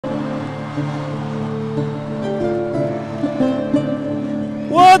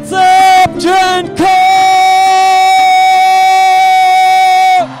What's up, Gen Co?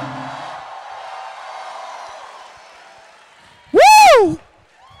 Woo!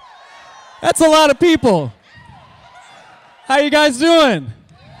 That's a lot of people. How you guys doing?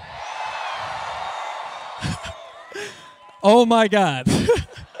 Oh my God.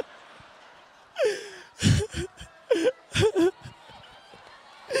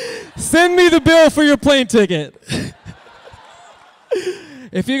 Send me the bill for your plane ticket.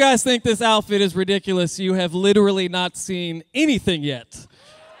 If you guys think this outfit is ridiculous, you have literally not seen anything yet.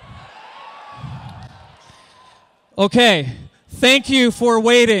 Okay, thank you for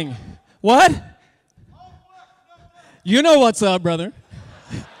waiting. What? You know what's up, brother.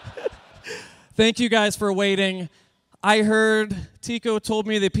 Thank you guys for waiting. I heard Tico told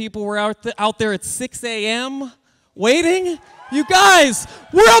me that people were out there at 6 a.m. waiting. You guys,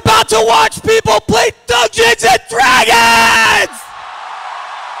 we're about to watch people play Dungeons and Dragons!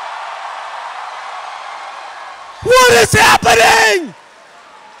 What is happening?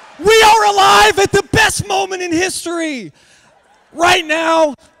 We are alive at the best moment in history. Right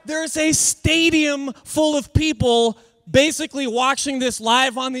now, there's a stadium full of people basically watching this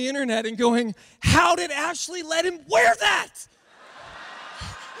live on the internet and going, how did Ashley let him wear that?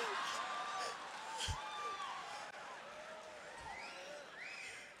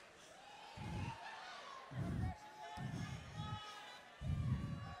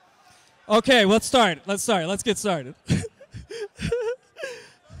 Okay, let's get started.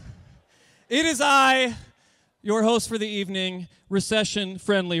 It is I, your host for the evening,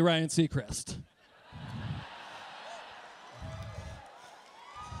 recession-friendly Ryan Seacrest.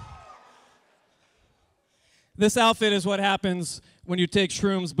 This outfit is what happens when you take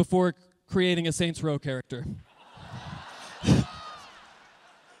shrooms before creating a Saints Row character.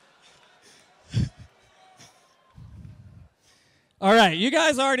 All right, you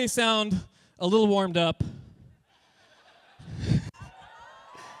guys already sound a little warmed up.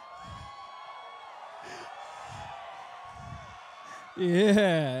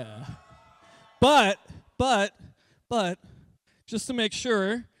 Yeah. But, just to make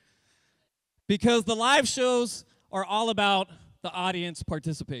sure, because the live shows are all about the audience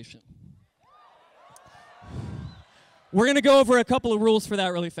participation. We're going to go over a couple of rules for that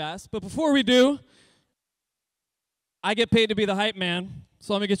really fast, but before we do, I get paid to be the hype man,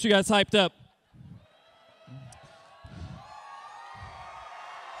 so let me get you guys hyped up.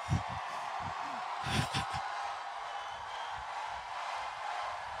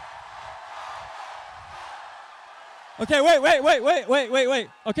 Okay, wait.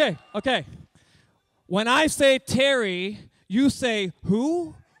 Okay. When I say Terry, you say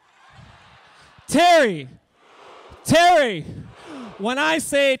who? Terry. When I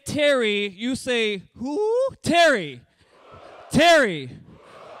say Terry, you say who? Terry.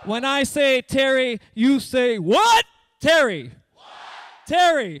 When I say Terry, you say what? Terry. What?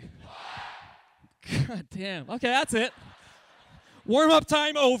 Terry. What? God damn. Okay, that's it. Warm-up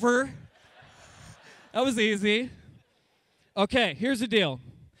time over. That was easy. Okay, here's the deal.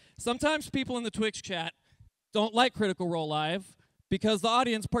 Sometimes people in the Twitch chat don't like Critical Role Live because the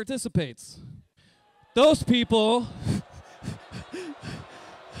audience participates. Those people...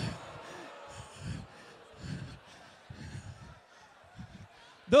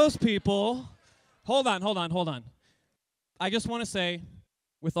 hold on. I just want to say,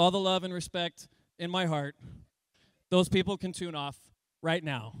 with all the love and respect in my heart, those people can tune off right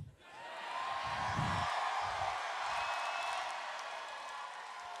now.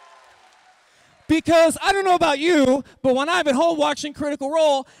 Because I don't know about you, but when I'm at home watching Critical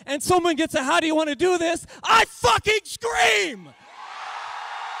Role and someone gets a how do you want to do this, I fucking scream!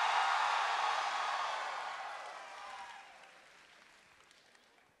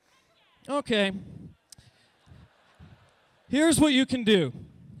 Okay. Here's what you can do.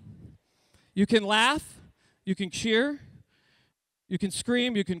 You can laugh, you can cheer, you can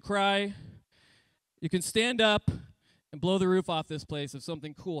scream, you can cry, you can stand up and blow the roof off this place if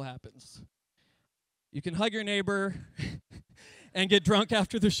something cool happens. You can hug your neighbor and get drunk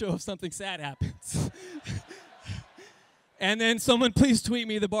after the show if something sad happens. And then someone please tweet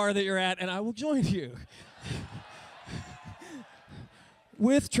me the bar that you're at and I will join you.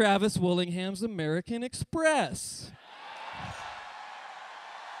 With Travis Willingham's American Express.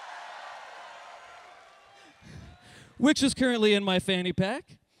 Which is currently in my fanny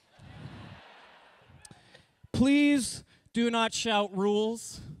pack. Please do not shout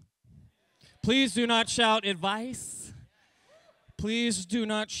rules. Please do not shout advice. Please do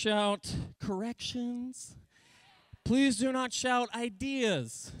not shout corrections. Please do not shout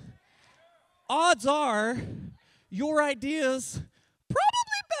ideas. odds are your ideas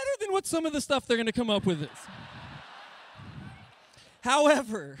probably better than what some of the stuff they're going to come up with is.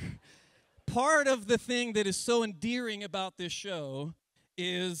 However, part of the thing that is so endearing about this show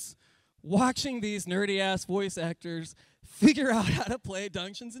is watching these nerdy-ass voice actors figure out how to play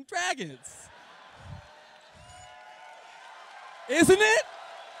Dungeons and Dragons. Isn't it?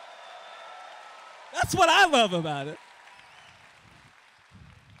 That's what I love about it.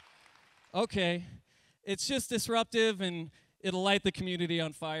 Okay, it's just disruptive and it'll light the community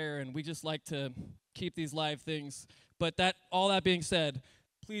on fire, and we just like to keep these live things. But all that being said,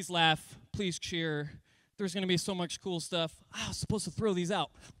 please laugh, please cheer. There's going to be so much cool stuff. I was supposed to throw these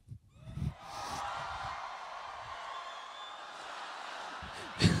out.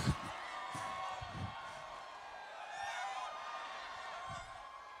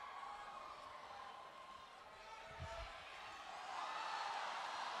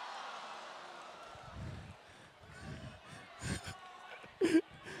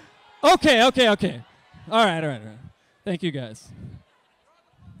 Okay. All right. Thank you, guys.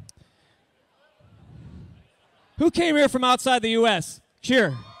 Who came here from outside the U.S.?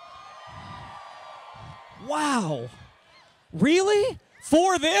 Cheer. Wow. Really?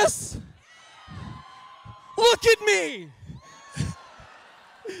 For this? Look at me!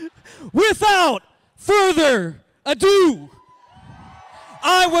 Without further ado,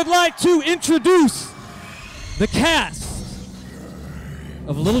 I would like to introduce the cast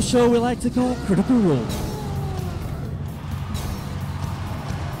of a little show we like to call Critical Role.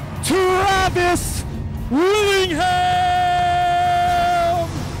 Travis Willingham!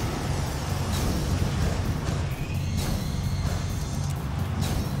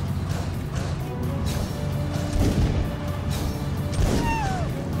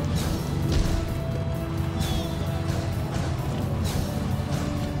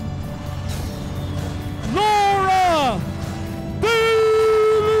 Laura Bailey!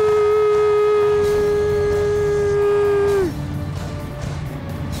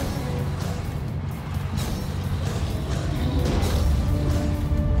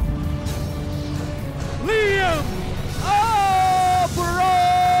 Liam Albright!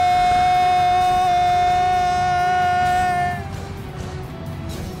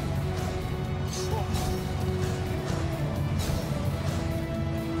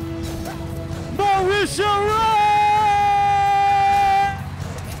 Marisha Wright!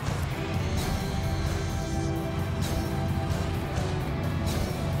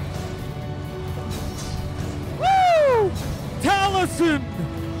 Woo! Taliesin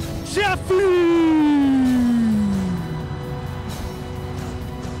Jeffrey!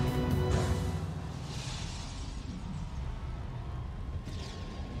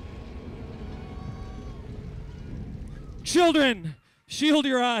 Children, shield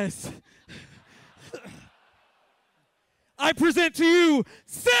your eyes. I present to you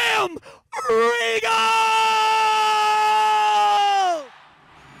Sam Regal!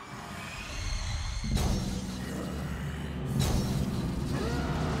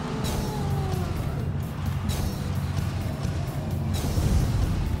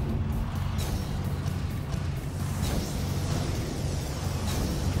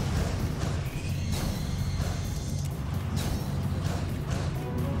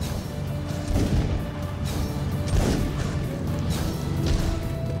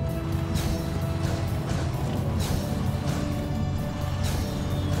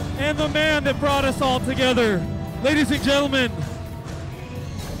 And the man that brought us all together, ladies and gentlemen,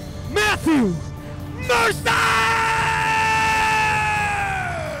 Matthew Mercer!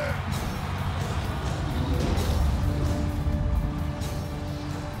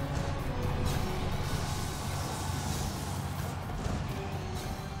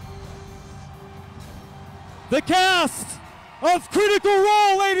 The cast of Critical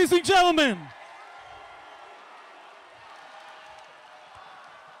Role, ladies and gentlemen.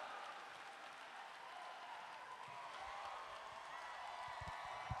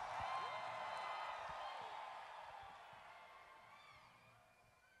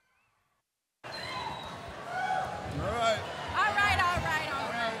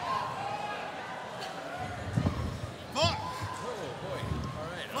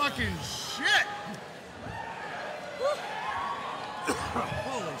 Fucking shit!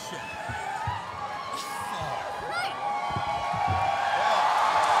 Holy shit.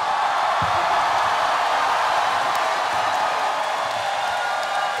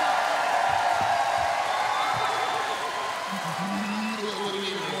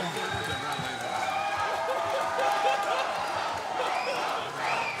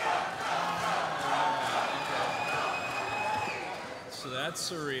 So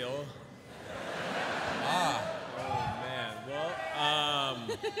that's surreal. Man, well,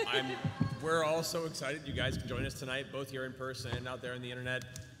 we're all so excited you guys can join us tonight, both here in person and out there on the internet.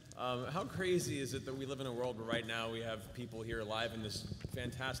 How crazy is it that we live in a world where right now we have people here live in this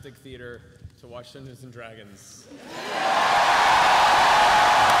fantastic theater to watch Dungeons and Dragons?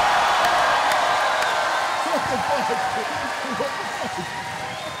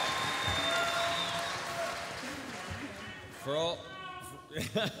 For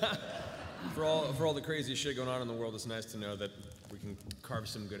all the crazy shit going on in the world, it's nice to know that we can carve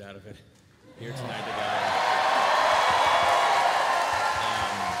some good out of it here tonight together.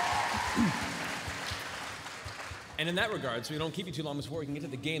 And in that regard, so we don't keep you too long before we can get to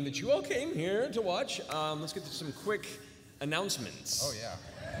the game that you all came here to watch, let's get to some quick announcements. Oh, yeah.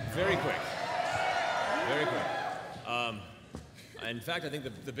 Very quick. Very quick. In fact, I think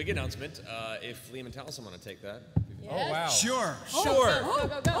the big announcement, if Liam and Taliesin want to take that. Yes. Oh, wow. Sure.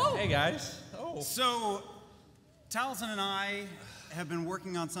 Go. Hey, guys. So, Taliesin and I have been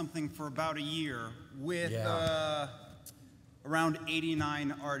working on something for about a year with around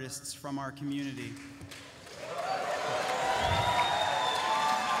 89 artists from our community.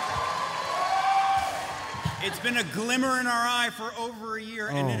 It's been a glimmer in our eye for over a year,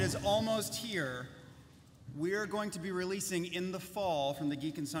 and it is almost here. We're going to be releasing in the fall from the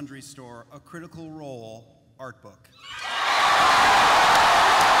Geek and Sundry store a Critical Role art book.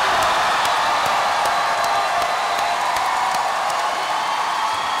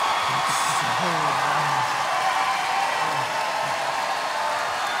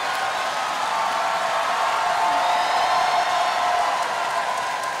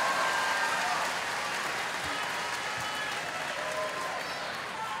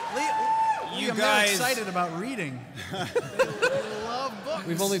 I'm very excited about reading. I love books.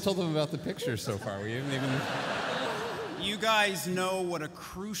 We've only told them about the pictures so far. We haven't even... You guys know what a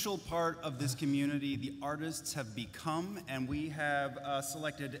crucial part of this community the artists have become, and we have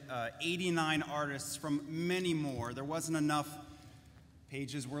selected 89 artists from many more. There wasn't enough.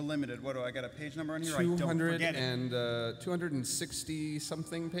 Pages were limited. What do I got a page number on here? I don't forget it. 260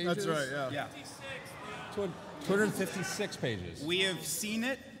 something pages. That's right. Yeah. 256 pages. We have seen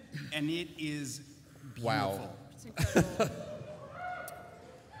it, and it is beautiful. Wow. It's incredible.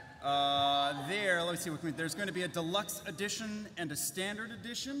 Let me see. There's going to be a deluxe edition and a standard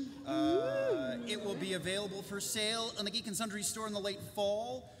edition. It will be available for sale in the Geek and Sundry store in the late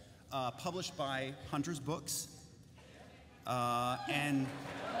fall. Published by Hunter's Books. And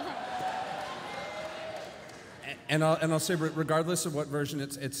I'll say, regardless of what version,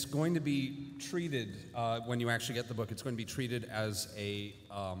 it's going to be treated when you actually get the book. It's going to be treated as a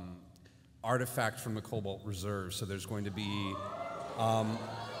artifact from the Cobalt Reserve. So there's going to be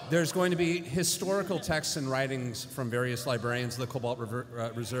historical texts and writings from various librarians of the Cobalt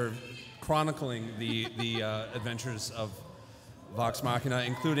Reserve, chronicling the adventures of VOX MACHINA,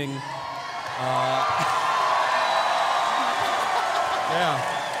 including.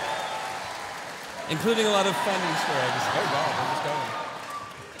 Including a lot of fun Easter eggs. Oh, God, we're just going.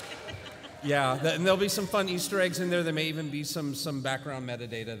 Yeah, and there'll be some fun Easter eggs in there. There may even be some background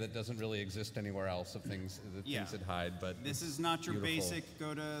metadata that doesn't really exist anywhere else of things that hide. But this is not your basic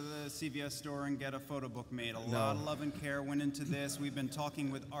go to the CVS store and get a photo book made. A lot of love and care went into this. We've been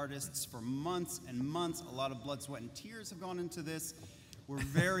talking with artists for months and months. A lot of blood, sweat, and tears have gone into this. We're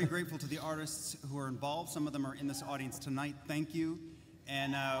very grateful to the artists who are involved. Some of them are in this audience tonight. Thank you.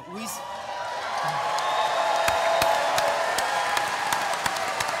 And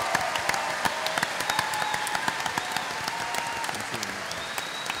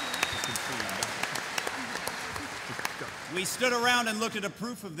we stood around and looked at a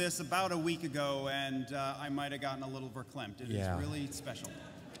proof of this about a week ago, and I might have gotten a little verklempt. It is really special.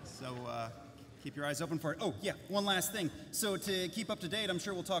 So keep your eyes open for it. Oh, yeah, one last thing. So to keep up to date, I'm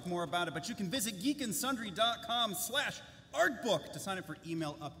sure we'll talk more about it, but you can visit geekandsundry.com/artbook to sign up for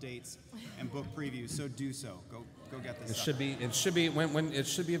email updates and book previews. So do so. Go get this. It should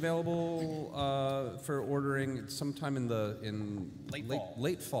be available for ordering sometime in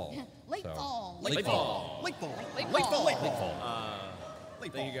late fall. Late fall.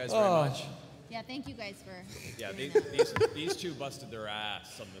 Thank you guys very much. Yeah, thank you guys for. Yeah, these two busted their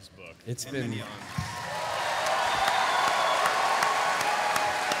ass on this book. It's been.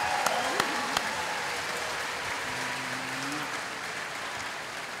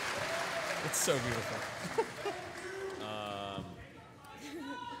 It's so beautiful.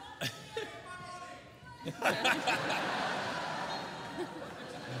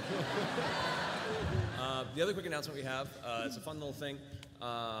 The other quick announcement we have, it's a fun little thing.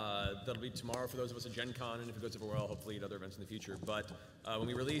 That'll be tomorrow for those of us at Gen Con, and if it goes over well, hopefully at other events in the future. But when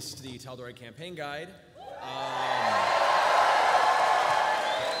we released the Tal'Dorei campaign guide,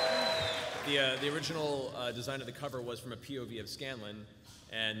 The original design of the cover was from a POV of Scanlan,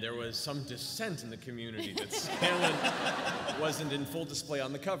 and there was some dissent in the community that Scanlan wasn't in full display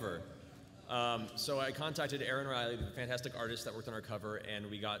on the cover. So I contacted Aaron Riley, the fantastic artist that worked on our cover, and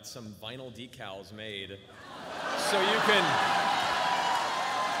we got some vinyl decals made. So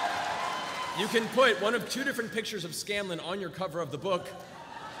you can put one of two different pictures of Scanlan on your cover of the book,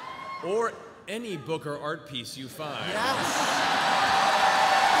 or any book or art piece you find. Yes.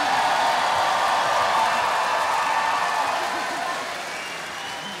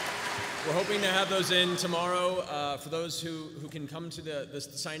 We're hoping to have those in tomorrow. For those who can come to the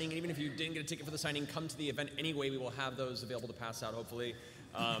signing, and even if you didn't get a ticket for the signing, come to the event anyway. We will have those available to pass out, hopefully.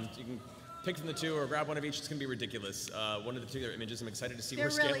 You can pick from the two or grab one of each. It's going to be ridiculous. One of the particular images, I'm excited to see where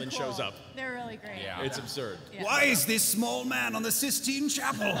They're really Scanlan cool. shows up. They're really great. Yeah. It's absurd. Yeah. Why is this small man on the Sistine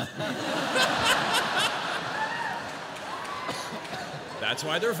Chapel? That's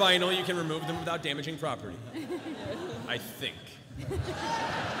why they're vinyl. You can remove them without damaging property. I think.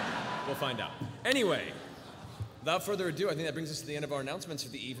 We'll find out. Anyway, without further ado, I think that brings us to the end of our announcements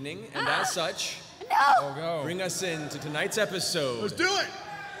for the evening. And as such, bring us into tonight's episode. Let's do it.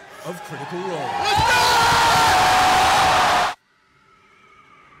 Of Critical Role.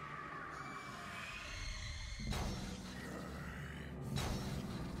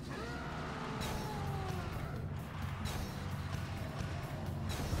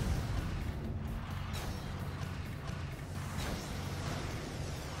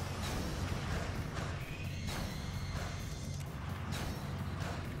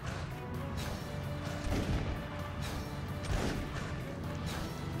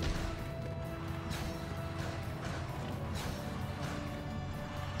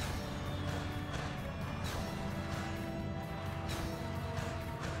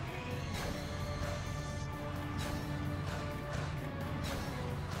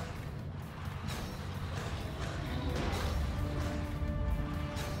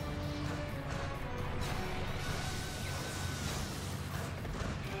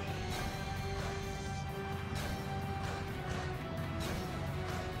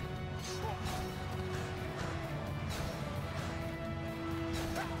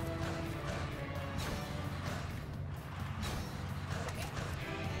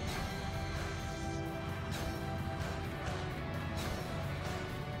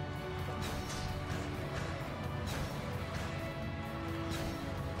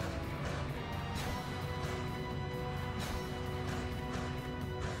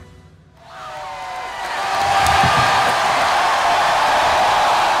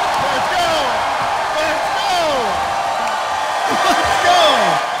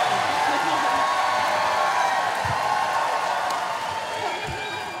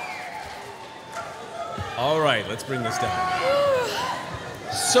 All right, let's bring this down.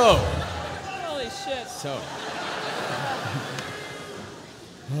 So. Holy shit. So.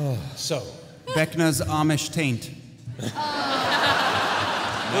 Vecna's Amish taint. A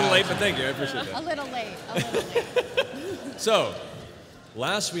little late, but thank you. I appreciate that. A little late. A little late. So,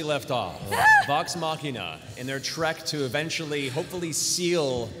 last we left off, VOX MACHINA, in their trek to eventually, hopefully,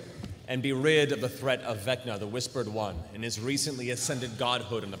 seal and be rid of the threat of Vecna, the Whispered One, and his recently ascended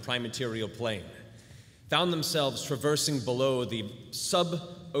godhood on the prime material plane, found themselves traversing below the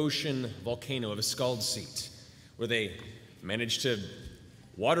sub-ocean volcano of Scald Seat, where they managed to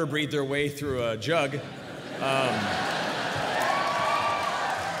water breathe their way through a jug,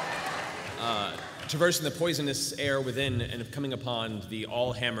 traversing the poisonous air within and coming upon the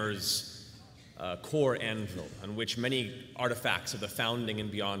Allhammer's core anvil, on which many artifacts of the Founding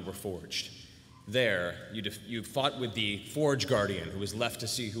and beyond were forged. There, you fought with the Forge Guardian, who was left to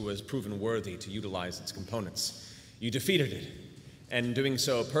see who was proven worthy to utilize its components. You defeated it, and in doing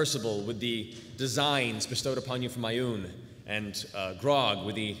so, Percival, with the designs bestowed upon you from Mayun, and Grog,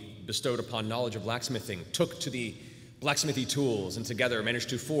 with the bestowed upon knowledge of blacksmithing, took to the blacksmithy tools, and together managed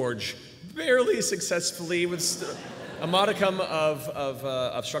to forge, barely successfully, with a modicum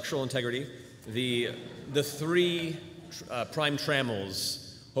of structural integrity, the three prime trammels,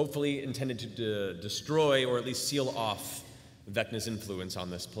 hopefully intended to destroy or at least seal off Vecna's influence on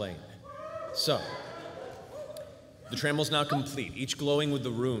this plane. So, the trammel's now complete, each glowing with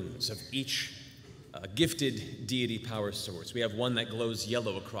the runes of each gifted deity power source. We have one that glows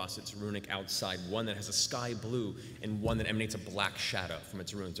yellow across its runic outside, one that has a sky blue, and one that emanates a black shadow from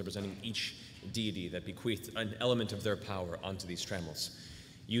its runes, representing each deity that bequeathed an element of their power onto these trammels.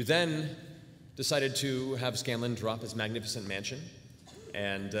 You then decided to have Scanlan drop his magnificent mansion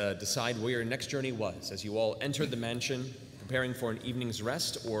and decide where your next journey was. As you all entered the mansion, preparing for an evening's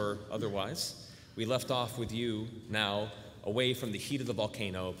rest or otherwise, We left off with you now away from the heat of the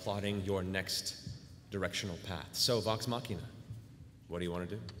volcano, plotting your next directional path. So, Vox Machina, what do you want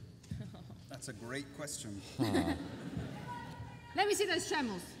to do? That's a great question. Let me see those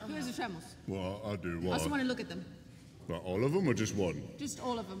tremors. Who has the tremors? Well, I do. I What? just want to look at them. Well, all of them or just one? Just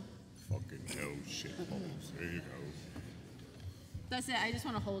all of them. Fucking hell, shit balls. There you go. That's it. I just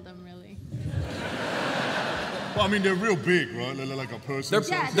want to hold them, really. Well, I mean, they're real big, right? They're like a person.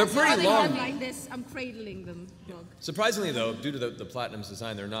 They're pretty long. Like this. I'm cradling them. Dog. Surprisingly, though, due to the Platinum's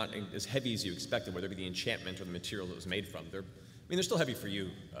design, they're not as heavy as you expected, whether it be the enchantment or the material it was made from. They're still heavy for you,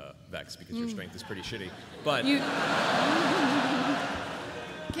 Vex, because your strength is pretty shitty. But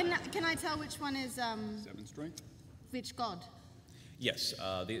Can I tell which one is 7 strength. which god? yes,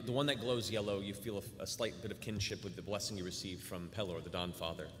 the one that glows yellow, you feel a slight bit of kinship with the blessing you received from Pelor, the Dawn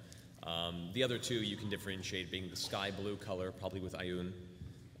Father. The other two you can differentiate being the sky blue color, probably with Ayun,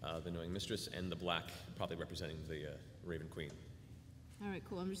 the knowing mistress, and the black, probably representing the Raven Queen. All right,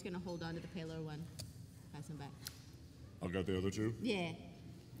 cool. I'm just gonna hold on to the paler one. Pass him back. I got the other two. Yeah.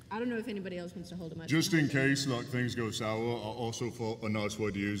 I don't know if anybody else wants to hold him. Just in case, like, things go sour, I also thought a nice way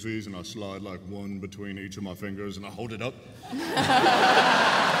to use these, and I slide, like, one between each of my fingers, and I hold it up.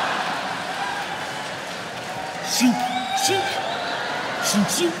 Shoot! Shoot! Shoot!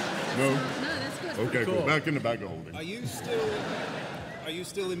 Shoot! No? No, that's good. Okay, cool. Back in the bag of holding. Are you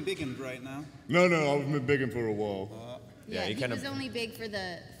still embiggened right now? No, I've been bigging for a while. Yeah, he he kind was of- only big for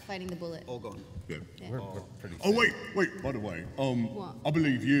the fighting the bullet. All gone. Yeah. Yeah. We're pretty Oh, wait, by the way, What? I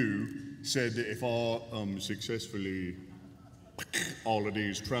believe you said that if I successfully all of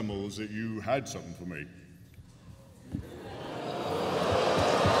these tremors that you had something for me.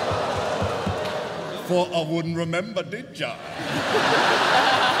 Thought I wouldn't remember, did ya?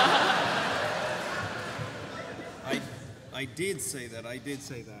 I did say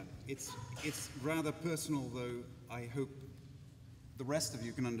that. It's rather personal, though. I hope the rest of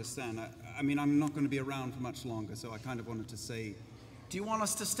you can understand. I mean, I'm not going to be around for much longer, so I kind of wanted to say, Do you want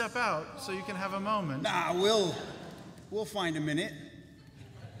us to step out so you can have a moment? nah, we'll find a minute.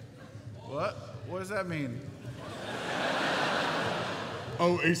 What? What does that mean?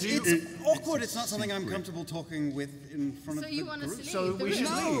 Oh, it's Awkward. It's not something I'm comfortable talking with in front So of you the want us group. to So leave? the we room? should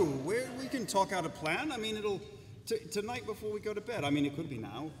No, we can talk out a plan. I mean, tonight before we go to bed. I mean, it could be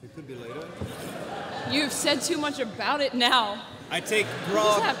now. It could be later. You've said too much about it now. I take just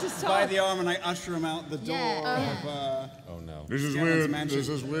Grog have to stop. by the arm and I usher him out the door Yeah. of, Oh no. This is Scanlan's weird. mansion. This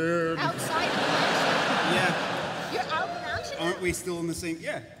is weird. Outside of the mansion? yeah. You're out the mansion? Aren't we still in the same?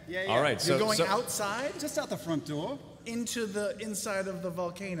 Yeah. All right, You're so going outside Just out the front door. into the inside of the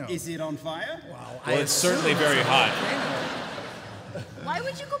volcano. Is it on fire? Wow. well, it's certainly very hot. Why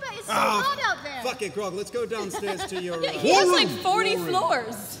would you go back? It's so hot out there. Fuck it, Grog. Let's go downstairs to your. He has like 40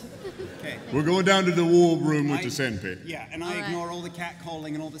 floors. Okay. We're going down to the war room with I- the sandpit. Yeah, and I All right. ignore all the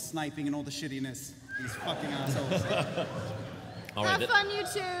catcalling and all the sniping and all the shittiness. These fucking assholes. All right, Have fun, you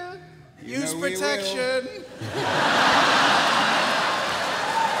two. Use know we will. protection.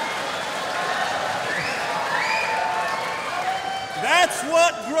 That's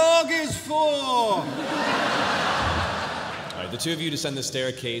what Grog is for! All right, the two of you descend the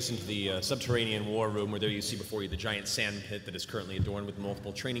staircase into the subterranean war room, where there you see before you the giant sand pit that is currently adorned with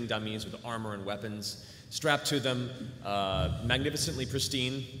multiple training dummies with armor and weapons strapped to them, magnificently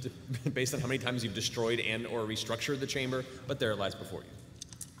pristine, based on how many times you've destroyed and or restructured the chamber, but there it lies before you.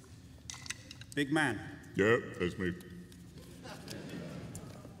 Big man. Yeah, that's me.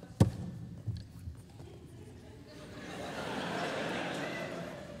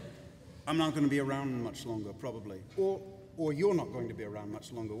 I'm not going to be around much longer, probably. Or you're not going to be around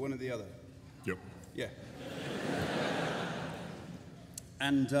much longer, one or the other. Yep. Yeah.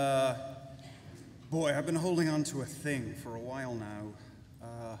 And, boy, I've been holding on to a thing for a while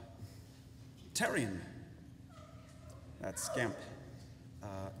now. Tyrion, that scamp,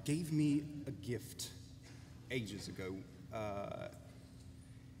 gave me a gift ages ago.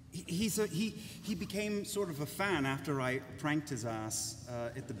 He became sort of a fan after I pranked his ass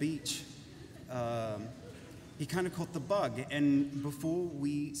at the beach. He kind of caught the bug, and before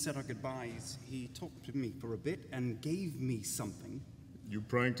we said our goodbyes, he talked to me for a bit and gave me something. You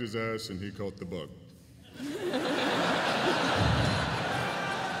pranked his ass and he caught the bug.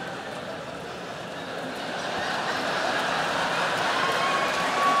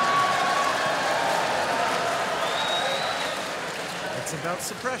 It's about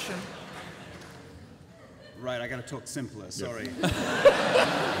suppression. Right, I gotta talk simpler, sorry.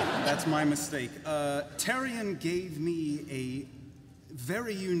 That's my mistake. Tyrion gave me a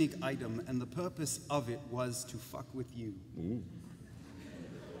very unique item, and the purpose of it was to fuck with you. Ooh.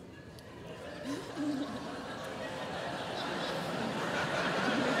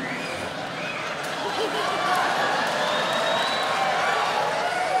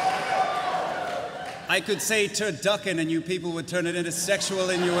 I could say turducken and you people would turn it into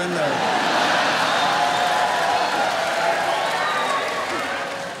sexual innuendo.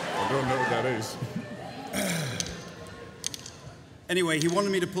 I don't know what that is. Anyway, he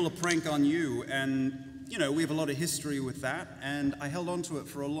wanted me to pull a prank on you, and, you know, we have a lot of history with that, and I held on to it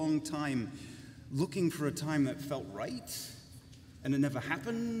for a long time, looking for a time that felt right, and it never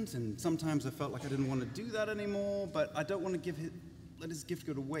happened, and sometimes I felt like I didn't want to do that anymore, but I don't want to let his gift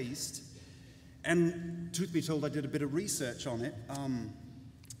go to waste. And truth be told, I did a bit of research on it.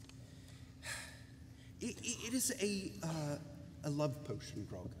 It is a love potion,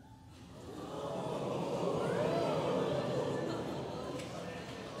 Grog.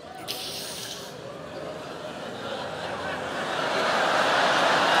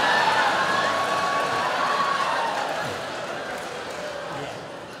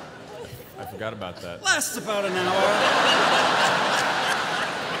 I forgot about that. Lasts about an hour.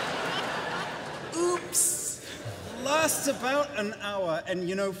 Oops. Lasts about an hour. And,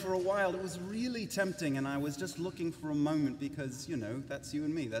 you know, for a while it was really tempting, and I was just looking for a moment because, you know, that's you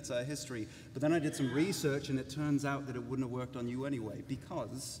and me. That's our history. But then I did some research, and it turns out that it wouldn't have worked on you anyway,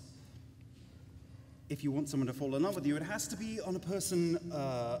 because if you want someone to fall in love with you, it has to be on a person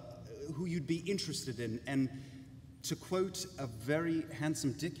who you'd be interested in. And to quote a very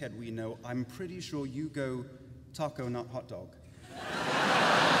handsome dickhead we know, I'm pretty sure you go taco, not hot dog.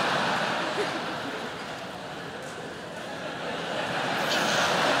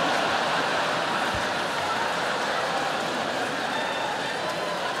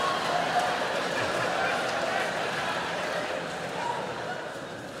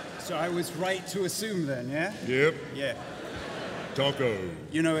 So I was right to assume then, yeah? Yep. Yeah. Taco.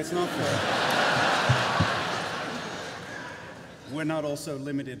 You know, it's not fair. We're not also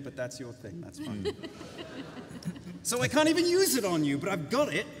limited, but that's your thing. That's fine. So I can't even use it on you, but I've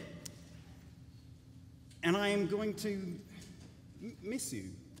got it. And I am going to miss you.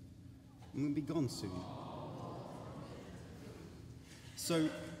 I'm going to be gone soon. So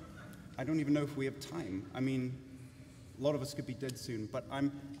I don't even know if we have time. I mean, a lot of us could be dead soon, but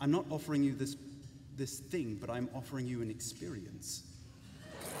I'm not offering you this thing, but I'm offering you an experience.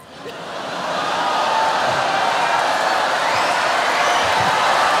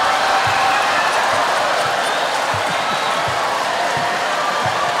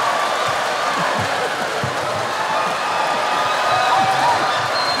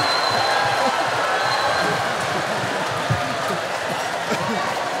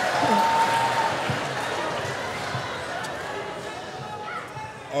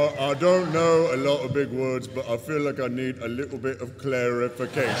 I don't know a lot of big words, but I feel like I need a little bit of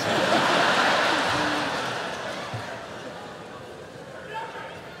clarification.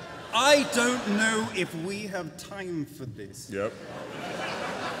 I don't know if we have time for this. Yep.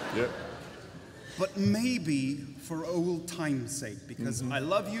 Yep. But maybe for old time's sake, because I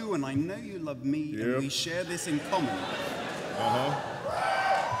love you and I know you love me, and we share this in common.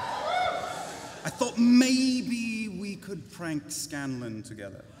 I thought maybe we could prank Scanlan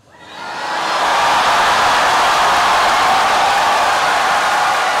together.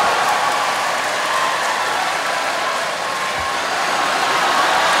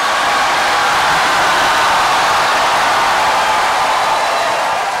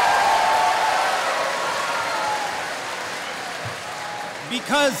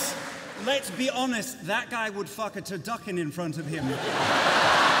 Because, let's be honest, that guy would fuck a turducken in front of him.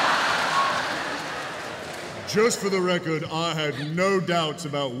 Just for the record, I had no doubts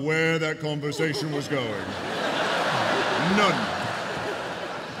about where that conversation was going. None.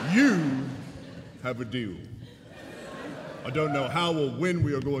 You have a deal. I don't know how or when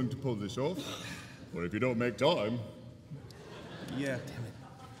we are going to pull this off, or if you don't make time. Yeah, damn it.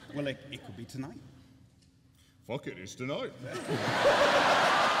 Well, it could be tonight. Fuck it, it's tonight.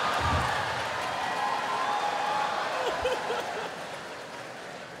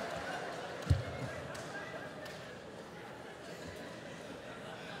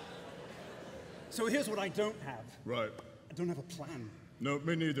 So here's what I don't have. Right. I don't have a plan. No,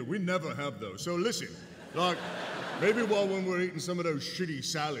 me neither. We never have those. So listen, like, maybe when we're eating some of those shitty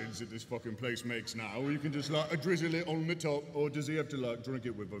salads that this fucking place makes now, you can just like drizzle it on the top, or does he have to like drink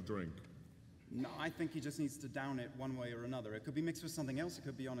it with a drink? No, I think he just needs to down it one way or another. It could be mixed with something else. It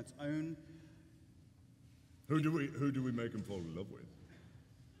could be on its own. Who do we make him fall in love with?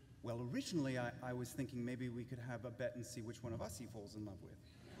 Well, originally I was thinking maybe we could have a bet and see which one of us he falls in love with.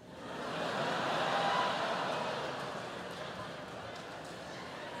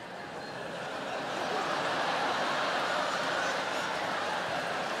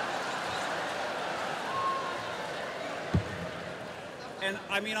 And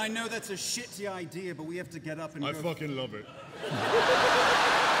I mean, I know that's a shitty idea, but we have to get up and I go. fucking love it.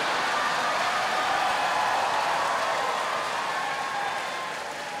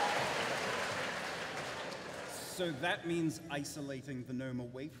 So that means isolating the gnome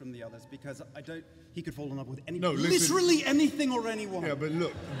away from the others, because he could fall in love with No, listen. literally anything or anyone. Yeah, but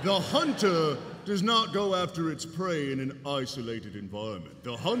look, the hunter does not go after its prey in an isolated environment.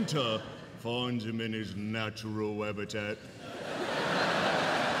 The hunter finds him in his natural habitat.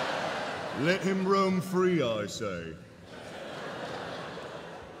 Let him roam free, I say.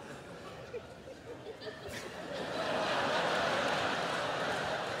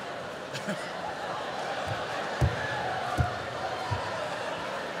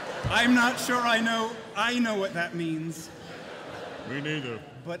 I'm not sure I know what that means. Me neither.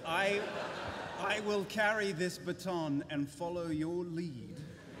 But I will carry this baton and follow your lead.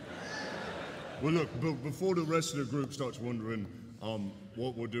 Well, look, before the rest of the group starts wondering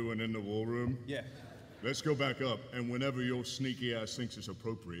what we're doing in the war room, Yeah. let's go back up, and whenever your sneaky ass thinks it's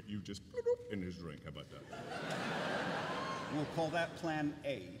appropriate, you just in his drink. How about that? We'll call that Plan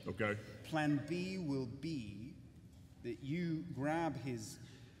A. Okay? Plan B will be that you grab his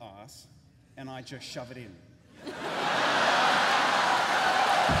ass and I just shove it in.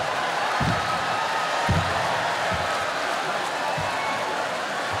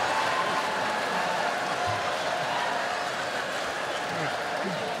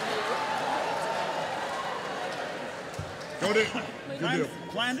 Got it? Good deal.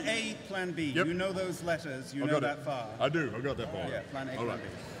 Plan A, Plan B. Yep. You know those letters. You I know got that it. far. I do. I got that far. Yeah, Plan A, All Plan right. B.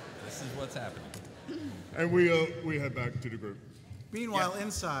 This is what's happening. And we head back to the group. Meanwhile,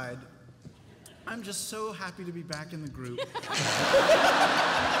 inside, I'm just so happy to be back in the group.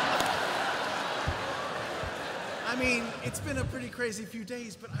 I mean, it's been a pretty crazy few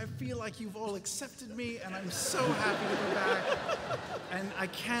days, but I feel like you've all accepted me, and I'm so happy to be back. And I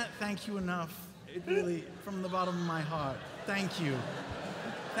can't thank you enough. It really, from the bottom of my heart, thank you.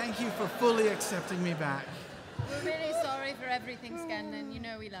 Thank you for fully accepting me back. We're really sorry for everything, Scanlan. You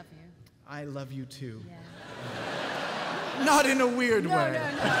know we love you. I love you too. Yeah. Not in a weird way. No.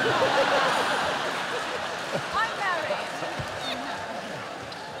 I'm married.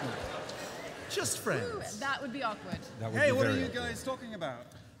 Just Ooh, friends. that would be awkward. That would Hey, be what are very you awkward. guys talking about?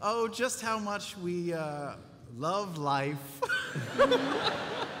 Oh, just how much we love life. Just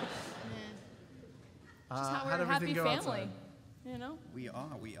how we're how'd a happy everything go family. outside? You know? We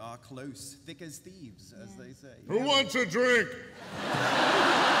are close, thick as thieves, as they say. Who wants a drink?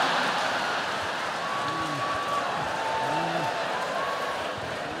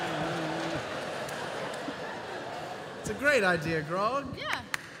 It's a great idea, Grog. Yeah.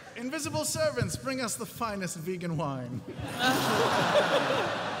 Invisible servants, bring us the finest vegan wine.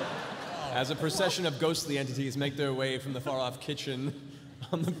 As a procession of ghostly entities make their way from the far-off kitchen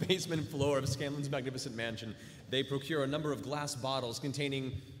on the basement floor of Scanlan's magnificent mansion, they procure a number of glass bottles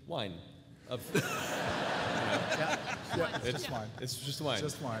containing wine. It's wine. It's just wine.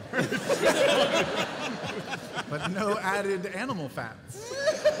 Just wine. But no added animal fats.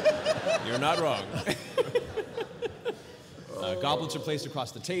 You're not wrong. Goblets are placed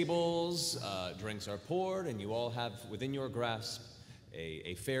across the tables, drinks are poured, and you all have within your grasp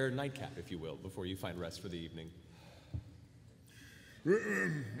a fair nightcap, if you will, before you find rest for the evening.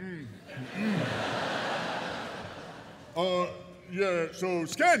 Yeah, so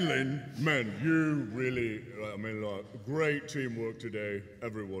Scanlan, man, you really, great teamwork today.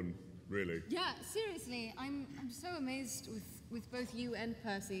 Everyone, really. Yeah, seriously, I'm so amazed with both you and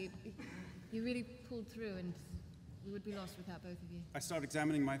Percy. You really pulled through, and we would be lost without both of you. I start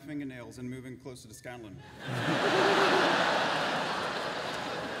examining my fingernails and moving closer to Scanlan.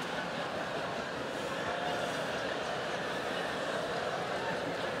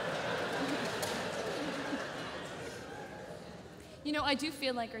 You know, I do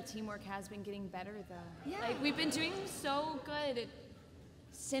feel like our teamwork has been getting better, though. Yeah. Like, we've been doing so good at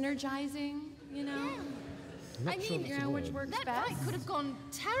synergizing, you know? I mean, Figuring out which works that best. fight could have gone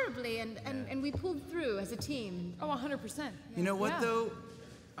terribly, and we pulled through as a team. Oh, 100%. You know what, Yeah. though?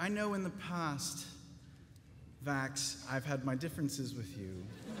 I know in the past, Vax, I've had my differences with you.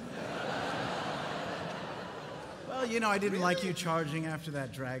 Well, you know, I didn't like you charging after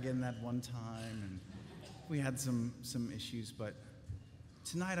that dragon that one time, and we had some issues, but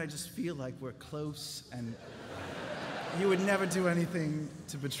tonight I just feel like we're close, and you would never do anything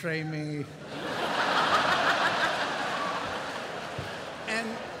to betray me. And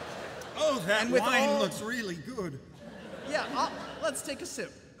Oh, that And with wine all- looks really good. yeah, let's take a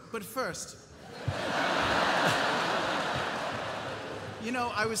sip. But first, You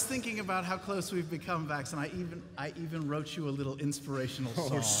know, I was thinking about how close we've become, Vax, and I even wrote you a little inspirational song.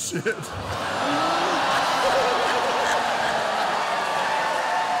 Oh, shit.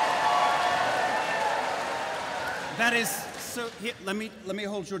 That is so. Here, let me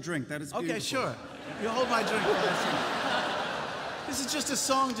hold your drink. That is beautiful. Okay, sure. You hold my drink. This is just a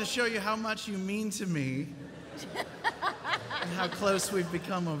song to show you how much you mean to me and how close we've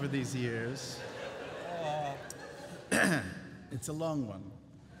become over these years. It's a long one.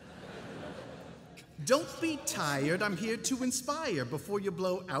 Don't be tired, I'm here to inspire. Before you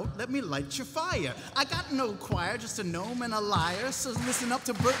blow out, let me light your fire. I got no choir, just a gnome and a liar, so listen up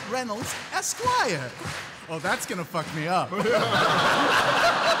to Burt Reynolds, Esquire. Oh, that's gonna fuck me up.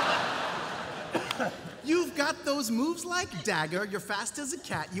 You've got those moves like dagger, you're fast as a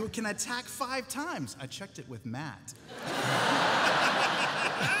cat, you can attack 5 times. I checked it with Matt.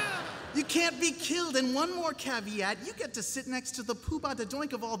 You can't be killed, and one more caveat, you get to sit next to the poobah de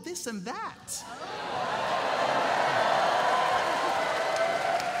doink of all this and that.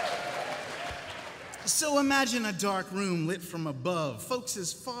 So imagine a dark room lit from above. Folks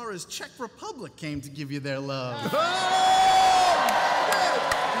as far as Czech Republic came to give you their love.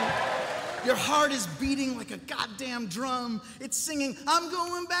 Your heart is beating like a goddamn drum. It's singing, I'm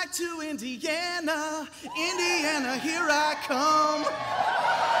going back to Indiana. Indiana, here I come.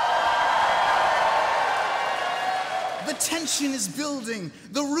 The tension is building.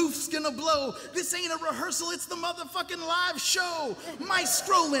 The roof's gonna blow. This ain't a rehearsal, it's the motherfucking live show. Mice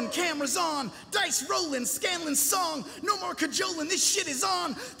scrolling, cameras on, dice rolling, Scanlan's song. No more cajoling, this shit is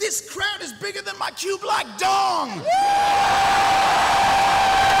on. This crowd is bigger than my cube-like dong.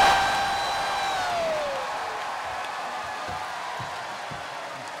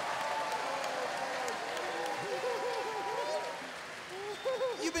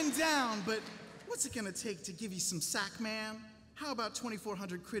 You've been down, but what's it gonna take to give you some sack, man? How about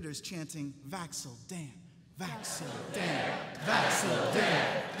 2,400 critters chanting, Vaxel Dan, Vaxel Dan, Vaxel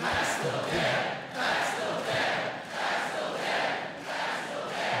Dan, Vaxel Dan, Vaxel Dan, Vaxel Dan, Vaxel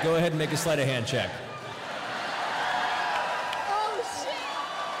Dan. Go ahead and make a sleight of hand check. Oh, shit!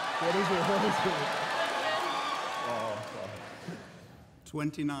 What is it? What is it? Oh,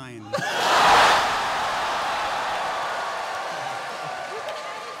 29.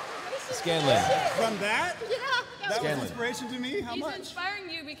 Scanlan. From that? Yeah. That Scanlan. was inspiration to me? How He's much? inspiring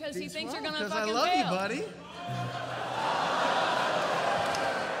you because he thinks you're gonna Because fucking I love fail. you, buddy.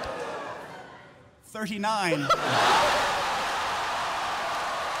 39.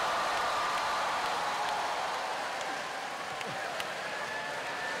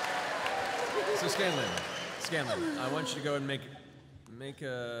 So Scanlan, I want you to go and make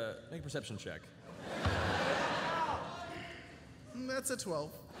a perception check. That's a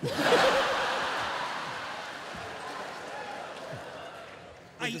 12.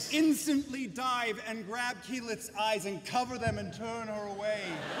 I instantly dive and grab Keelet's eyes and cover them and turn her away.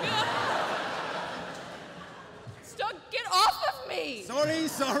 Stop! Get off of me!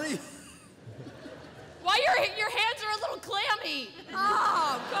 Sorry. Why your hands are a little clammy?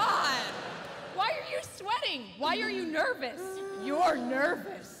 Oh God! Why are you sweating? Why are you nervous? You're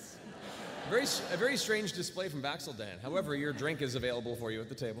nervous. A very strange display from Vaxel Dan. However, your drink is available for you at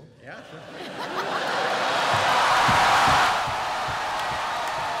the table. Yeah, sure.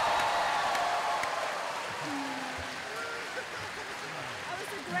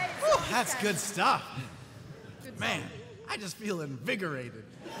 That's good stuff. Man, I just feel invigorated.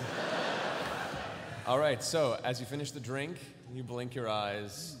 All right, so as you finish the drink, you blink your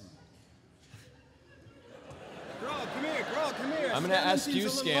eyes. Girl, come here. I'm gonna ask seems you, a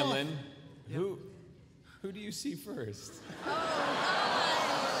little Scanlan, off. who do you see first?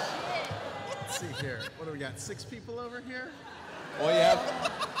 Let's see here. What do we got? 6 people over here? Well,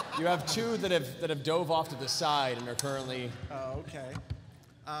 you have 2 that have dove off to the side and are currently Oh, okay.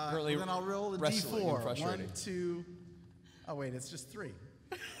 Currently Then I'll roll a wrestling and D4. frustrating. 1, 2. Oh wait, it's just 3.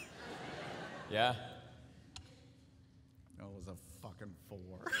 yeah. Oh, it was a fucking 4.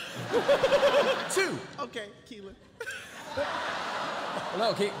 2. Okay, Keelan. Well,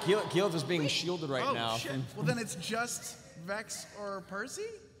 no, Keelan is being shielded right now. Shit. Well, then it's just Vex or Percy?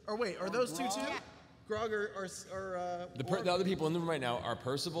 Or wait, are those 2 too? Grog or The other people in the room right now are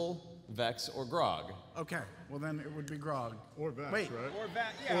Percival, Vex, or Grog. Okay, well then it would be Grog. Or Vax, Wait. right? Or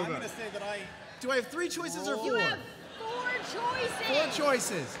back. Yeah, I'm gonna say that I. Do I have 3 choices or 4? You have 4 choices. 4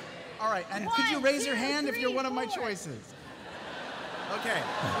 choices. All right, and could you 1, raise your 2, hand if 3, you're one of my 4. choices? Okay,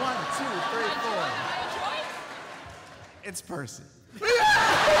 1, 2, 3, 4. My choice? It's Percy.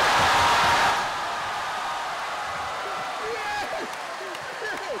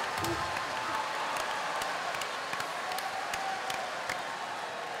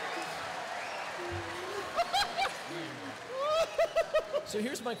 So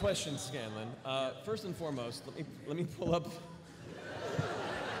here's my question, Scanlan. First and foremost, let me pull up.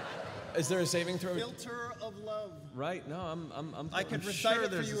 Is there a saving throw? Filter of love. Right. No, I'm I could I'm recite sure it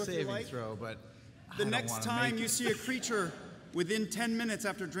for there's you a if you saving like. throw, but The I don't next wanna time make you it. see a creature, within 10 minutes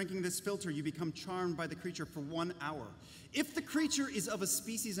after drinking this filter, you become charmed by the creature for 1 hour. If the creature is of a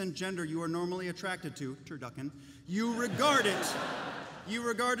species and gender you are normally attracted to, turducken, you regard it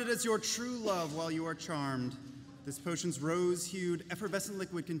as your true love while you are charmed. This potion's rose-hued, effervescent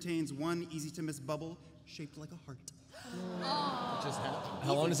liquid contains one easy-to-miss bubble shaped like a heart.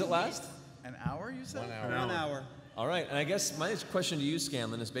 How long does it last? An hour, you said? 1 hour. 1 hour. All right, and I guess my next question to you,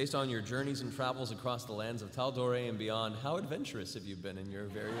 Scanlan, is based on your journeys and travels across the lands of Tal'Dorei and beyond. How adventurous have you been in your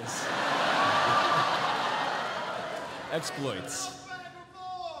various exploits?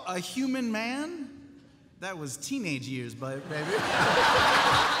 A human man? That was teenage years, baby.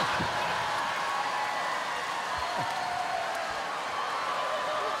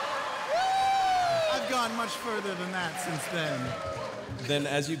 I've gone much further than that since then. Then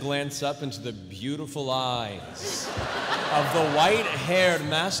as you glance up into the beautiful eyes of the white-haired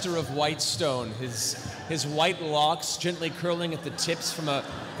master of Whitestone, his white locks gently curling at the tips from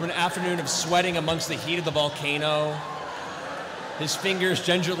an afternoon of sweating amongst the heat of the volcano, his fingers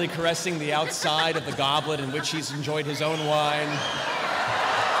gingerly caressing the outside of the goblet in which he's enjoyed his own wine.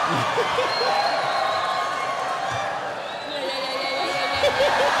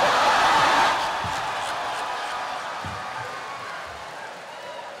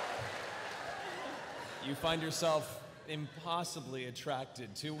 You find yourself impossibly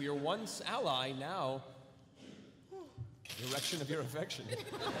attracted to your once ally, now the erection of your affection.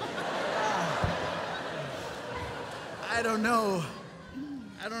 I don't know.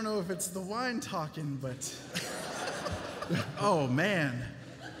 I don't know if it's the wine talking, but oh man,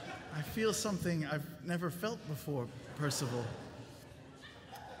 I feel something I've never felt before, Percival.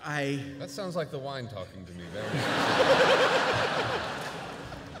 That sounds like the wine talking to me.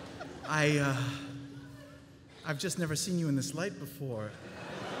 I've just never seen you in this light before.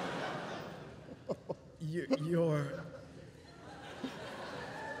 Your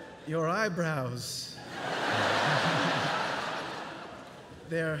eyebrows.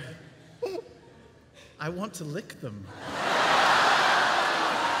 I want to lick them.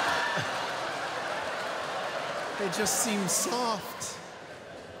 They just seem soft.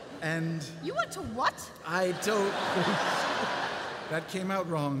 And You want to what? I don't. That came out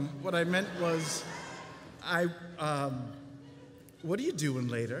wrong. What I meant was, what are you doing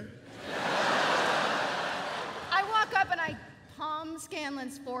later? I walk up and I palm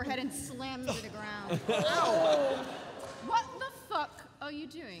Scanlan's forehead and slam him to the ground. What the fuck are you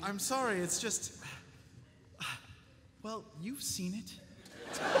doing? I'm sorry, it's just. Well, you've seen it.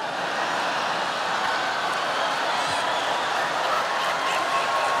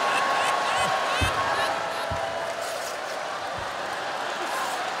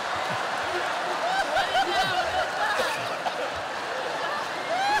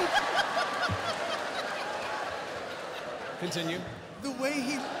 Continue. The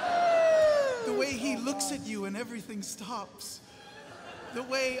way he looks at you and everything stops. The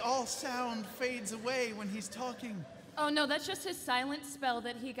way all sound fades away when he's talking. Oh no, that's just his silent spell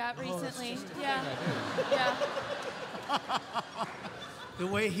that he got recently. Yeah. Yeah. The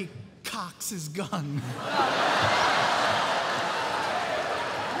way he cocks his gun.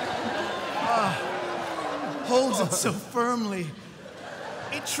 Holds it so firmly.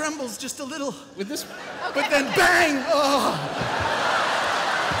 It trembles just a little. With this, But then bang! Oh!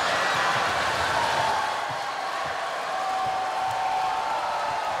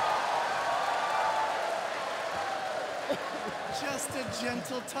 Just a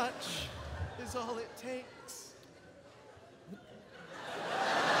gentle touch is all it takes.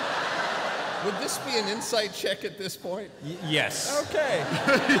 would this be an insight check at this point? Yes. Okay.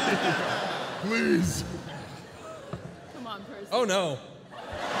 Please. Come on, Percy. Oh no.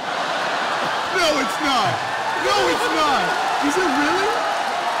 No, it's not. No, it's not. Is it really?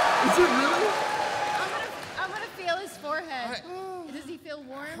 Is it really? I'm gonna feel his forehead. Does he feel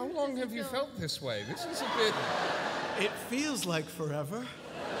warm? How long Does he have you feel- felt this way? This is a bit. It feels like forever.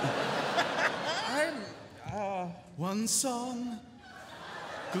 One song,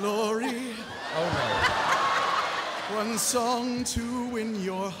 glory. Oh One song to win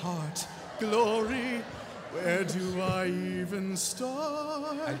your heart, glory. Where do I even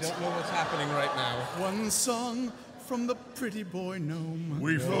start? no. I don't know what's happening right now. One song from the pretty boy gnome.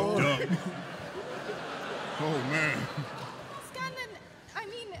 We fucked up. Oh, man. Scanlan, I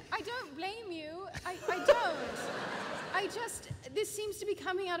mean, I don't blame you. I don't. I just, this seems to be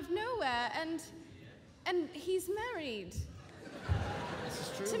coming out of nowhere, and he's married.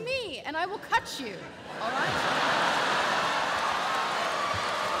 to me, and I will cut you. All right?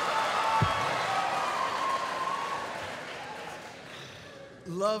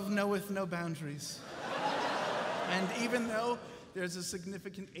 Love knoweth no boundaries. And even though there's a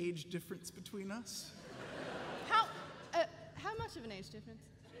significant age difference between us, How much of an age difference?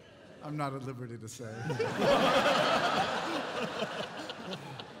 I'm not at liberty to say.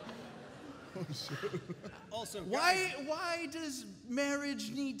 Also, Why does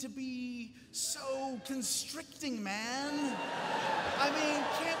marriage need to be so constricting, man? I mean,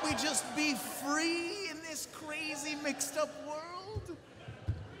 can't we just be free in this crazy mixed up world?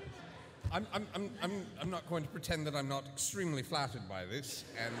 I'm not going to pretend that I'm not extremely flattered by this,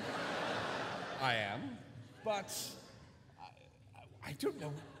 and I am, but I don't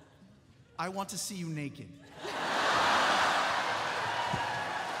know. I want to see you naked.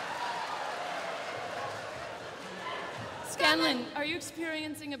 Scanlan, are you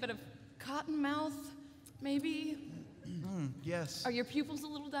experiencing a bit of cotton mouth, maybe? Yes. Are your pupils a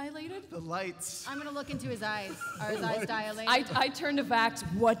little dilated? The lights. I'm gonna look into his eyes. Are his eyes dilated? I turn to Vax.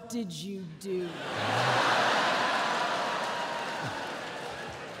 What did you do?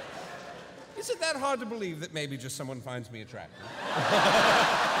 Is it that hard to believe that maybe just someone finds me attractive?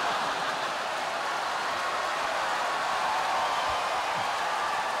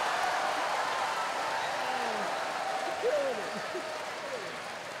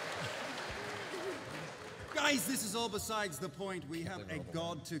 Guys, this is all besides the point. We have a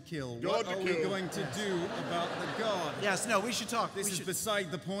god to kill. God what to are kill. we going to do about the god? Yes, no, we should talk. This is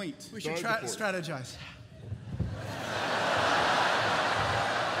beside the point. We should Beside the point. strategize.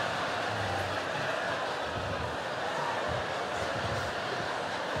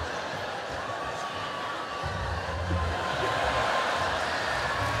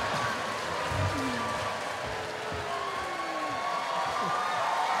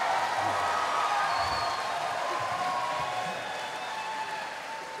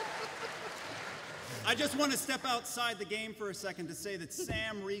 I just want to step outside the game for a second to say that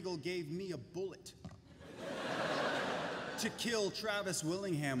Sam Riegel gave me a bullet to kill Travis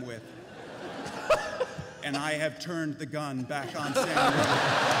Willingham with. And I have turned the gun back on Sam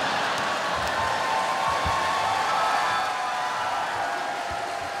Riegel.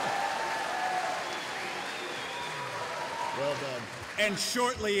 Well done. And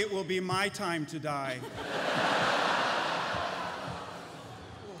shortly it will be my time to die.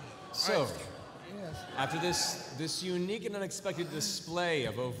 So, after this unique and unexpected display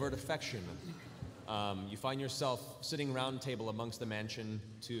of overt affection, you find yourself sitting round table amongst the mansion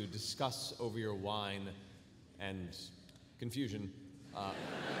to discuss over your wine and confusion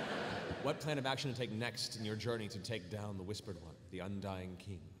what plan of action to take next in your journey to take down the Whispered One, the Undying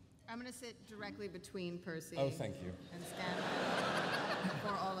King. I'm gonna sit directly between Percy Oh, thank you. and Scanlan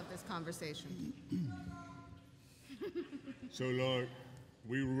for all of this conversation. So, like,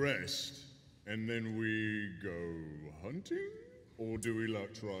 we rest and then we go hunting? Or do we,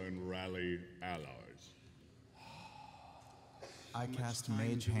 like, try and rally allies? I cast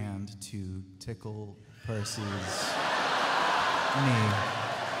Mage Hand to tickle Percy's knee.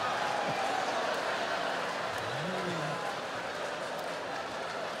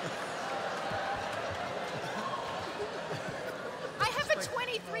 I have a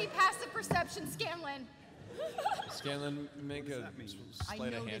 23 passive perception, Scanlan. Scanlan, make a I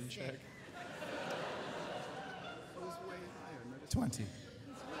sleight of hand noticed check. it. 20. He's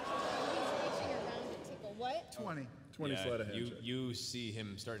reaching around to tickle. What? 20. 20 Yeah, sleight of hand check. you see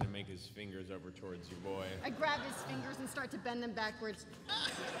him starting to make his fingers over towards your boy. I grab his fingers and start to bend them backwards.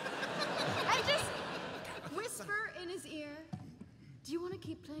 I just whisper in his ear, do you want to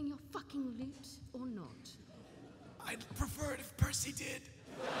keep playing your fucking lute or not? I'd prefer it if Percy did.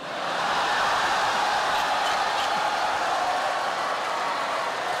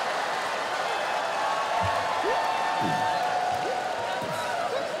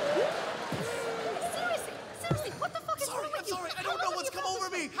 Seriously, what the fuck is Sorry, wrong with I'm you? sorry, I How don't long know have what's you come felt over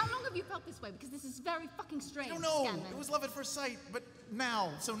this way? me. How long have you felt this way? Because this is very fucking strange, I don't know. Scanlan. It was love at first sight, but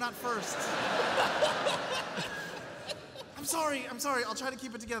now, so not first. I'm sorry. I'll try to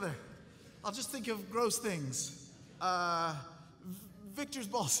keep it together. I'll just think of gross things. Victor's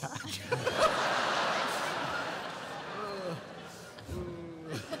ballsack.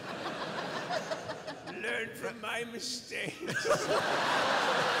 Learn from my mistakes.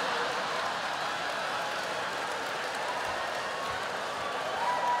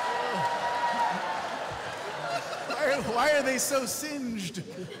 Why are they so singed?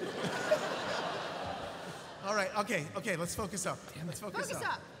 All right, okay, let's focus up. Let's focus Focus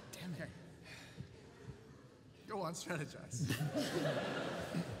up. Damn it. Go on, strategize.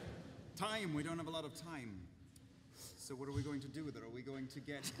 Time. We don't have a lot of time. So what are we going to do with it? Are we going to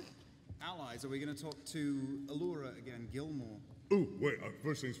get allies? Are we going to talk to Allura again, Gilmore? Ooh, wait,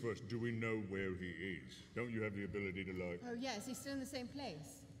 first things first, do we know where he is? Don't you have the ability to, like... Oh, yeah, is he still in the same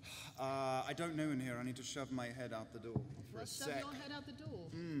place? I don't know in here. I need to shove my head out the door for Well, a shove sec. your head out the door.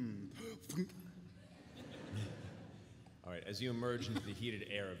 All right, as you emerge into the heated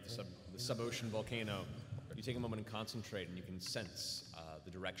air of the sub-ocean volcano, you take a moment and concentrate, and you can sense the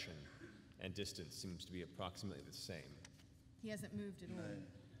direction and distance seems to be approximately the same. He hasn't moved at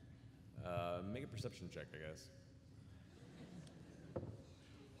all. Make a perception check, I guess.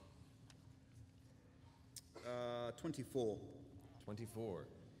 24. 24.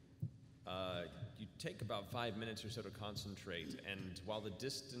 You take about 5 minutes or so to concentrate, and while the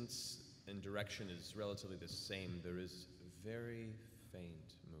distance and direction is relatively the same, there is very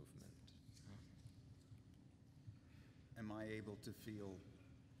faint movement. Am I able to feel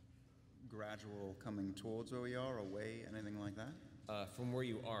gradual coming towards where we are, away, anything like that? From where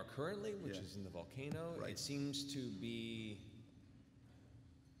you are currently, which Yeah. is in the volcano, Right. it seems to be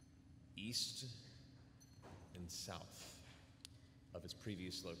east and south of its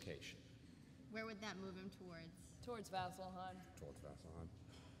previous location. Where would that move him towards? Towards Vasselheim. Towards Vasselheim.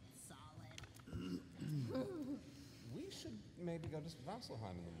 Solid. We should maybe go to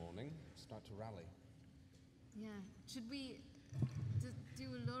Vasselheim in the morning, start to rally. Yeah. Should we do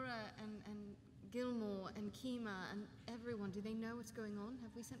Allura and Gilmore and Kima and everyone? Do they know what's going on?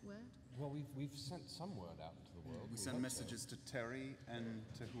 Have we sent word? Well, we've sent some word out into the world. We hope sent so. messages to Terry and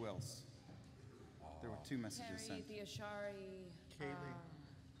to who else? There were 2 messages Terry, sent. the Ashari,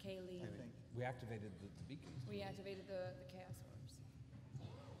 Kaylee. We activated the beacons. We activated the Chaos Orbs.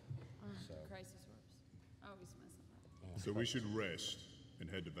 So, Crisis Orbs. I always mess them up. So we should rest and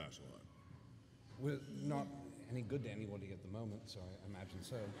head to Vasselheim. we're not any good to anybody at the moment, so I imagine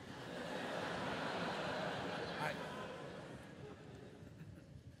so.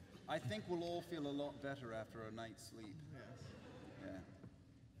 I think we'll all feel a lot better after a night's sleep. Yes. Yeah.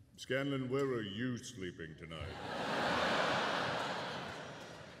 Scanlan, where are you sleeping tonight?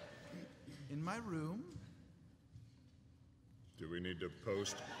 In my room. Do we need to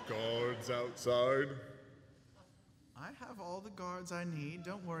post guards outside? I have all the guards I need.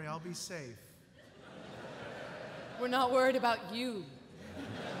 Don't worry, I'll be safe. We're not worried about you.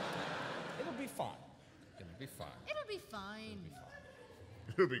 It'll be fine. It'll be fine. It'll be fine.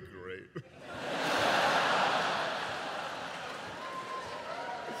 It'll be great.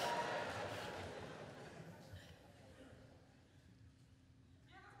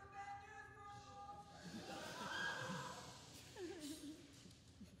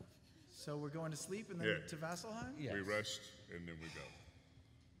 So we're going to sleep and then Yeah. to Vasselheim? Yes. We rest and then we go.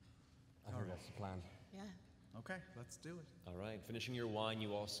 I think that's the plan. Yeah. Okay, let's do it. All right, finishing your wine,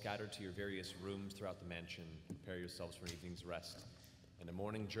 you all scatter to your various rooms throughout the mansion, prepare yourselves for an evening's rest, and a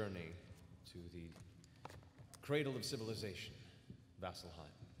morning journey to the cradle of civilization,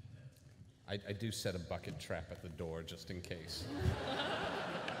 Vasselheim. I do set a bucket trap at the door just in case.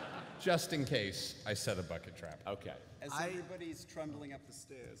 Just in case, I set a bucket trap. Okay. As everybody's trundling up the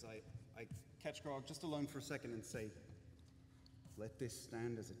stairs, I catch Grog just alone for a second and say, let this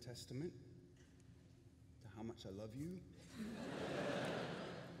stand as a testament to how much I love you.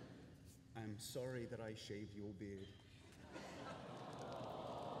 I'm sorry that I shaved your beard.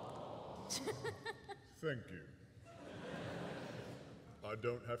 Thank you. I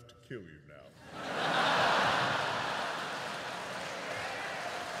don't have to kill you now.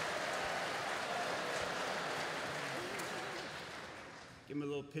 Give him a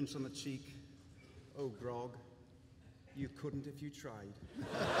little pinch on the cheek. Oh, Grog, you couldn't if you tried.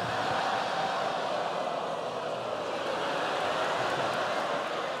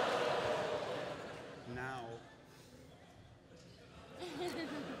 Now.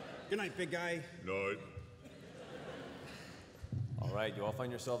 Good night, big guy. No, All right, you all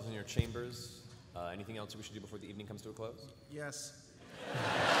find yourselves in your chambers. Anything else we should do before the evening comes to a close? Yes.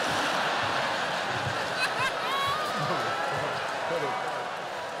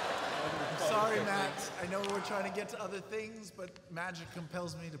 Sorry, Matt. I know we're trying to get to other things, but magic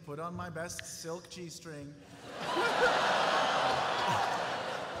compels me to put on my best silk G-string.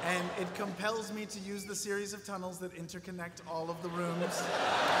 And it compels me to use the series of tunnels that interconnect all of the rooms.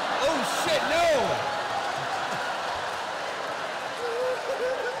 Oh shit, no!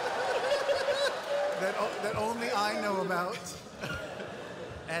 that only I know about.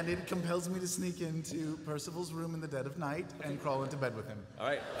 And it compels me to sneak into Percival's room in the dead of night and crawl into bed with him. All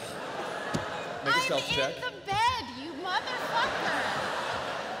right. Make a stealth check. I'm in the bed, you motherfucker!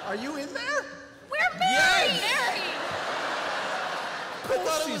 Are you in there? Where you're married! Married! I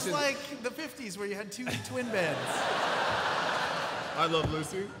thought it was like the 50s where you had two twin beds. I love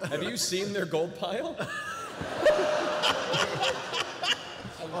Lucy. Have you seen their gold pile?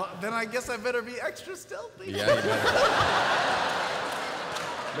 Well, then I guess I better be extra stealthy. Yeah, you better.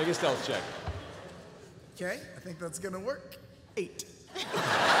 Make a stealth check. Okay, I think that's gonna work. 8.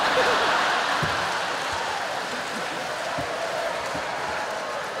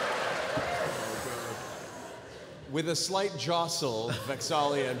 With a slight jostle,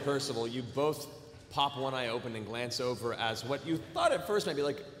 Vexalia and Percival, you both pop one eye open and glance over as what you thought at first might be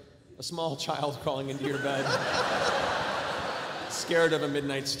like a small child crawling into your bed, scared of a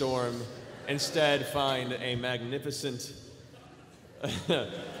midnight storm. Instead, find a magnificent,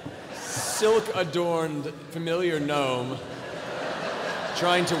 silk-adorned, familiar gnome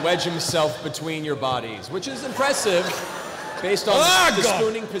trying to wedge himself between your bodies, which is impressive based on the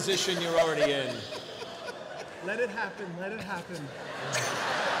spooning position you're already in. Let it happen, let it happen.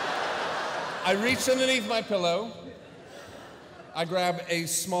 I reach underneath my pillow. I grab a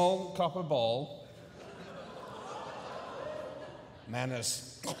small copper ball.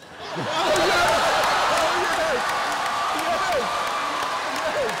 Manners.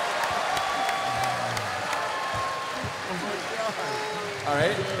 All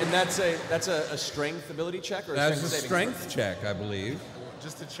right, and that's a strength ability check or a That's a saving strength check, I believe.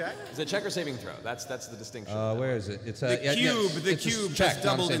 Just a check? throw? Is it check or saving throw? That's the distinction. Where is it? It's The cube, the it's a cube check, just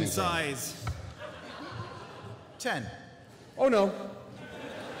not a doubled in saving throw. size. 10. Oh no.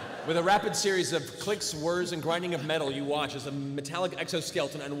 With a rapid series of clicks, whirs, and grinding of metal, you watch as a metallic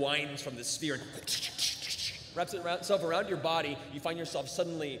exoskeleton unwinds from the sphere and wraps itself around your body. You find yourself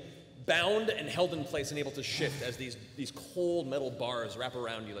suddenly bound and held in place and able to shift as these cold metal bars wrap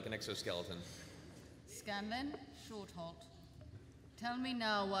around you like an exoskeleton. Scanlan, short halt. Tell me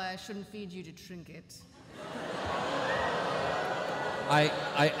now why I shouldn't feed you to Trinket.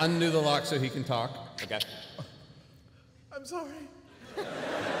 I undo the lock so he can talk. Okay. I'm sorry.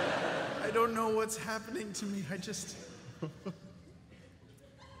 I don't know what's happening to me.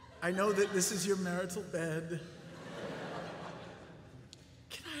 I know that this is your marital bed.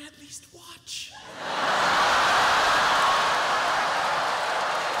 Can I at least watch?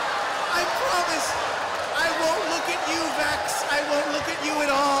 I promise I won't look at you, Vex. I won't look at you at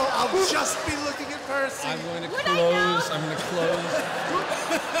all. I'll just be looking at Percy. I'm going to Would I close. know? I'm going to close.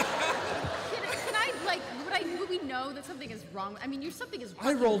 Can I, like, would we know that something is wrong? I mean, something is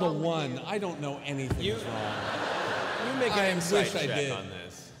I rolled a wrong with 1. you. I don't know anything is wrong. You make I an insight wish I check did. on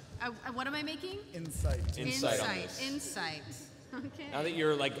this. What am I making? Insight. Insight on this. Insight. Okay. Now that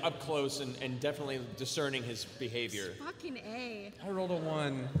you're like up close and definitely discerning his behavior. Fucking A. I rolled a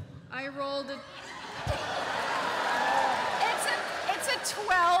 1. I rolled a... It's a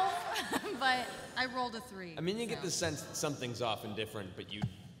 12, but I rolled a 3. I mean, you get the sense that something's off and different, but you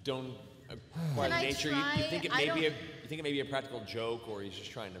don't acquire Can I nature. You try? think it I may be don't- you think it may be a practical joke, or he's just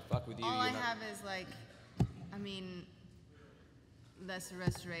trying to fuck with you. All I You're not- have is, like, I mean, lesser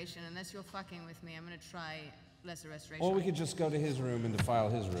restoration. Unless you're fucking with me, I'm gonna try lesser restoration. Or we could just go to his room and defile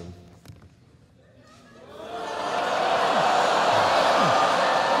his room.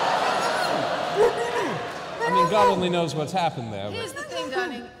 I mean, God only knows what's happened there. Here's the thing,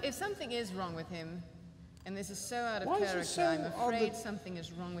 darling. If something is wrong with him, and this is so out of Why is it character, so I'm odd afraid that- something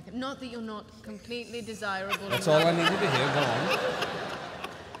is wrong with him. Not that you're not completely desirable. That's in all I life, needed to hear. Go on.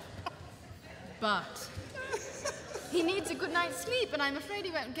 But he needs a good night's sleep, and I'm afraid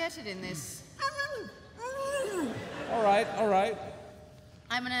he won't get it in this. All right, all right.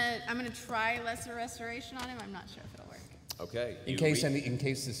 I'm gonna try lesser restoration on him. I'm not sure if it'll work. Okay. In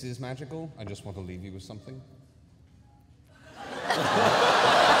case this is magical, I just want to leave you with something.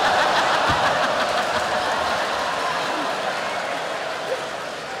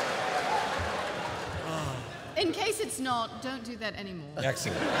 In case it's not, don't do that anymore.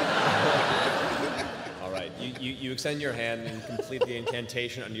 Excellent. All right. You extend your hand and complete the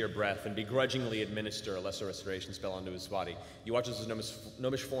incantation under your breath and begrudgingly administer a lesser restoration spell onto his body. You watch as his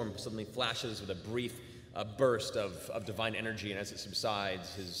gnomish form suddenly flashes with a brief burst of divine energy, and as it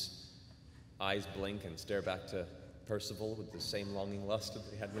subsides, his eyes blink and stare back to Percival with the same longing lust that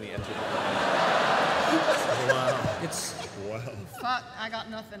he had when he entered. Fuck, I got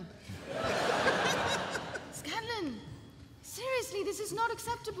nothing. Scanlan, seriously, this is not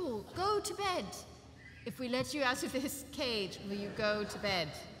acceptable. Go to bed. If we let you out of this cage, will you go to bed?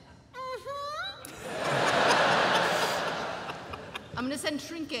 I'm gonna send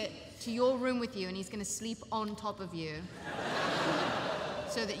Trinket to your room with you, and he's gonna sleep on top of you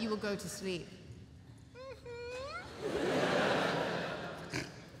so that you will go to sleep.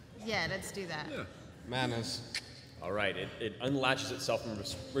 Yeah, let's do that. Yeah. Manners. All right, it unlatches itself and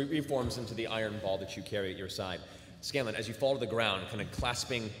reforms into the iron ball that you carry at your side. Scanlan, as you fall to the ground, kind of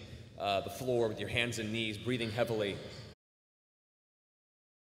clasping the floor with your hands and knees, breathing heavily,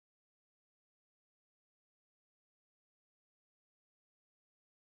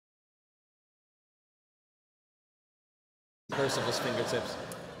 merciless fingertips,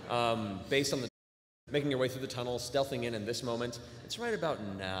 based on the making your way through the tunnel, stealthing in this moment. It's right about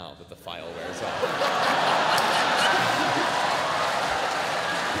now that the file wears off.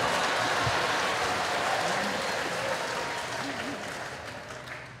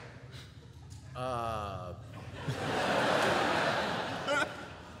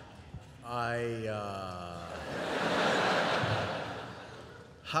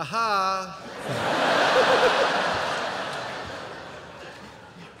 Haha.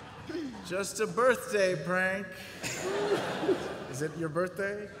 Just a birthday prank. Is it your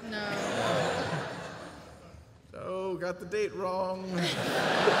birthday? No. Oh, got the date wrong.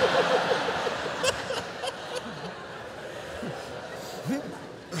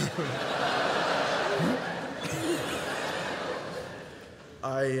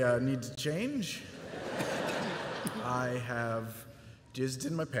 I need to change. I have jizzed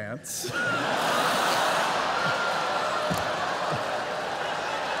in my pants.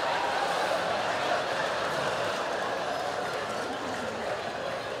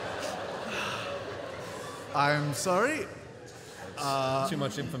 I'm sorry. Too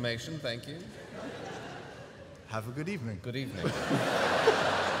much information, thank you. Have a good evening. Good evening.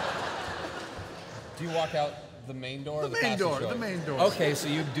 Do you walk out the main door or the passage door? The main door. Okay, so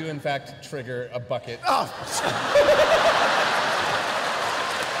you do in fact trigger a bucket. Oh!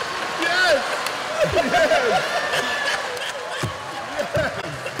 Yes! Yes!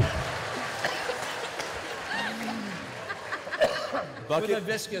 With a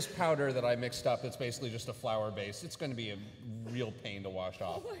viscous powder that I mixed up, it's basically just a flour base. It's going to be a real pain to wash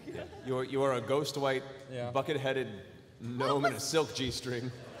off. Oh my God. Yeah. You are a ghost white, bucket-headed gnome in a silk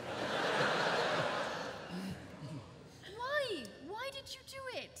G-string. Why? Why did you do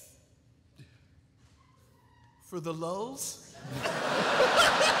it? For the lulz?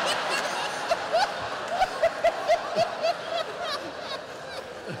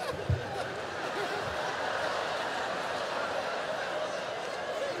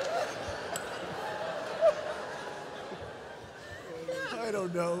 I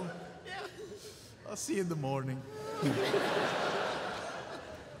don't know. I'll see you in the morning.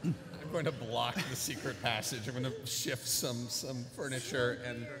 I'm going to block the secret passage. I'm going to shift some furniture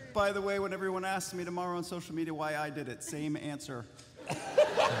and... By the way, when everyone asks me tomorrow on social media why I did it, same answer.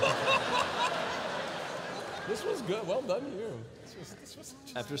 This was good. Well done, you.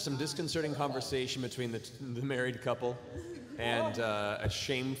 After some disconcerting conversation between the married couple and a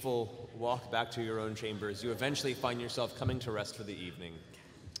shameful walk back to your own chambers, you eventually find yourself coming to rest for the evening.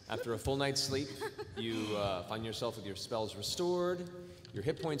 After a full night's sleep, you find yourself with your spells restored, your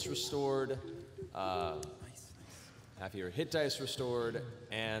hit points restored, half your hit dice restored,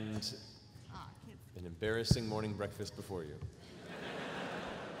 and an embarrassing morning breakfast before you.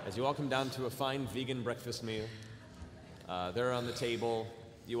 As you all come down to a fine vegan breakfast meal, they're on the table.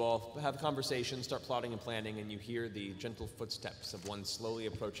 You all have a conversation, start plotting and planning, and you hear the gentle footsteps of one slowly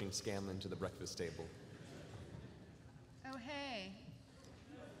approaching Scanlan to the breakfast table. Oh, hey.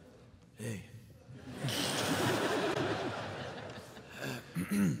 Hey.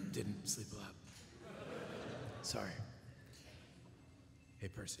 Didn't sleep a lot. Sorry. Hey,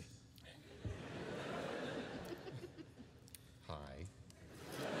 Percy. Hi.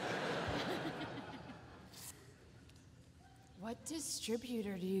 What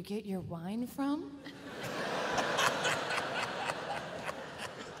distributor do you get your wine from?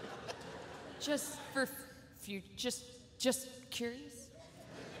 Just for just curious.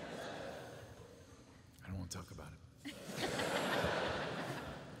 I don't want to talk about it.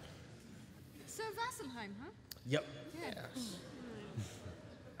 So Vasselheim, huh? Yep. Yeah.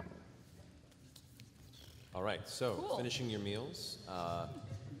 All right, so Cool. finishing your meals, what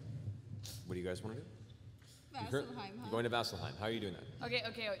do you guys want to do? Vasselheim, You're huh? going to Vasselheim. How are you doing that? Okay.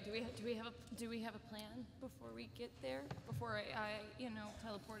 Do we have a plan before we get there? Before I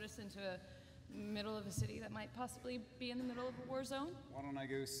teleport us into a middle of a city that might possibly be in the middle of a war zone? Why don't I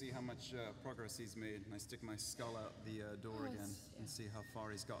go see how much progress he's made, and I stick my skull out the door again and see how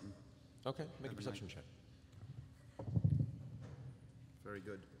far he's gotten. Okay, make a perception check. Very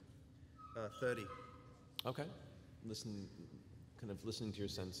good. 30. Okay. Kind of listening to your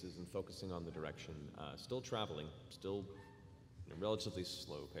senses and focusing on the direction. Still traveling, still in a relatively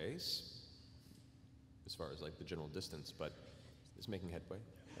slow pace as far as like the general distance, but is making headway.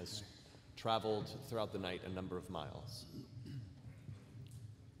 has traveled throughout the night a number of miles.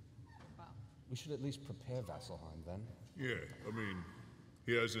 We should at least prepare Vasselheim then. Yeah, I mean,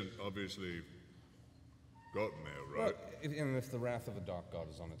 he hasn't obviously gotten there, right? And if the wrath of a dark god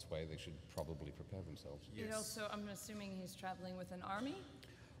is on its way, they should probably prepare themselves. Yes. Also, I'm assuming he's traveling with an army?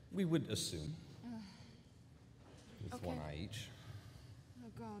 We would assume. With Okay. one eye each.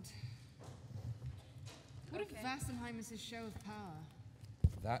 Oh, God. What if Vasselheim is his show of power?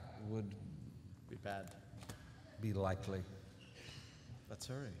 That would Be bad. be likely. Let's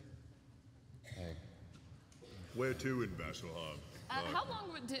hurry. Hey. Where to in Vasselheim? How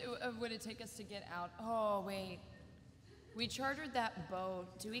long would it take us to get out? Oh, wait. We chartered that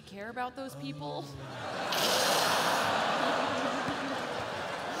boat. Do we care about those people?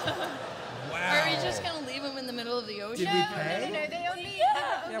 Wow. Are we just gonna leave them in the middle of the ocean? No, they only, they were only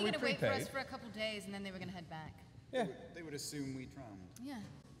we going to wait for us prepaid. for a couple days and then they were going to head back. Yeah. They would assume we drowned. Yeah.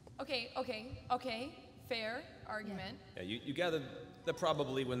 Okay. Fair argument. Yeah, you gather that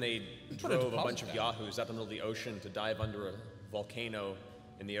probably when they put a drove a deposit bunch of down. yahoos out in the middle of the ocean to dive under a volcano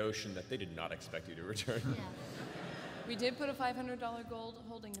in the ocean, that they did not expect you to return. Yeah. We did put a $500 gold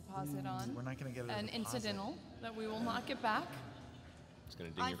holding deposit on. We're not going to get An incidental that we will not get back. It's going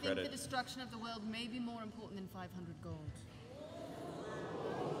to ding I your think credit. the destruction of the world may be more important than 500 gold.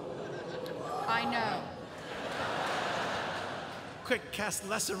 I know. Quick, cast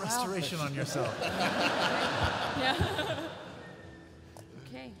lesser restoration on yourself. Yeah.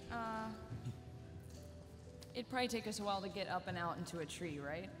 Okay. It'd probably take us a while to get up and out into a tree,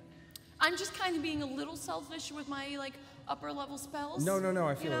 right? I'm just kind of being a little selfish with my upper level spells. No, I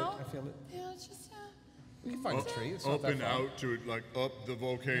you feel know? it. I feel it. Yeah, it's just We can find a tree. It's not Up that and far. out to it, like up the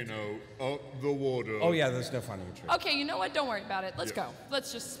volcano, up the water. Oh yeah, there's no finding a tree. Okay, you know what? Don't worry about it. Let's Yeah. go.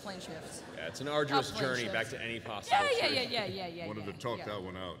 Let's just plane shift. Yeah, it's an arduous Upland journey shift. back to any possible Yeah. tree. Wanted to talk that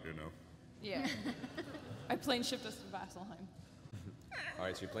one out, you know. Yeah. I plane shift us to Vasselheim. All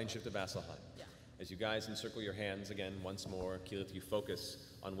right, so you plane shift to Vasselheim. Yeah. As you guys encircle your hands again once more, Keyleth, you focus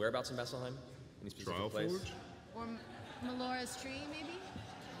on whereabouts in Vasselheim? Any specific Trial place? Forge? Or Melora's tree, maybe?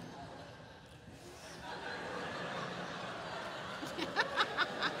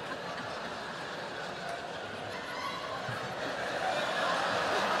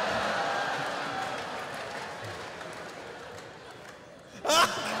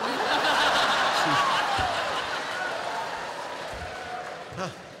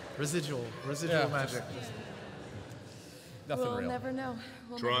 Residual Yeah. magic. Nothing We'll real. never know.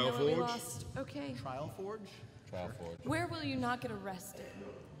 We'll Trial never know what we Forge? lost. Okay. Trial Forge? Trial Forge. Where will you not get arrested?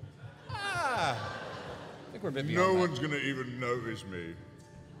 I think we're a bit No beyond that. one's gonna even notice me.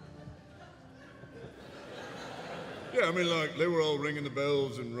 Yeah, I mean, like, they were all ringing the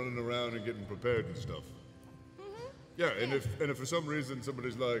bells and running around and getting prepared and stuff. Yeah, and if for some reason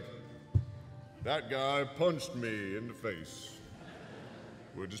somebody's like, that guy punched me in the face,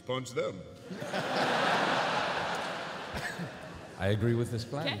 we'll just punch them. I agree with this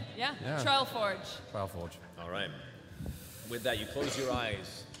plan. Okay, yeah. Yeah. Trial Forge. Trial Forge. All right. With that, you close your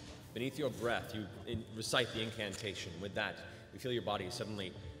eyes. Beneath your breath, you recite the incantation. With that, you feel your body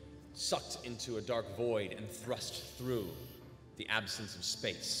suddenly sucked into a dark void and thrust through the absence of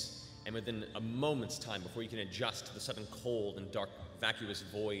space. And within a moment's time, before you can adjust to the sudden cold and dark, vacuous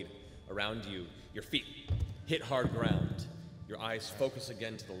void around you, your feet hit hard ground. Your eyes focus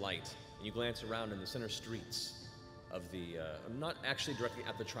again to the light, and you glance around in the center streets of the, not actually directly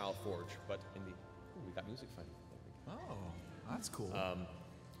at the Trial Forge, but in the, ooh, we got music finally. There we go. Oh, that's cool.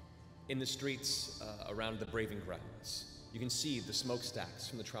 In the streets around the Braving Grounds. You can see the smokestacks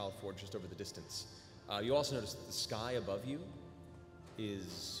from the Trial Forge just over the distance. You also notice that the sky above you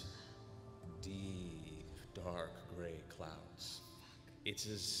is deep, dark gray clouds. It's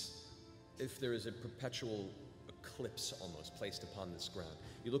as if there is a perpetual eclipse almost placed upon this ground.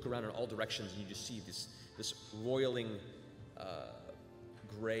 You look around in all directions and you just see this roiling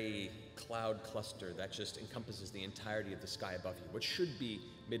gray cloud cluster that just encompasses the entirety of the sky above you. What should be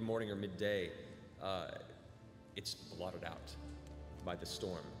mid-morning or midday, it's blotted out by the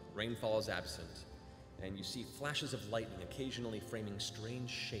storm. Rainfall is absent, and you see flashes of lightning occasionally framing strange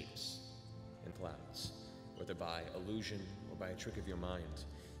shapes in clouds, whether by illusion or by a trick of your mind.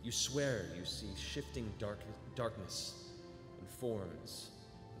 You swear you see shifting darkness and forms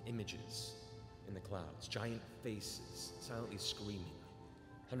and images in the clouds, giant faces silently screaming,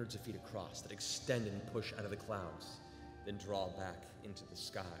 hundreds of feet across, that extend and push out of the clouds, then draw back into the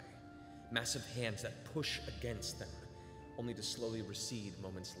sky. Massive hands that push against them, only to slowly recede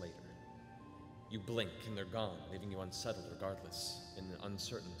moments later. You blink and they're gone, leaving you unsettled regardless, and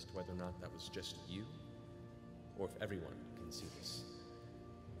uncertain as to whether or not that was just you, or if everyone can see this.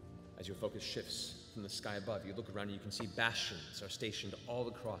 As your focus shifts from the sky above, you look around and you can see bastions are stationed all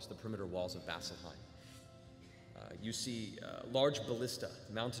across the perimeter walls of Vasselheim. You see large ballista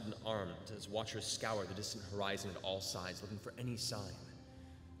mounted and armed as watchers scour the distant horizon at all sides, looking for any sign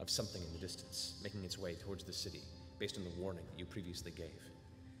of something in the distance, making its way towards the city, based on the warning that you previously gave.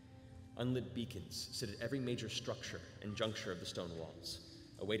 Unlit beacons sit at every major structure and juncture of the stone walls,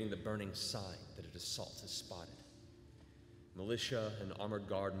 awaiting the burning sign that an assault is spotted. Militia and armored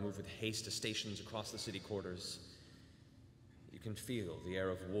guard move with haste to stations across the city quarters. You can feel the air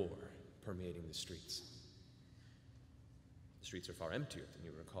of war permeating the streets. The streets are far emptier than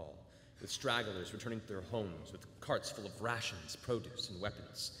you recall, with stragglers returning to their homes with carts full of rations, produce, and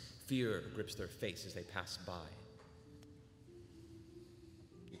weapons. Fear grips their face as they pass by.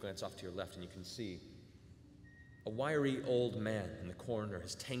 You glance off to your left and you can see a wiry old man in the corner,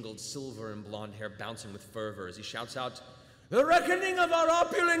 his tangled silver and blonde hair bouncing with fervor as he shouts out, "The reckoning of our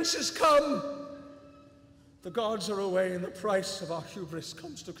opulence has come! The gods are away and the price of our hubris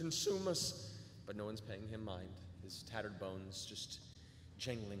comes to consume us." But no one's paying him mind, his tattered bones just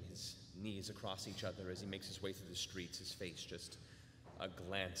jangling his knees across each other as he makes his way through the streets, his face just a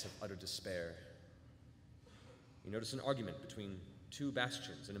glance of utter despair. You notice an argument between two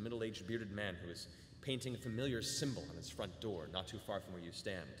bastions and a middle-aged bearded man who is painting a familiar symbol on his front door, not too far from where you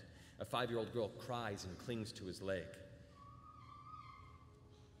stand. A 5-year-old girl cries and clings to his leg.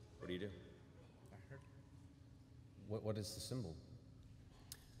 What do you do? I heard. What is the symbol?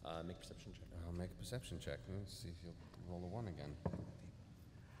 Make a perception check. I'll make a perception check. Let's see if you'll roll a 1 again.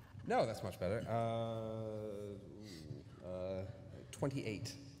 No, that's much better.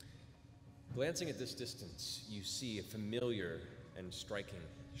 28. Glancing at this distance, you see a familiar and striking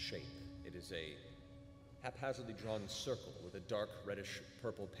shape. It is a haphazardly drawn circle with a dark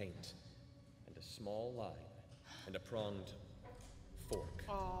reddish-purple paint and a small line and a pronged fork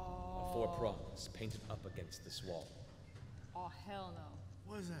of 4 prongs painted up against this wall. Oh, hell no.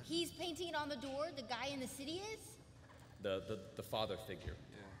 What is that? He's painting it on the door, the guy in the city is? The father figure.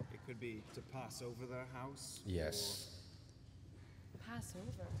 Yeah, it could be to pass over their house. Yes. Pass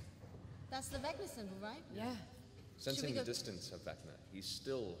over. That's the Vecna symbol, right? Yeah. Sensing the distance of Vecna, he's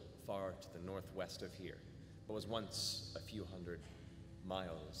still far to the northwest of here, but was once a few hundred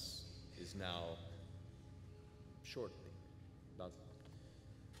miles, is now shortly, about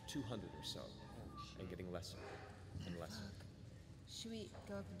 200 or so, and getting lesser and lesser. Should we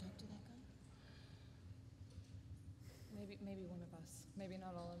go up and talk to that guy? Maybe one of us. Maybe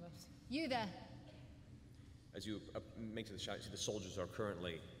not all of us. You there. As you make to the shot, you see the soldiers are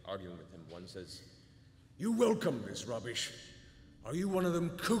currently arguing with him. One says, "You welcome this rubbish? Are you one of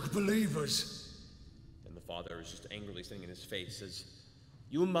them kook believers?" And the father is just angrily standing in his face, says,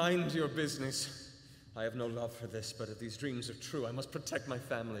 "You mind your business. I have no love for this, but if these dreams are true, I must protect my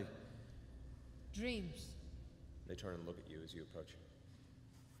family." Dreams. They turn and look at you as you approach.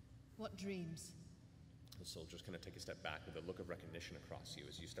 What dreams? The soldiers kind of take a step back with a look of recognition across you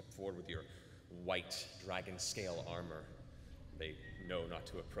as you step forward with your white dragon scale armor. They know not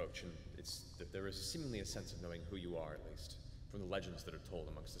to approach, and there is seemingly a sense of knowing who you are, at least, from the legends that are told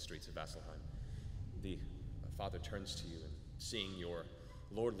amongst the streets of Vasselheim. The father turns to you, and seeing your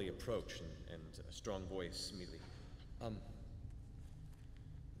lordly approach and a strong voice immediately, the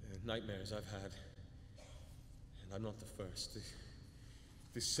nightmares I've had, and I'm not the first.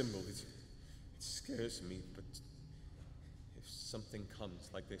 This symbol, it scares me, but if something comes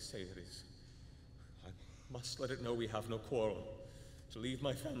like they say it is, I must let it know we have no quarrel, to leave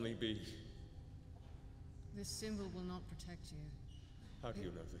my family be. This symbol will not protect you. How do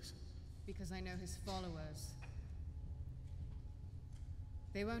you know this? Because I know his followers.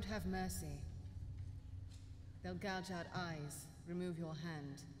 They won't have mercy. They'll gouge out eyes, remove your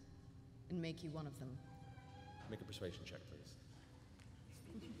hand, and make you one of them. Make a persuasion check, please.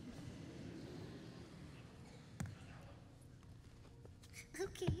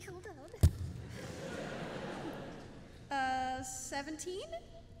 Okay, hold on. 17?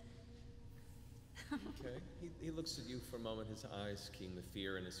 Okay. He looks at you for a moment, his eyes keen with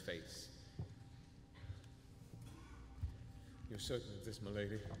fear in his face. You're certain of this, my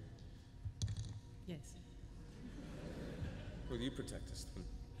lady? Yes. Will you protect us then?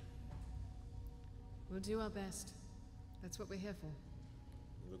 We'll do our best. That's what we're here for.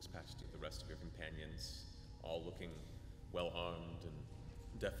 He looks past you, the rest of your companions, all looking well-armed and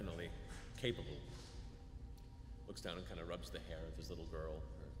definitely capable. Looks down and kind of rubs the hair of his little girl,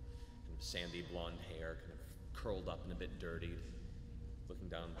 her kind of sandy blonde hair, kind of curled up and a bit dirtied. Looking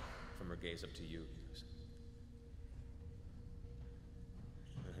down from her gaze up to you, he goes,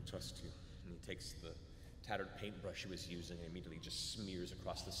 "I trust you." And he takes the tattered paintbrush he was using and immediately just smears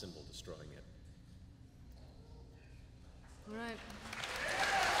across the symbol, destroying it. All right.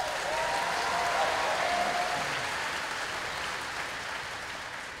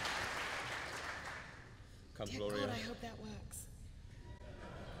 Come, Dear Gloria. God, I hope that works.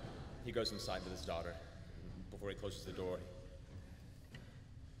 He goes inside with his daughter. Before he closes the door,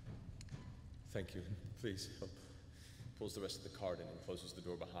 thank you, please help. Pulls the rest of the card in and closes the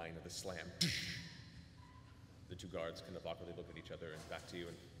door behind with a slam. The two guards kind of awkwardly look at each other and back to you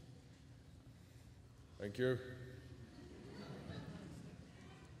and thank you.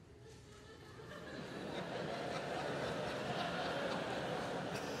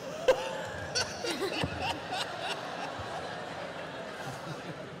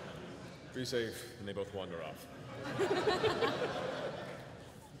 Be safe, and they both wander off.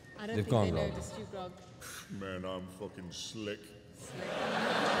 I don't They've think gone they wrong. noticed you, Grog. Man, I'm fucking slick.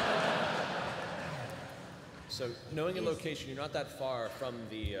 So, knowing a location, you're not that far from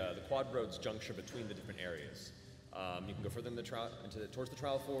the quad roads juncture between the different areas. You can go further in towards the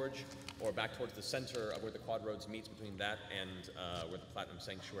Trial Forge, or back towards the center of where the quad roads meets between that and where the Platinum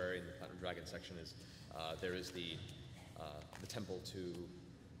Sanctuary and the Platinum Dragon section is. There is the temple to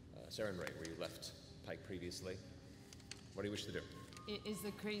Syrinscape, where you left Pike previously. What do you wish to do? Is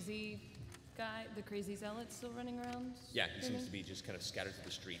the crazy guy, the crazy zealot, still running around? Yeah, he seems to be just kind of scattered through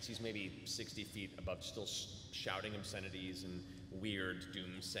the streets. He's maybe 60 feet above, still shouting obscenities and weird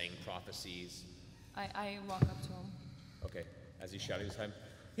doom-saying prophecies. I walk up to him. Okay, as he's shouting this time,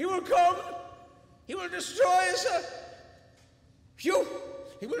 he will come! He will destroy us! You!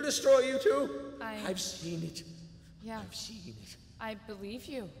 He will destroy you too! I've seen it. Yeah. I've seen it. I believe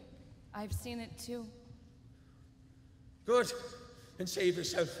you. I've seen it too. Good. Then save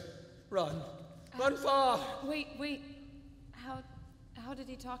yourself. Run. Run far! Wait. How did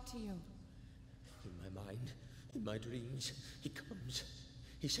he talk to you? In my mind, in my dreams, he comes.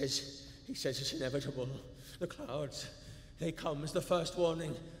 He says it's inevitable. The clouds, they come as the first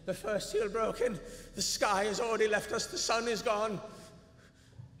warning. The first seal broken. The sky has already left us. The sun is gone.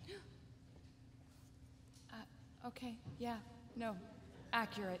 Okay, yeah, no,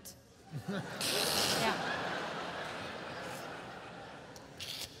 accurate. Yeah.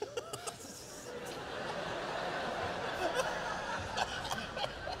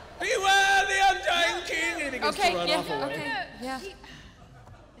 Beware the Undying King! And he begins to run off away. Okay, yeah.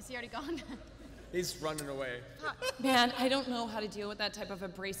 Is he already gone? He's running away. Man, I don't know how to deal with that type of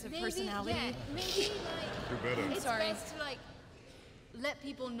abrasive personality. Yeah, maybe Do better. it's Sorry. best to Let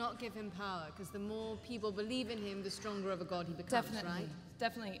people not give him power, because the more people believe in him, the stronger of a god he becomes, Definitely, right?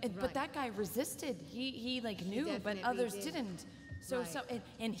 definitely. But Right. that guy resisted. He like knew, but definitely others did. didn't. So Right.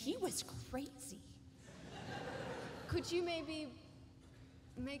 and he was crazy. Could you maybe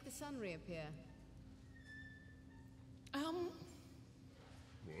make the sun reappear?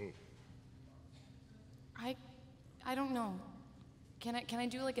 Whoa. I don't know. Can I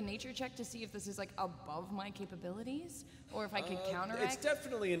do like a nature check to see if this is like above my capabilities, or if I could counteract? It's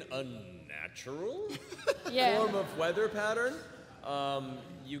definitely an unnatural Yeah. form of weather pattern.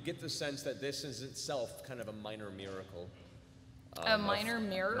 You get the sense that this is itself kind of a minor miracle. A minor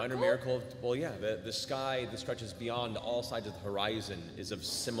miracle? Minor miracle. Well, yeah, the sky that stretches beyond all sides of the horizon is of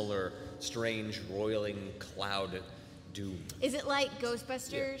similar, strange, roiling cloud doom. Is it like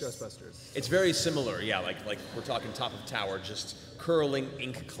Ghostbusters? Ghostbusters. It's very similar, yeah, like we're talking top of tower, just curling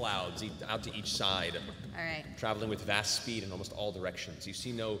ink clouds out to each side. All right. Traveling with vast speed in almost all directions. You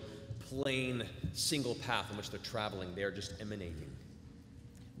see no plain, single path in which they're traveling. They're just emanating.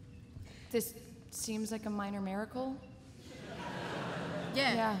 This seems like a minor miracle.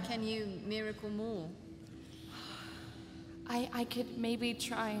 Yeah. Yeah. Can you miracle more? I could maybe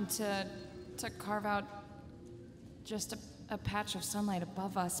try to carve out just a patch of sunlight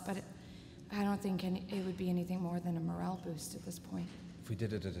above us, but I don't think it would be anything more than a morale boost at this point. If we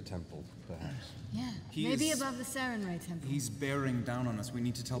did it at a temple, perhaps. Yeah. He Maybe is- above the Syrinscape temple. He's bearing down on us. We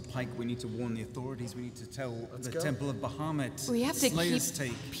need to tell Pike. We need to warn the authorities. We need to tell the Temple of Bahamut. We have to Slayer's keep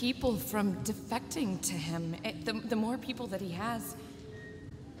take. people from defecting to him. The more people that he has,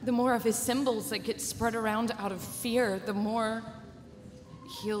 the more of his symbols that get spread around out of fear, the more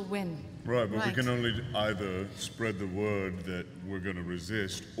he'll win. Right, but we Right. can only either spread the word that we're going to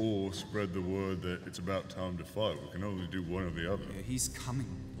resist or spread the word that it's about time to fight. We can only do one or the other. Yeah, he's coming.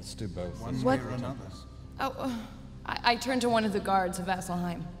 Let's do both. One What? way or another. Oh, I turn to one of the guards of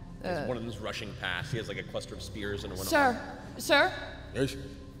Vasselheim. One of them's rushing past. He has like a cluster of spears and one Sir, Yes.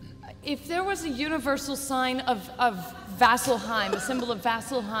 if there was a universal sign of Vasselheim, a symbol of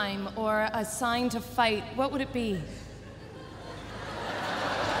Vasselheim, or a sign to fight, what would it be?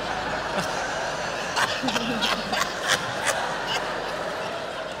 I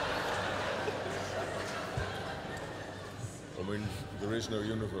mean, there is no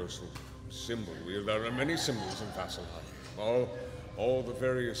universal symbol. There are many symbols in Vasselheim. All the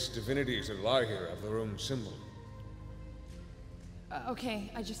various divinities that lie here have their own symbol.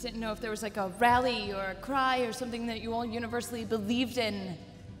 Okay, I just didn't know if there was like a rally or a cry or something that you all universally believed in.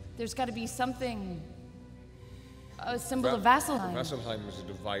 There's got to be something. A symbol of Vasselheim. Vasselheim is a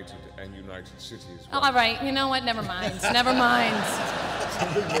divided and united city as well. All right, you know what? Never mind. Never mind.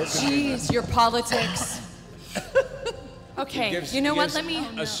 Jeez, your politics. Okay, you know what? Let me.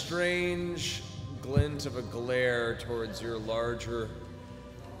 A strange glint of a glare towards your larger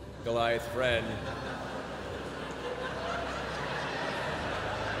Goliath friend.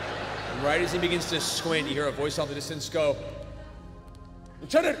 And right as he begins to squint, you hear a voice off the distance go,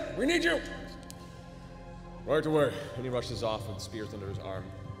 "Lieutenant, we need you!" Right away. And he rushes off with spears under his arm.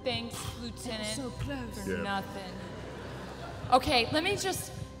 Thanks, Lieutenant. So close. For nothing. Okay, let me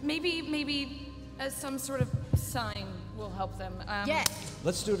just maybe as some sort of sign will help them. Yeah.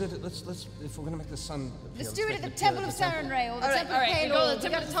 Let's do it. Let's if we're gonna make the sun. Let's do it at the Temple of Sarenrae or the Temple of all right, Pale. we go to the We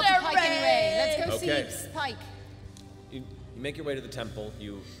Temple gotta of top the Pike Sarenrae. anyway. Let's go Okay. see Pike. You make your way to the temple,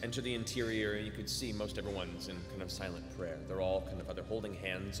 you enter the interior, and you could see most everyone's in kind of silent prayer. They're all kind of either holding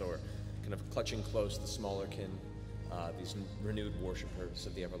hands or kind of clutching close the smaller kin, these renewed worshippers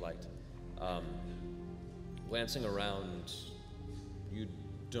of the Everlight. Glancing around, you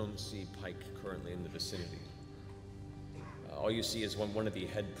don't see Pike currently in the vicinity. All you see is one of the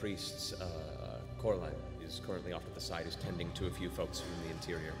head priests, Coraline, is currently off to the side, is tending to a few folks from the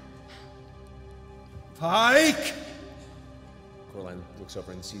interior. Pike! Coraline looks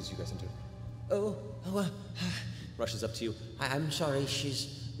over and sees you guys enter. Rushes up to you. I'm sorry,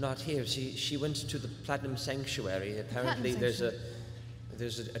 she's not here. She went to the Platinum Sanctuary. Apparently, there's a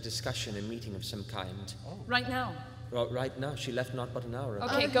discussion, a meeting of some kind. Right now. Right now, she left not but an hour ago.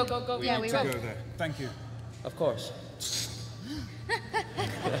 Okay, go. We need to go there. Thank you. Of course.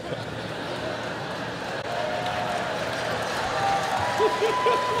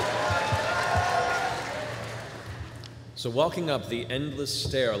 So walking up the endless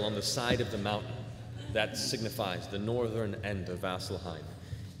stair along the side of the mountain, that signifies the northern end of Vasselheim,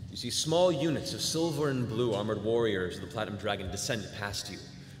 you see small units of silver and blue armored warriors of the Platinum Dragon descend past you,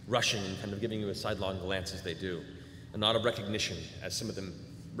 rushing and kind of giving you a sidelong glance as they do, a nod of recognition as some of them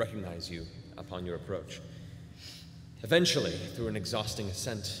recognize you upon your approach. Eventually, through an exhausting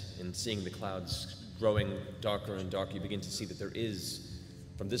ascent and seeing the clouds growing darker and darker, you begin to see that there is,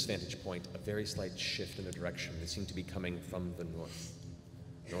 from this vantage point, a very slight shift in the direction. They seem to be coming from the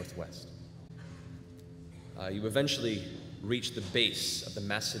northwest. You eventually reach the base of the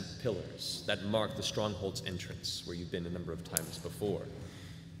massive pillars that mark the stronghold's entrance, where you've been a number of times before.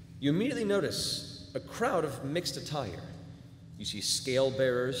 You immediately notice a crowd of mixed attire. You see scale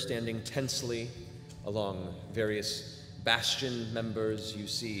bearers standing tensely along various bastion members. You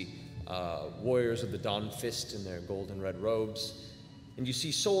see warriors of the Dawn Fist in their gold and red robes. And you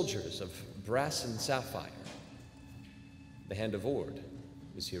see soldiers of brass and sapphire. The Hand of Ord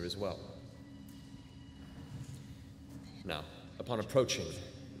is here as well. Now, upon approaching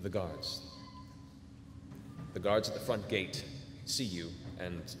the guards at the front gate see you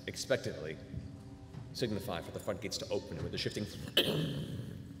and expectantly signify for the front gates to open. And with the shifting,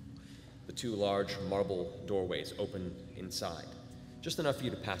 the two large marble doorways open inside, just enough for you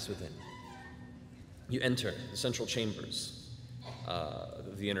to pass within. You enter the central chambers,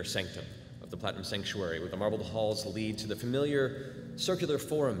 the inner sanctum of the Platinum Sanctuary, where the marbled halls lead to the familiar circular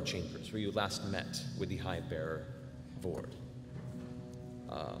forum chambers where you last met with the High Bearer of Ord,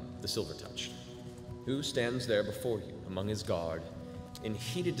 the Silver-Touched, who stands there before you among his guard in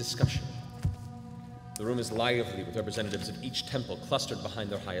heated discussion. The room is lively with representatives of each temple clustered behind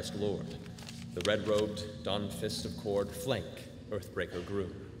their highest lord. The red-robed Dawn Fist of Cord flank Earthbreaker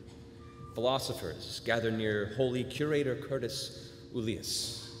Groom. Philosophers gather near Holy Curator Curtis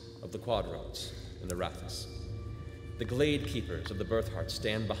Ulius of the Quadroads in the Rathus. The Glade Keepers of the Birthheart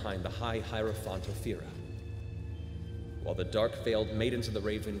stand behind the High Hierophant Ophira, while the dark-veiled Maidens of the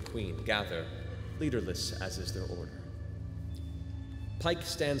Raven Queen gather, leaderless as is their order. Pike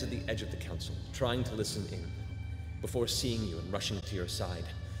stands at the edge of the council, trying to listen in, before seeing you and rushing to your side.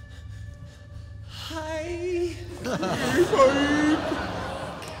 Hi!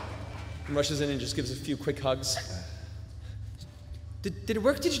 And rushes in and just gives a few quick hugs. Did it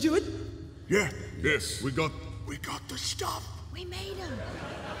work? Did you do it? Yeah, yes, we got the stuff. We made him.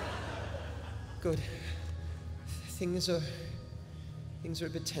 Good. Things are a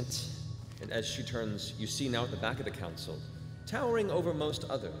bit tense. And as she turns, you see now at the back of the council, Towering over most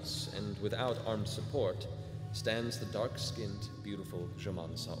others, and without armed support, stands the dark-skinned, beautiful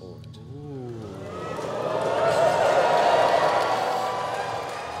Jaman Sa'ord.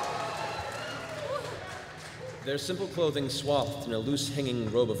 Their simple clothing swathed in a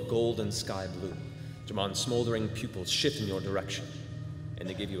loose-hanging robe of gold and sky blue, Jaman's smoldering pupils shift in your direction, and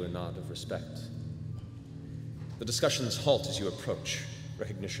they give you a nod of respect. The discussions halt as you approach,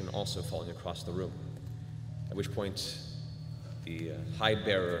 recognition also falling across the room, at which point the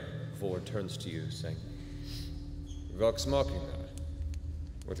hide-bearer Vord turns to you, saying, Vox Machina.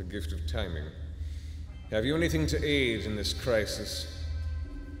 What a gift of timing. Have you anything to aid in this crisis?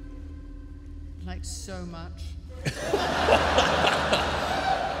 Like so much.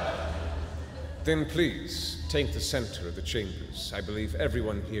 Then please, take the center of the chambers. I believe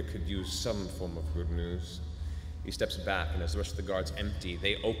everyone here could use some form of good news. He steps back, and as the rest of the guards empty,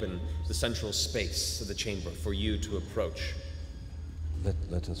 they open the central space of the chamber for you to approach.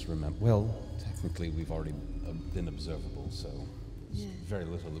 Let us remember. Well, technically, we've already been observable, so there's very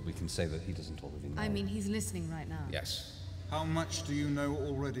little that we can say that he doesn't already know. I mean, he's listening right now. Yes. How much do you know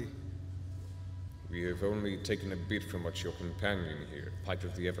already? We have only taken a bit from what your companion here, Pike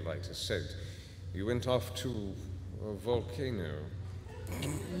of the Everlight, has said. You went off to a volcano.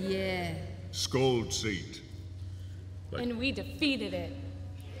 Yeah. Scald seat. And we defeated it.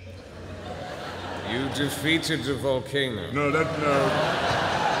 You defeated the volcano. No.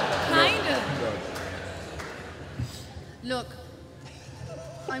 Kind of. Look,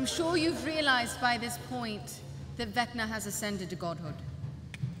 I'm sure you've realized by this point that Vecna has ascended to godhood.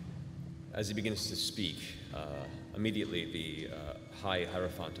 As he begins to speak, immediately the High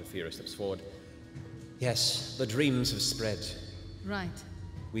Hierophant of Fira steps forward. Yes, the dreams have spread. Right.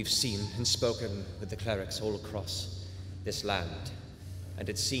 We've seen and spoken with the clerics all across this land, and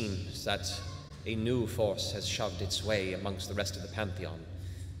it seems that a new force has shoved its way amongst the rest of the Pantheon,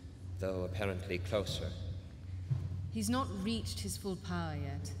 though apparently closer. He's not reached his full power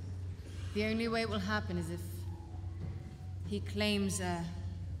yet. The only way it will happen is if he claims a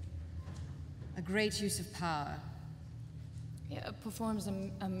great use of power. Yeah, performs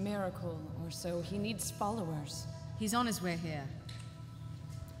a miracle or so. He needs followers. He's on his way here.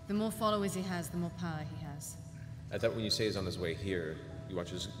 The more followers he has, the more power he has. At that, when you say he's on his way here, you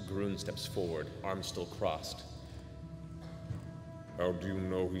watch as Grun steps forward, arms still crossed. How do you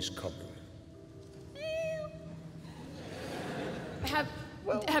know he's coming?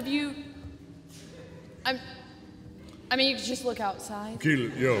 Have you... I mean, you could just look outside. Yo,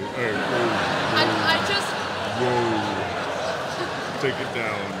 hey, I just... whoa. Take it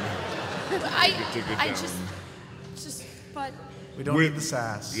down. Take it down. But... We don't need the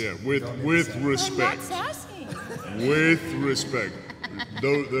sass. Yeah, with respect. I'm not sassing. With respect.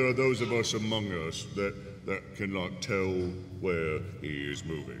 There are those of us among us that cannot tell where he is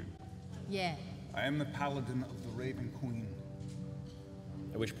moving. Yeah. I am the paladin of the Raven Queen.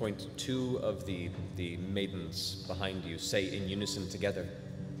 At which point, two of the maidens behind you say in unison together,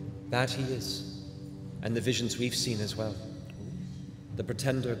 that he is, and the visions we've seen as well. The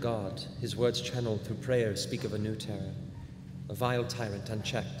pretender god, his words channeled through prayer, speak of a new terror, a vile tyrant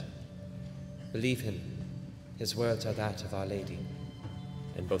unchecked. Believe him, his words are that of Our Lady.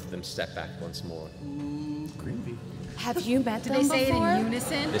 And both of them step back once more. Creepy. Have you met them Did they say before? it in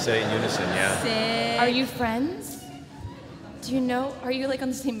unison? They say it in unison, yeah. Sick. Are you friends? Do you know, are you like on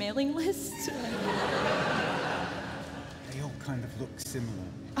the same mailing list? They all kind of look similar.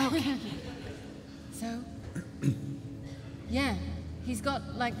 Okay. So, yeah, he's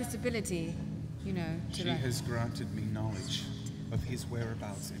got like this ability, you know, to She has granted me knowledge of his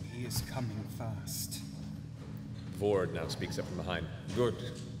whereabouts, and he is coming fast. Vord now speaks up from behind. Good.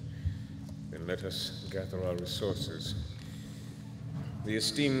 Then let us gather our resources. The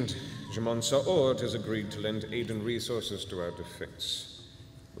esteemed Jamon Sa'ord has agreed to lend aid and resources to our defense.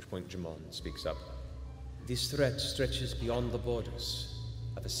 At which point Jamon speaks up. This threat stretches beyond the borders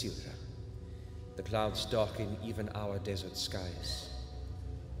of Assyria. The clouds darken even our desert skies.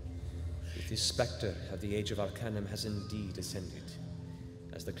 If this specter of the Age of Arcanum has indeed ascended,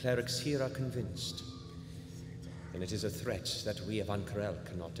 as the clerics here are convinced, then it is a threat that we of Ankarel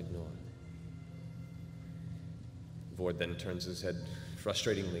cannot ignore. Vord then turns his head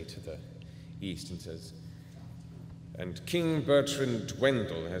frustratingly to the east and says, And King Bertrand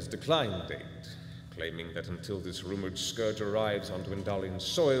Dwendal has declined aid, claiming that until this rumored scourge arrives on Dwendalian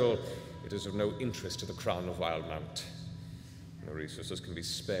soil, it is of no interest to the crown of Wildmount. No resources can be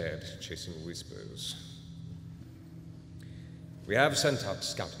spared chasing whispers. We have sent out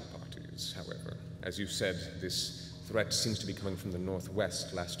scouting parties, however. As you said, this threat seems to be coming from the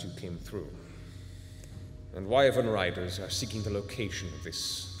northwest last you came through. and wyvern riders are seeking the location of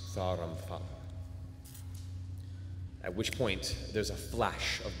this Tharamfal. At which point, there's a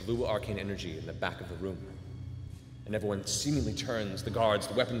flash of blue arcane energy in the back of the room, and everyone seemingly turns, the guards,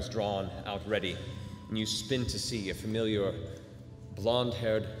 the weapons drawn, out ready, and you spin to see a familiar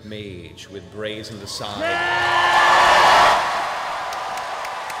blonde-haired mage with grays on the side.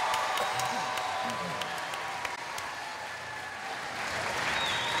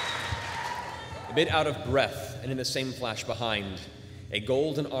 A bit out of breath, and in the same flash behind, a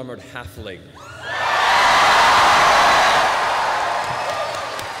golden armored halfling.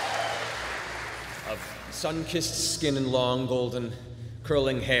 Of sun-kissed skin and long golden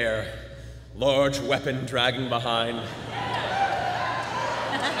curling hair, large weapon dragging behind.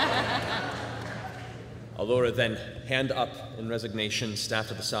 Allura then, hand up in resignation, staff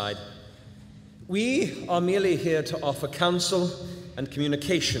to the side. We are merely here to offer counsel and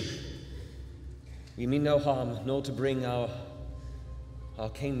communication. We mean no harm, nor to bring our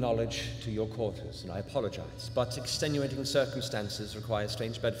arcane knowledge to your quarters, and I apologize, but extenuating circumstances require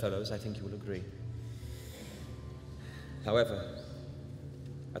strange bedfellows, I think you will agree. However,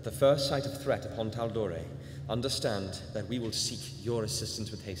 at the first sight of threat upon Taldore, understand that we will seek your assistance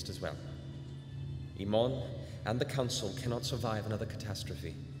with haste as well. Imon and the Council cannot survive another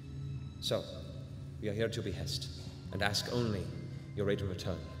catastrophe. So, we are here at your behest, and ask only your aid in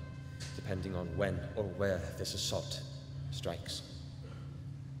return, depending on when or where this assault strikes.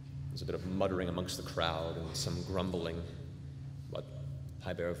 There's a bit of muttering amongst the crowd and some grumbling, but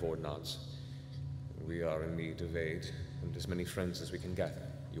High Bearer Vord nods. We are in need of aid, and as many friends as we can gather.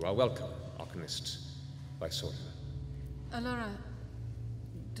 You are welcome, Arcanist by Sorcerer. Allura,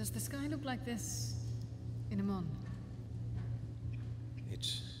 does the sky look like this in Amon? It,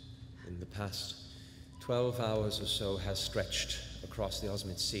 in the past 12 hours or so, has stretched across the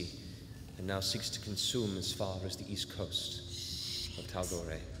Osmid Sea, and now seeks to consume as far as the east coast of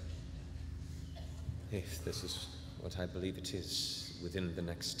Taldore. If this is what I believe it is, within the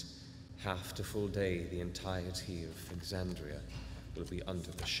next half to full day, the entirety of Exandria will be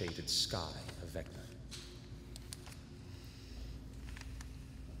under the shaded sky of Vecna.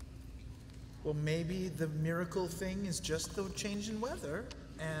 Well, maybe the miracle thing is just the change in weather,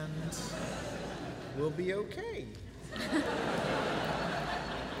 and we'll be okay.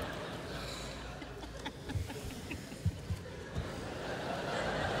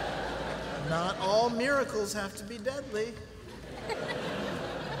 Not all miracles have to be deadly.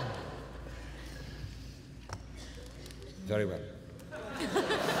 Very well.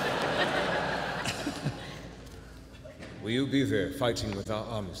 Will you be there fighting with our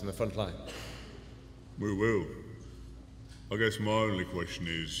armies in the front line? We will. I guess my only question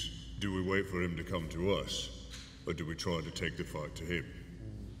is, do we wait for him to come to us, or do we try to take the fight to him?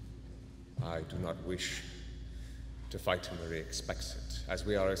 I do not wish to fight him where he expects it, as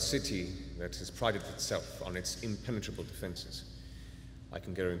we are a city that has prided itself on its impenetrable defenses. I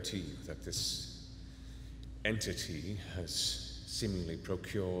can guarantee you that this entity has seemingly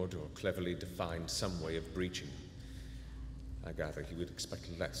procured or cleverly defined some way of breaching. I gather he would expect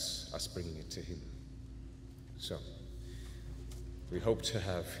less, us bringing it to him. So, we hope to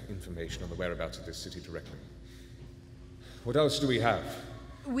have information on the whereabouts of this city directly. What else do we have?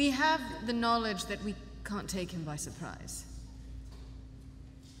 We have the knowledge that we can't take him by surprise.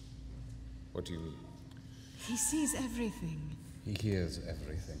 What do you mean? He sees everything. He hears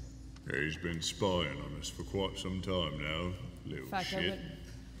everything. Yeah, he's been spying on us for quite some time now, little In fact, shit. I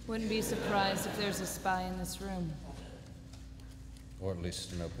wouldn't be surprised if there's a spy in this room. Or at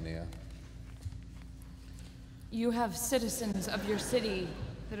least an open ear. You have citizens of your city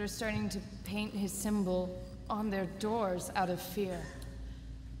that are starting to paint his symbol on their doors out of fear.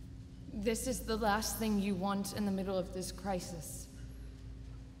 This is the last thing you want in the middle of this crisis.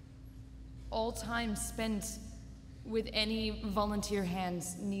 All time spent with any volunteer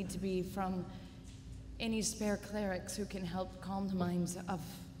hands need to be from any spare clerics who can help calm the minds of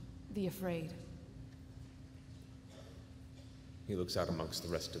the afraid. He looks out amongst the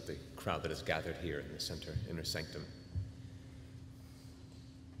rest of the crowd that is gathered here in the center, inner sanctum.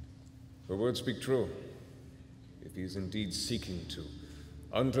 Her words speak true. If he is indeed seeking to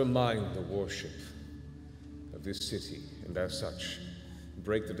undermine the worship of this city, and as such,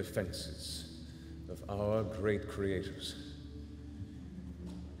 break the defenses of our great creators,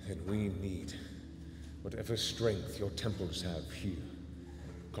 then we need whatever strength your temples have here,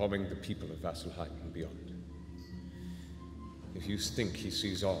 calming the people of Vasselheim and beyond. If you think he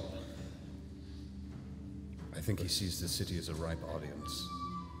sees all, I think he sees the city as a ripe audience.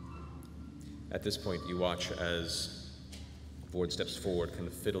 At this point, you watch as Vord steps forward, kind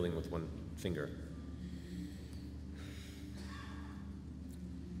of fiddling with one finger.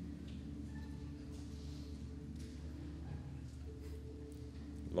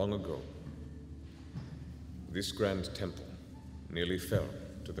 long ago, this grand temple nearly fell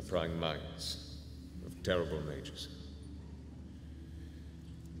to the prying minds of terrible mages.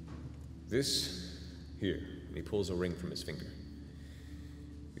 This here, and he pulls a ring from his finger,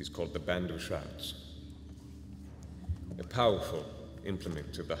 is called the Band of Shrouds. A powerful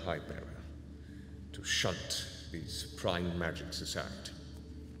implement of the High Bearer to shunt these prying magics aside.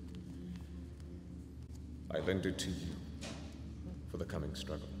 I lend it to you for the coming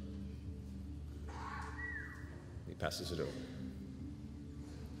struggle. He passes it over.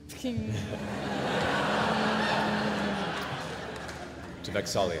 To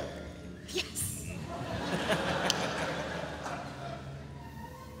Vexalia. Yes!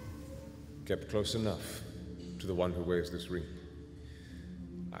 Kept close enough to the one who wears this ring.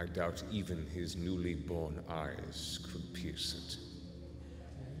 I doubt even his newly born eyes could pierce it.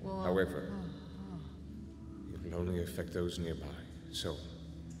 Whoa. However, it will only affect those nearby. So,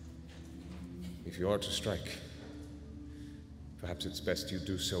 if you are to strike, perhaps it's best you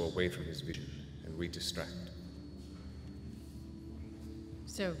do so away from his vision and we distract.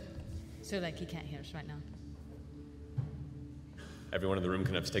 So like he can't hear us right now. Everyone in the room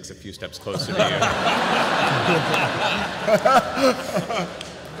kind of takes a few steps closer to you.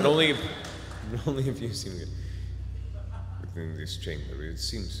 But only if you seem good. Within this chamber, it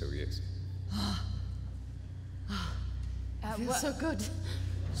seems so, yes. Feels so good.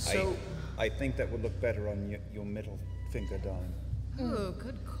 So, I think that would look better on your middle finger, darling. Ooh,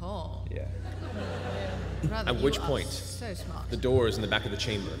 good call. Yeah. Brother, At which you are point, so smart. the doors in the back of the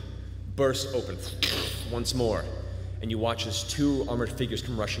chamber burst open once more, and you watch as two armored figures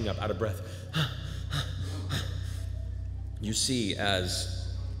come rushing up, out of breath. You see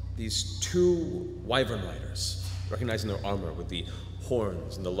as these two wyvern riders, recognizing their armor with the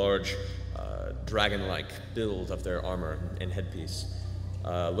horns and the large dragon-like build of their armor and headpiece,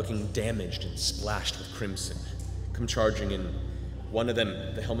 looking damaged and splashed with crimson, come charging in. One of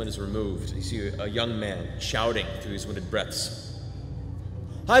them, the helmet is removed. You see a young man shouting through his winded breaths.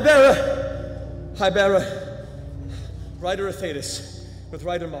 High Bearer! High Bearer! Rider Athetis, with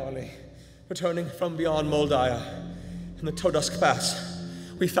Rider Marley, returning from beyond Moldiah, in the Todusk Pass.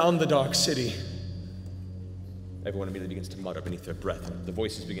 We found the Dark City. Everyone immediately begins to mutter beneath their breath. The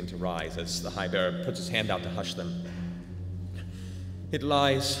voices begin to rise as the High Bearer puts his hand out to hush them. It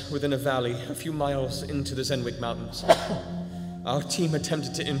lies within a valley a few miles into the Zenwick Mountains. Our team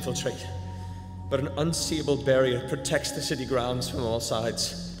attempted to infiltrate, but an unseeable barrier protects the city grounds from all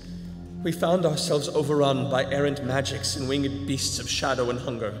sides. We found ourselves overrun by errant magics and winged beasts of shadow and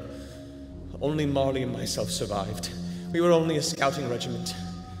hunger. Only Marley and myself survived. We were only a scouting regiment.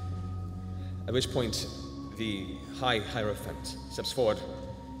 At which point, the High Hierophant steps forward.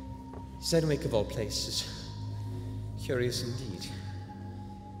 Zenwick of all places. Curious indeed.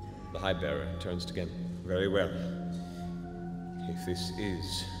 The High Bearer turns again. Very well. If this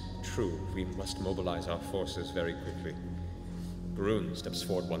is true, we must mobilize our forces very quickly. Grun steps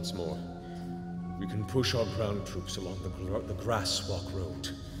forward once more. We can push our ground troops along the grass-walk road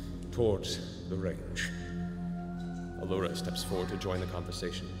towards the range. Allura steps forward to join the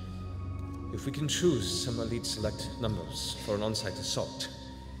conversation. If we can choose some elite select numbers for an on-site assault,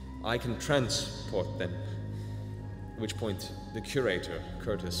 I can transport them. At which point, the curator,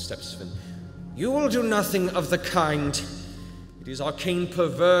 Curtis, steps in. You will do nothing of the kind. It is arcane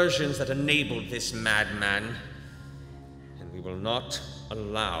perversions that enabled this madman. And we will not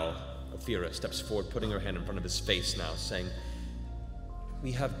allow... Athera steps forward, putting her hand in front of his face now, saying,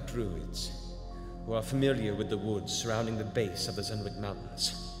 we have druids who are familiar with the woods surrounding the base of the Zenwick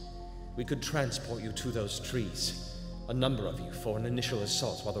Mountains. We could transport you to those trees, a number of you, for an initial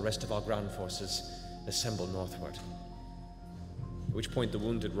assault while the rest of our ground forces assemble northward. At which point the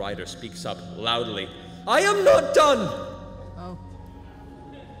wounded rider speaks up loudly. I am not done! Oh.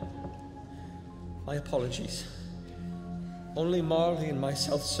 My apologies. Only Marley and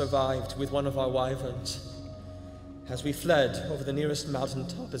myself survived with one of our wyverns. As we fled over the nearest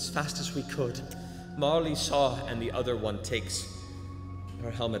mountaintop as fast as we could, Marley saw, and the other one takes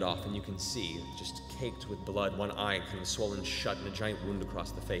her helmet off, and you can see, just caked with blood, one eye kind of swollen shut and a giant wound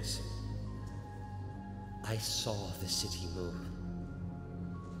across the face. I saw the city move.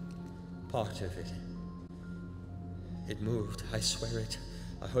 Part of it. It moved, I swear it.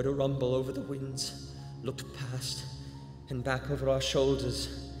 I heard a rumble over the winds, looked past, and back over our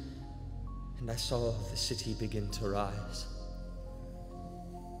shoulders, and I saw the city begin to rise.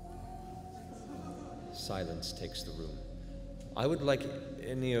 Silence takes the room. I would like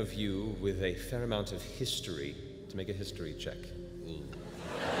any of you with a fair amount of history to make a history check.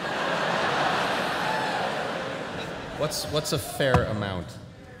 What's a fair amount?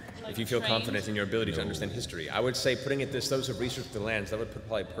 if you feel trained? confident in your ability to understand history. I would say putting it this, those who've researched the lands, that would put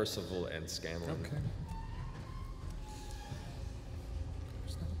probably Percival and Scanlan. Okay.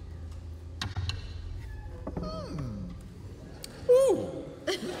 Ooh.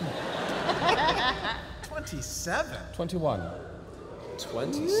 27. 21.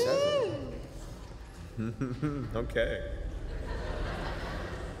 27. Okay.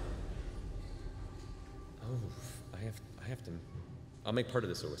 Oh, I have to. I'll make part of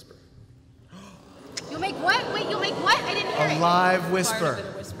this a whisper. You'll make what? Wait, you'll make what? I didn't hear it. A live whisper.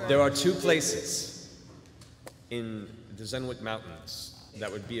 There are two places in the Zenwick Mountains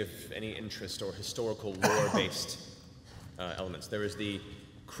that would be of any interest or historical lore-based elements. There is the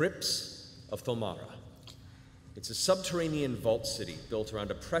Crypts of Thulmara. It's a subterranean vault city built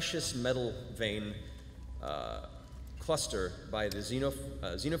around a precious metal vein cluster by the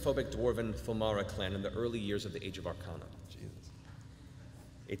xenophobic dwarven Thulmara clan in the early years of the Age of Arcana.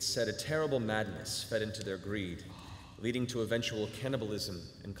 It's said a terrible madness fed into their greed, leading to eventual cannibalism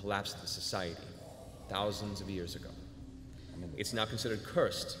and collapse of the society thousands of years ago. It's now considered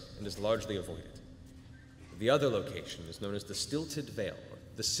cursed and is largely avoided. The other location is known as the Silted Vale,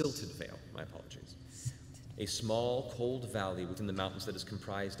 my apologies. A small, cold valley within the mountains that is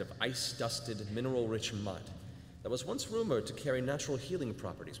comprised of ice-dusted, mineral-rich mud that was once rumored to carry natural healing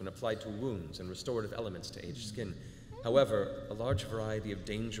properties when applied to wounds and restorative elements to aged skin. However, a large variety of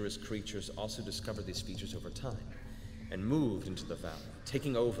dangerous creatures also discovered these features over time and moved into the valley,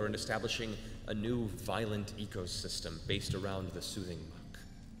 taking over and establishing a new violent ecosystem based around the soothing muck.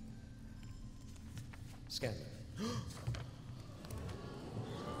 Scanlan.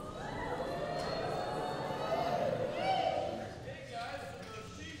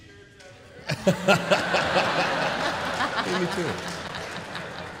 Me too.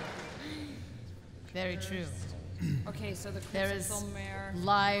 Very true. Okay, so the There Crypts is of Thulmare.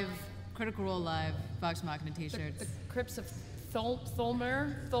 live, Critical Role live, Vox Machina t-shirts. The Crypts of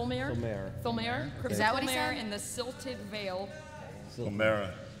Thulmare? Crypts Is that of what he Thulmare said? in the Silted Vale.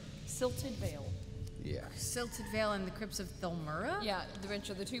 Thulmara. Silted Vale. Yeah. Silted Vale and the Crypts of Thulmura? Yeah,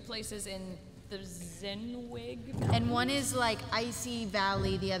 the two places in the Zenwig. And one is like Icy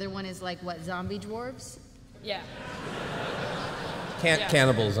Valley, the other one is like what, zombie dwarves? Yeah. Yeah.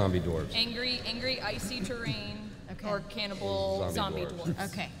 Cannibal zombie dwarves. Angry icy terrain. Okay. Or cannibal zombie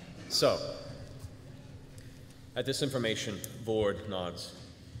dwarves. Okay. So, at this information, Vord nods.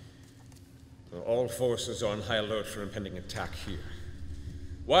 All forces are on high alert for impending attack here.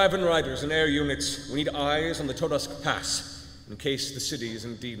 Wyvern riders and air units, we need eyes on the Todusk Pass, in case the city is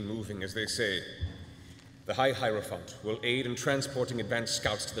indeed moving, as they say. The High Hierophant will aid in transporting advanced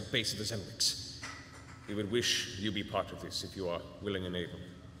scouts to the base of the Zenwicks. We would wish you be part of this if you are willing and able.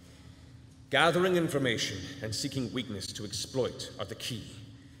 Gathering information and seeking weakness to exploit are the key.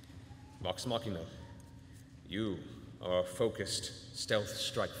 Vox Machina, you are our focused stealth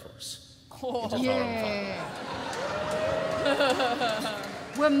strike force. Oh, Into yeah.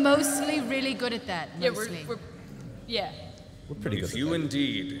 We're mostly really good at that. Mostly. Yeah, We're pretty good. If you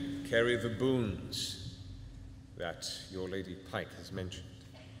indeed carry the boons that your Lady Pike has mentioned,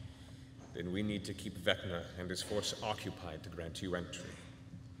 then we need to keep Vecna and his force occupied to grant you entry.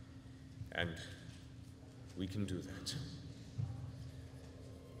 And we can do that.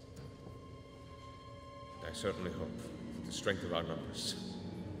 I certainly hope, with the strength of our numbers,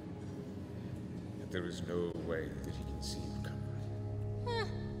 that there is no way that he can see you coming.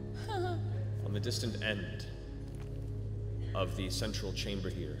 On the distant end of the central chamber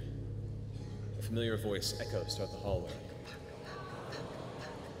here, a familiar voice echoes throughout the hallway.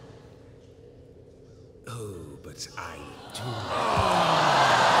 Oh, but I do.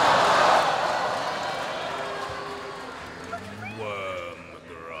 Worm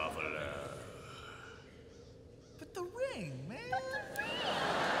groveler. But the ring, man.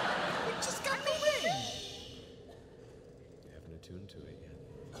 We just got the ring. You haven't attuned to it yet.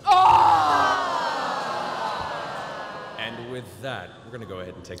 Oh! And with that, we're going to go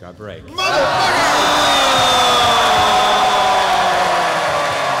ahead and take our break.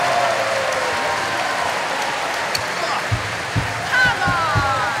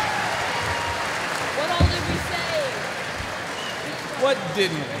 What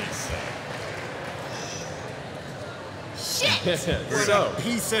didn't we say? Shit! So,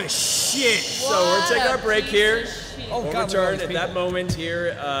 Piece of shit. so we'll take our break here. Oh, We'll God, return those at that people. moment here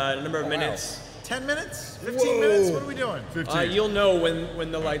in a number of minutes. 10 minutes? 15 minutes? What are we doing? 15. You'll know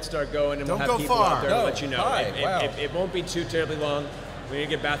when the lights start going, and Don't we'll go have people far. out there to No. let you know. Hi, wow. It won't be too terribly long. We need to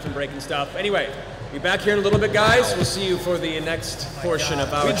get bathroom break and stuff. Anyway, be back here in a little bit, guys. We'll see you for the next portion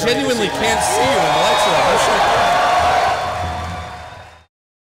of our. We genuinely can't see you when the lights are on.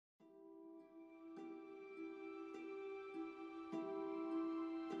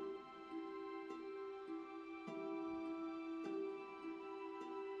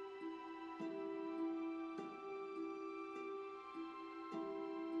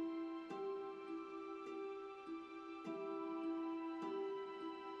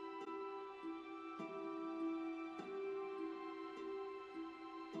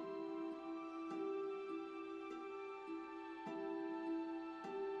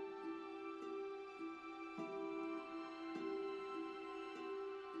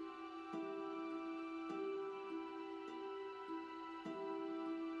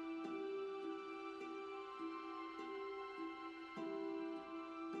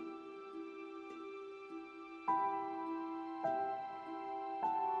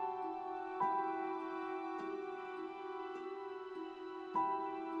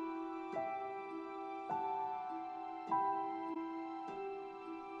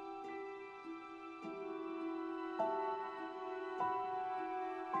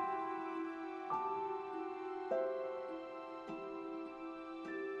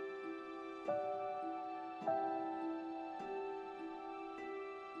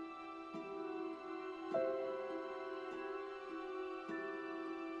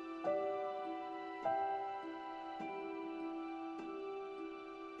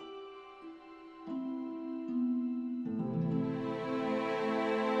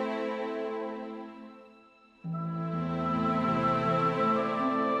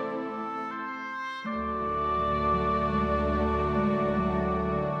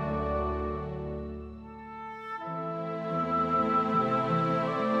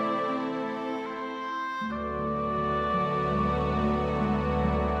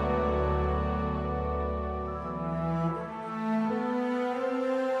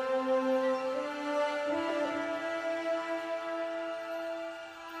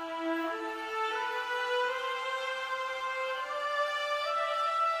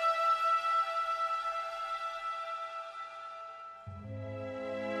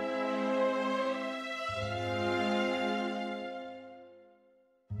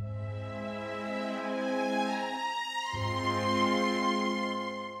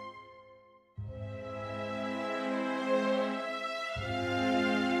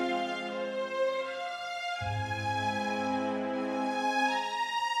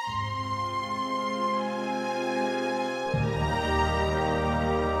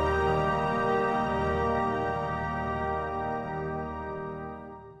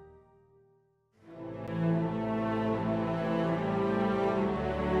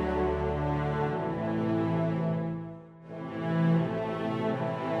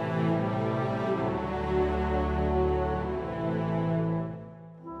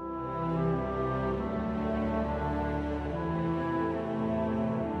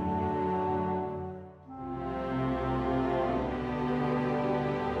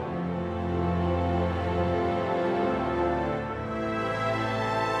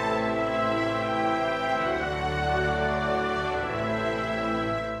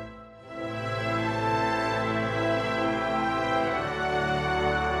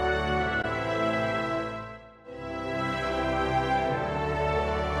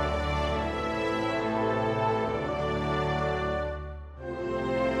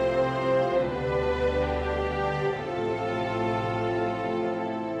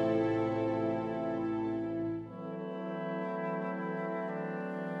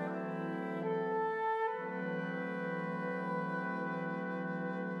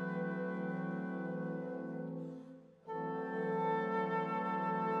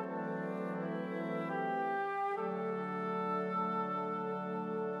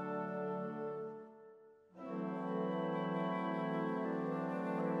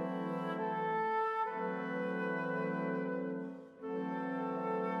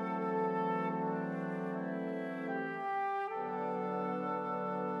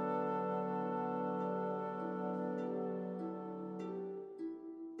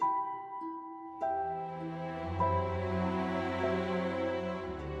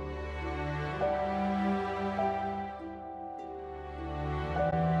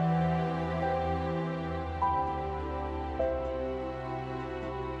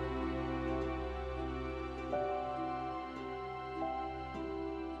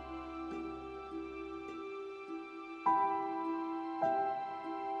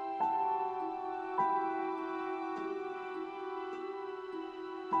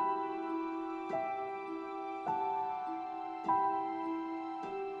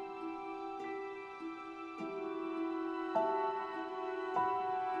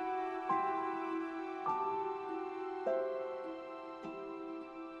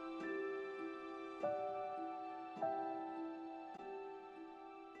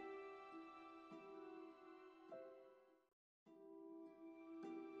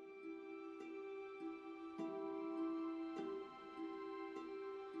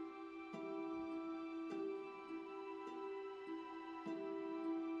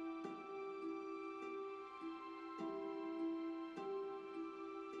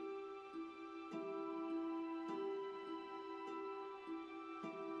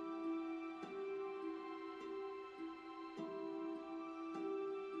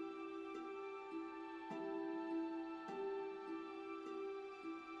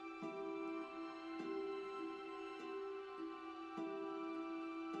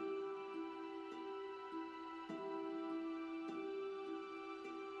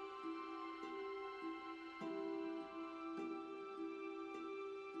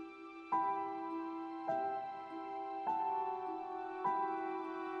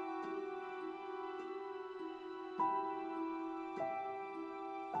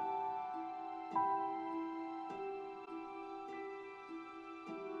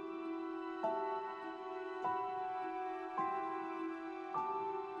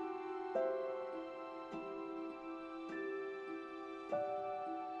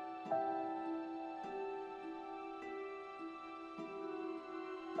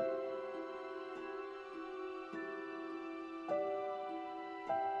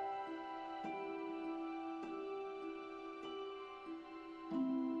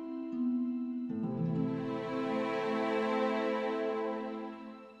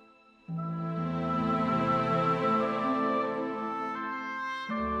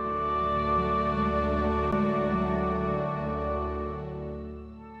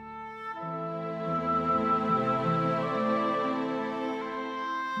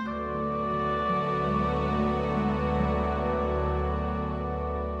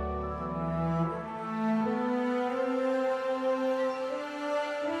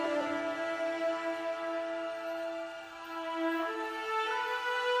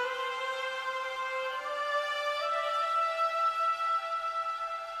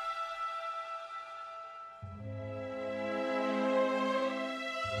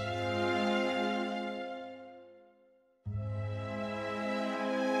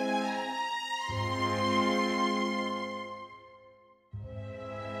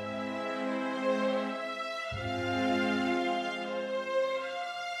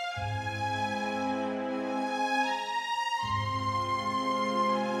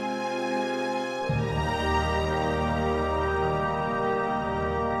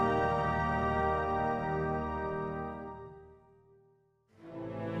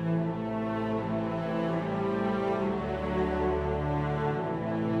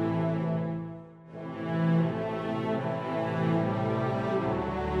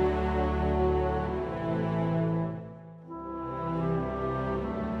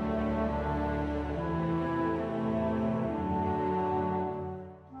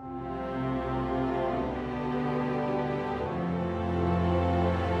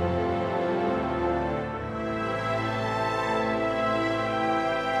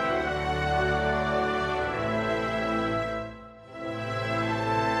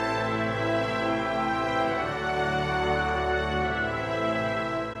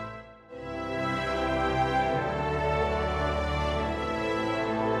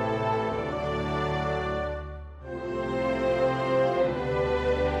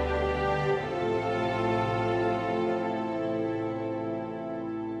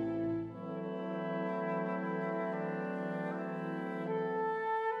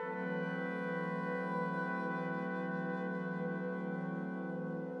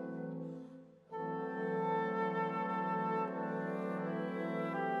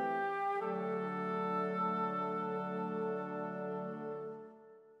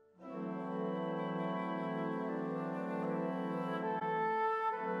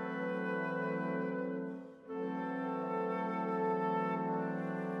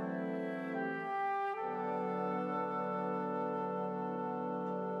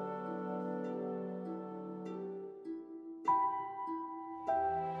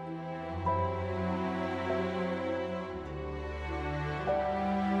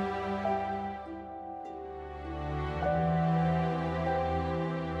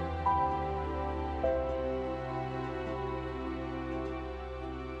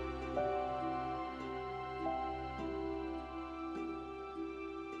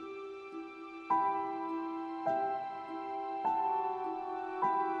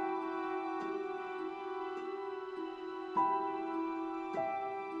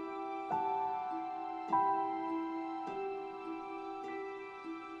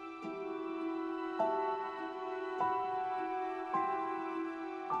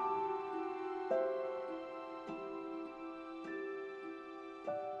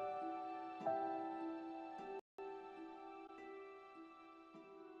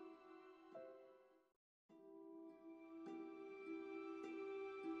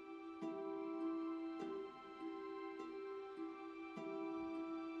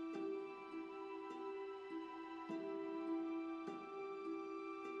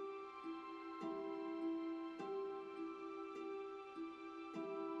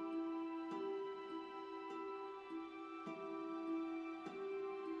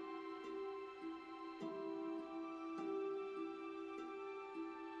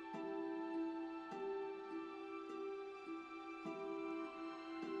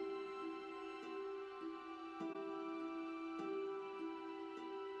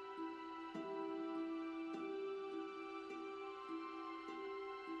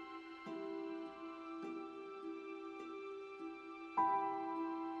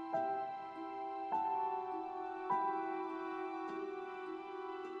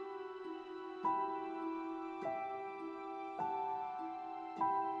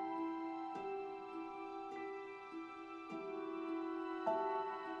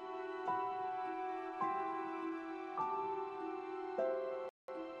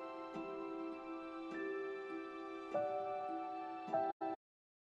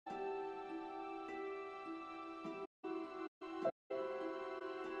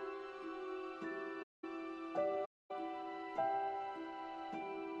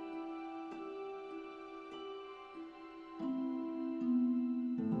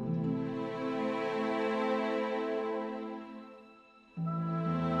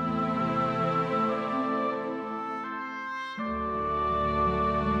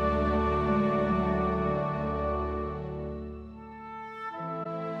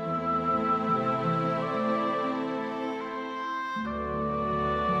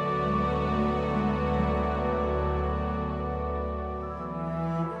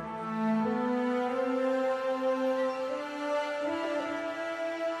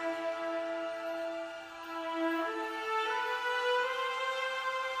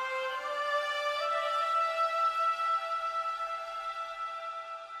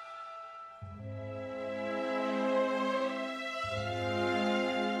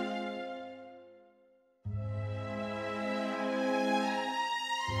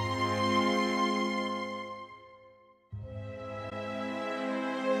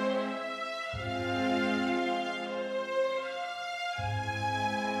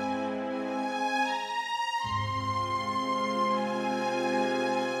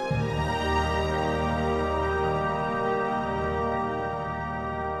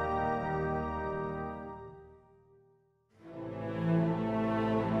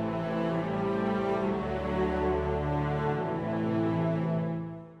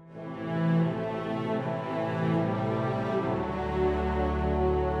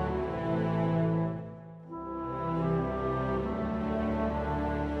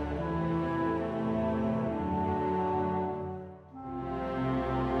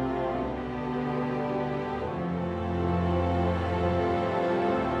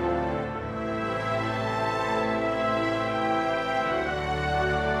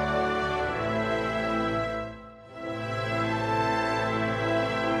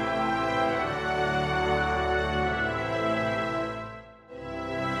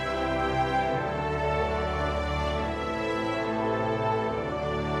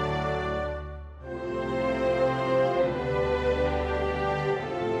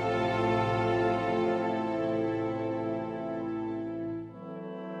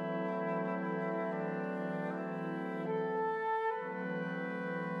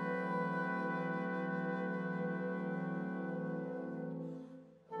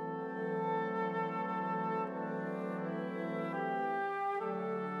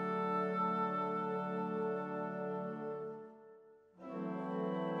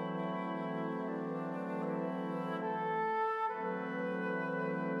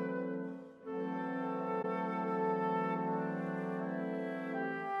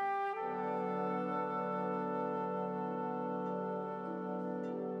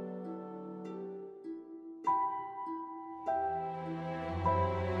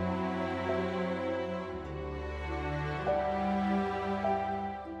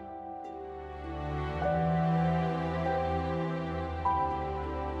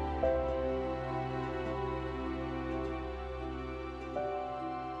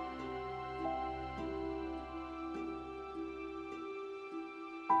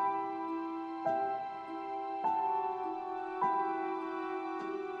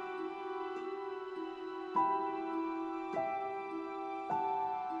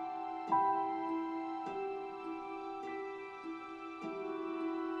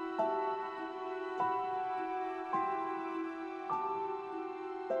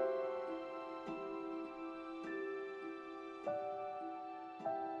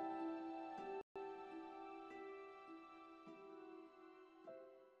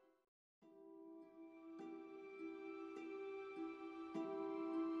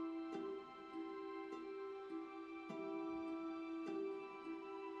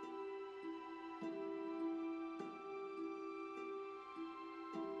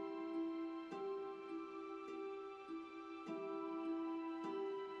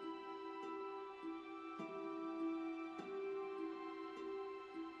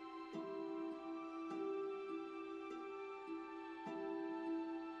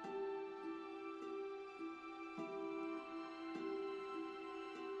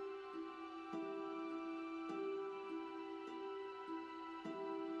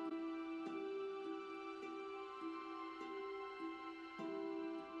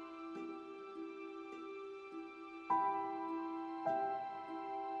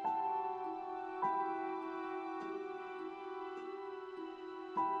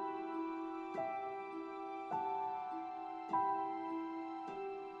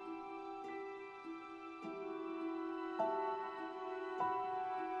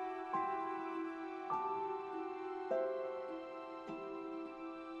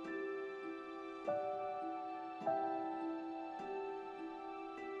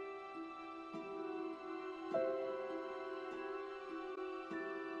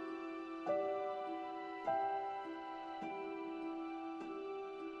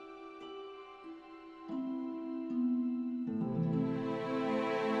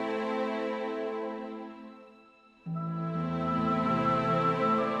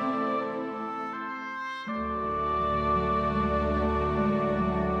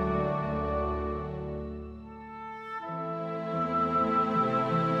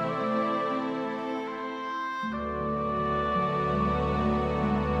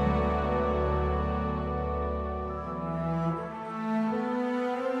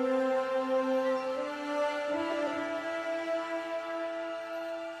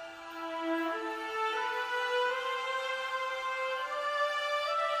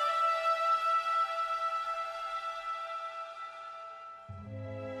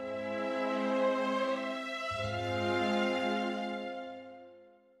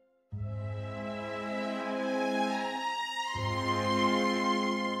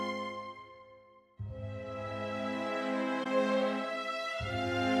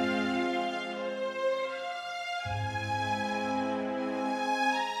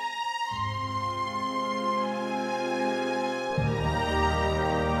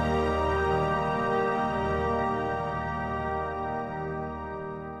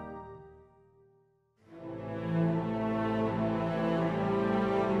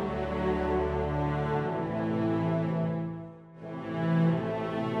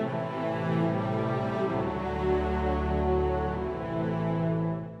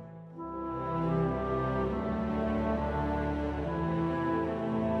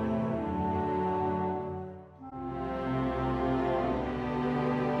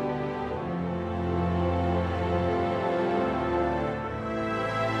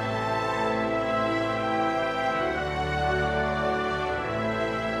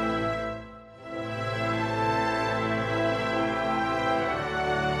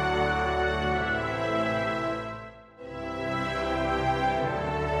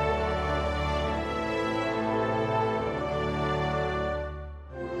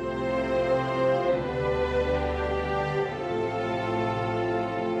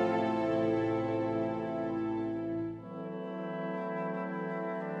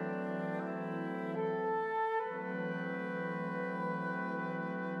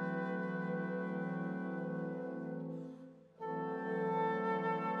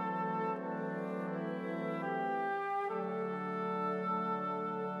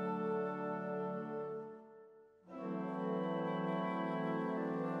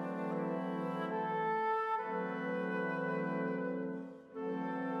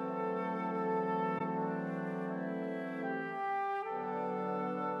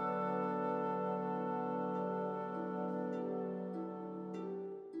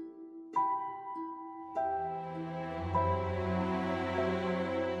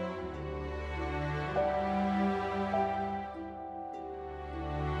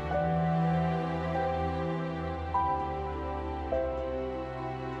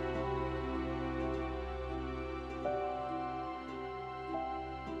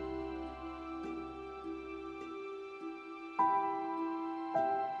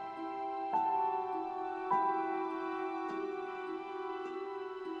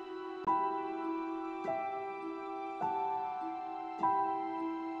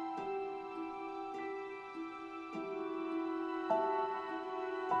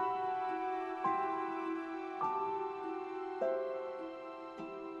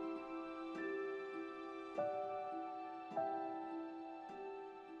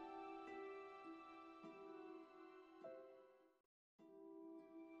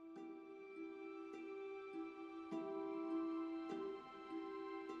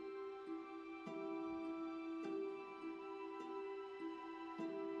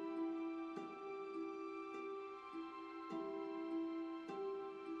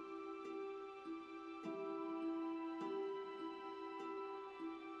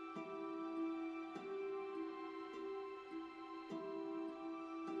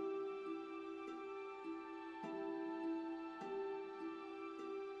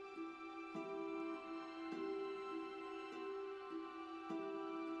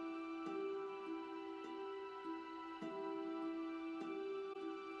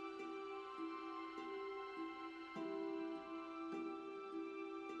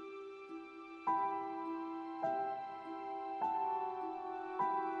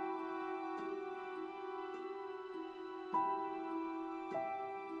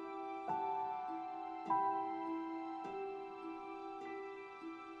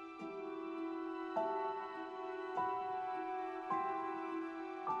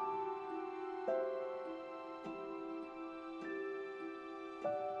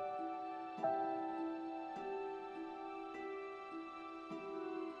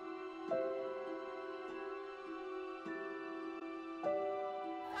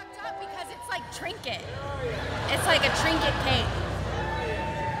 because it's like trinket. It's like a trinket cake.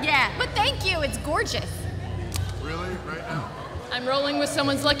 Yeah, but thank you. It's gorgeous. Really? Right now? I'm rolling with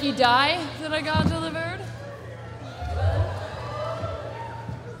someone's lucky die that I got delivered.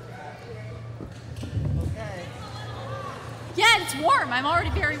 Okay. Yeah, it's warm. I'm already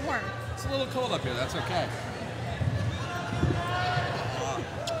very warm. It's a little cold up here. That's okay.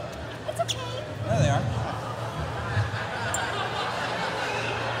 It's okay. There they are.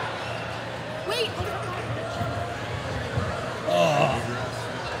 Wait. Oh.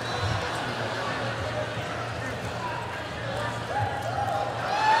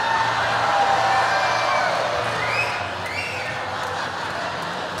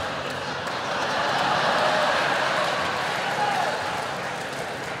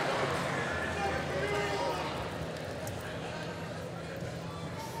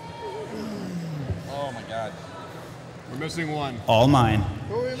 Oh my God. We're missing one. All mine.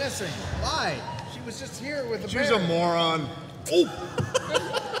 Who are we missing? Why? She was just here with the She's bear. a moron.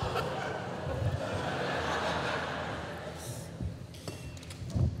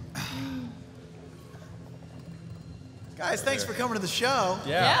 Guys, thanks for coming to the show.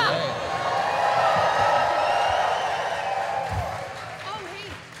 Yeah. Oh, hey,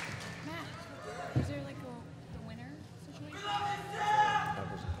 Matt, is there like the winner situation?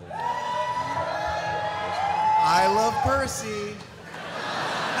 I love Percy.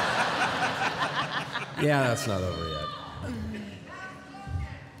 Yeah, that's not over yet.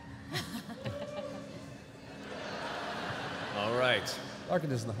 All right.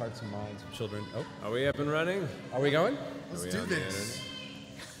 Larkin is in the hearts and minds of children. Oh, Are we up and running? are we going? Let's Are we do on the this.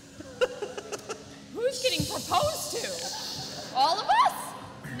 Who's getting proposed to? All of us?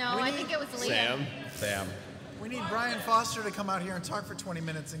 No, I think it was Liam. Sam? Sam. We need Brian Foster to come out here and talk for 20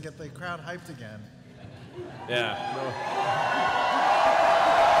 minutes and get the crowd hyped again. Yeah. No.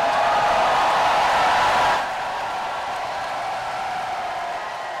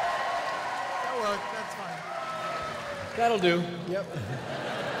 That'll work. That's fine. That'll do. Yep.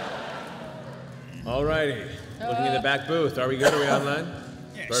 All righty. Looking in the back booth. Are we good? Are we online?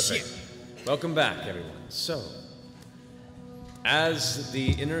 Yeah, Perfect. Welcome back, everyone. So, as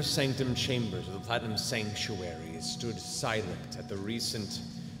the inner sanctum chambers of the Platinum Sanctuary stood silent at the recent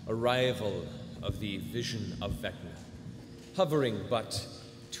arrival of the vision of Vecna, hovering but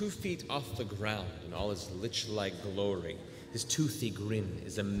 2 feet off the ground in all his lich-like glory, his toothy grin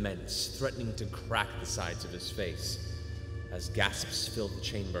is immense, threatening to crack the sides of his face. As gasps filled the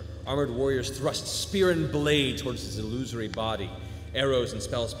chamber, armored warriors thrust spear and blade towards his illusory body, arrows and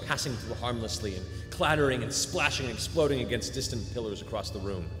spells passing through harmlessly and clattering and splashing and exploding against distant pillars across the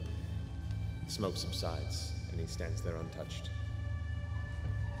room. Smoke subsides, and he stands there untouched.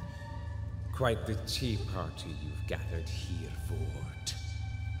 Quite the tea party you've gathered here for.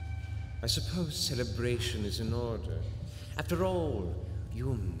 I suppose celebration is in order. After all,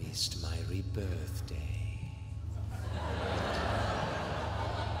 you missed my rebirth day.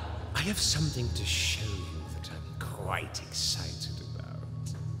 I have something to show you that I'm quite excited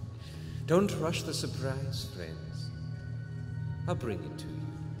about. Don't rush the surprise, friends. I'll bring it to you.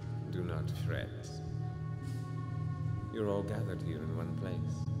 Do not fret. You're all gathered here in one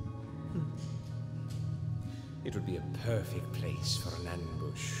place. It would be a perfect place for an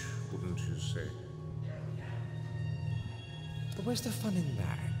ambush, wouldn't you say? But where's the fun in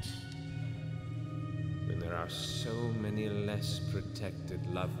that? When there are so many less protected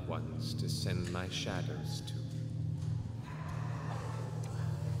loved ones to send my shadows to.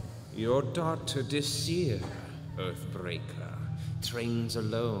 Your daughter Desir, Earthbreaker, trains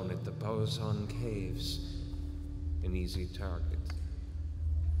alone at the Boson Caves. An easy target.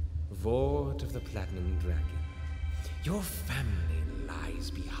 Vord of the Platinum Dragon. Your family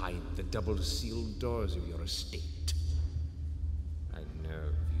lies behind the double-sealed doors of your estate. I know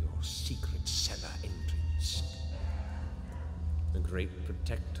of your secret cellar entrance. The great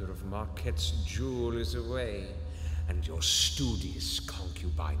protector of Marquette's jewel is away, and your studious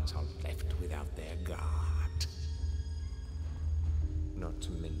concubines are left without their guard. Not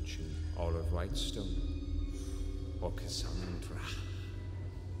to mention Olive Whitestone or Cassandra.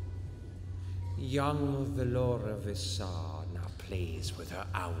 Young Velora Visar now plays with her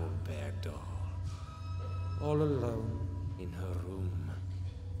owlbear doll, all alone in her room.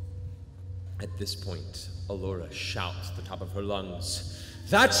 At this point, Allura shouts at the top of her lungs,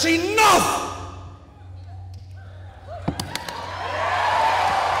 "That's enough!"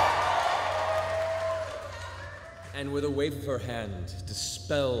 And with a wave of her hand,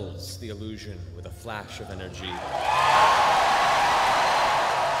 dispels the illusion with a flash of energy.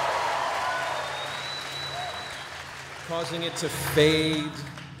 Causing it to fade,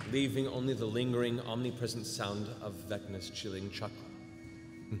 leaving only the lingering, omnipresent sound of Vecna's chilling chuckle.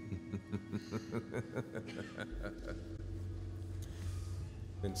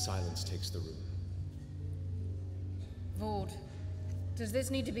 Then silence takes the room. Vord, does this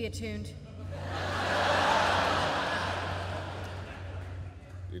need to be attuned?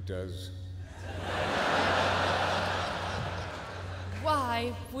 It does.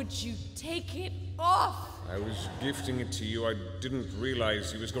 Why would you take it off? I was gifting it to you. I didn't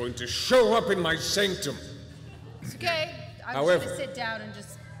realize he was going to show up in my sanctum. It's okay. I'm However, just gonna sit down and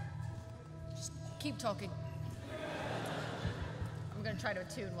just keep talking. I'm gonna try to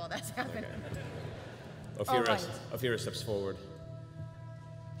attune while that's happening. Ophira steps forward.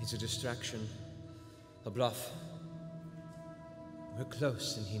 He's a distraction, a bluff. We're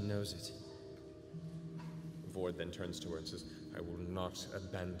close and he knows it. Vord then turns to her and says, I will not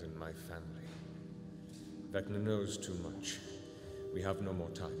abandon my family. Vecna knows too much. We have no more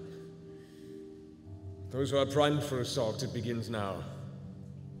time. Those who are primed for assault, it begins now.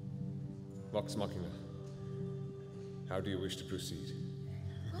 Vox Machina, how do you wish to proceed?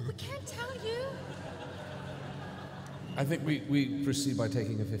 Well, we can't tell you. I think we proceed by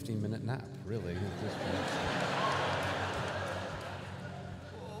taking a 15-minute nap, really, at this point.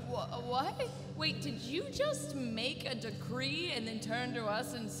 What? Wait, did you just make a decree and then turn to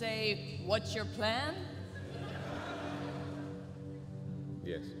us and say, what's your plan?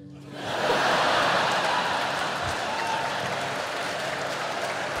 Yes.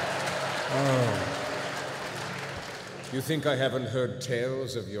 Oh. You think I haven't heard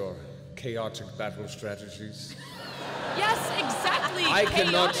tales of your chaotic battle strategies? Yes, exactly. I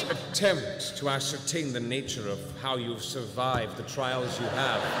cannot attempt to ascertain the nature of how you've survived the trials you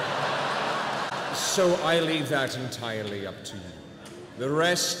have. So I leave that entirely up to you. The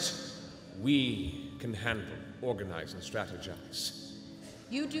rest, we can handle, organize, and strategize.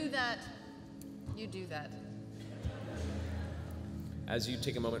 You do that. You do that. As you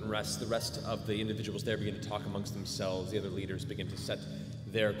take a moment and rest, the rest of the individuals there begin to talk amongst themselves. The other leaders begin to set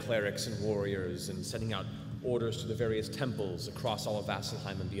their clerics and warriors and sending out orders to the various temples across all of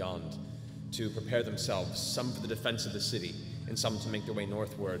Vasselheim and beyond to prepare themselves, some for the defense of the city, and some to make their way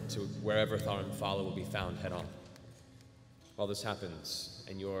northward to wherever Tharenfala will be found head-on. While this happens,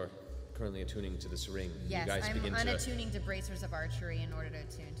 and you're currently attuning to this ring, yes, you guys I'm begin to... unattuning to bracers of archery in order to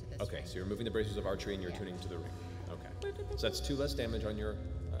attune to this ring. Okay, so you're moving the bracers of archery and you're attuning to the ring. Okay. So that's 2 less damage on your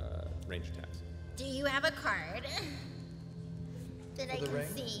range attacks. Do you have a card that I can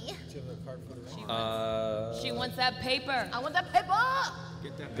see? Do you have a card for the ring? She wants that paper. I want that paper!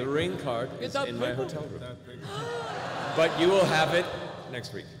 Get that The ring card is in my paper. hotel room. But you will have it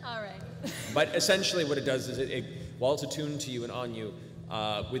next week. All right. But essentially what it does is while it's attuned to you and on you,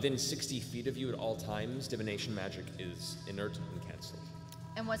 within 60 feet of you at all times, divination magic is inert and cancelled.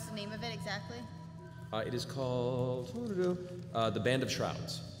 And what's the name of it exactly? It is called the Band of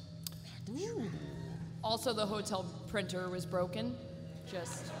Shrouds. Also, the hotel printer was broken.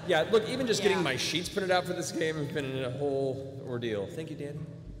 Just... Yeah, look, even just getting my sheets printed out for this game has been a whole ordeal. Thank you, Danny.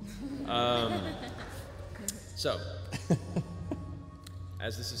 So,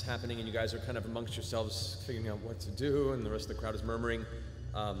 as this is happening and you guys are kind of amongst yourselves figuring out what to do and the rest of the crowd is murmuring,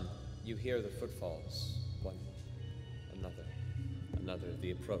 you hear the footfalls. One, another,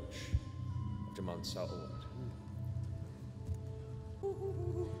 the approach of Jaman Sa'od.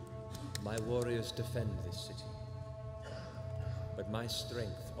 My warriors defend this city, but my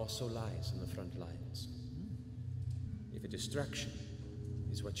strength also lies in the front lines. If a distraction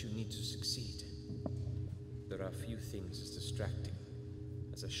is what you need to succeed, there are few things as distracting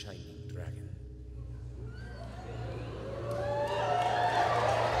as a shining dragon.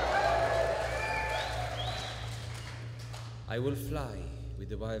 I will fly with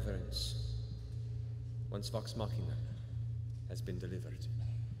the wyverns once Vox Machina has been delivered.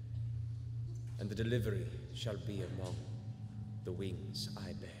 And the delivery shall be among the wings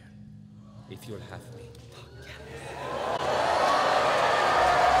I bear, if you'll have me.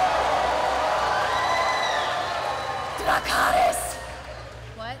 Dracarys!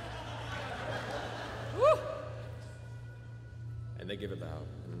 What? Woo! And they give a bow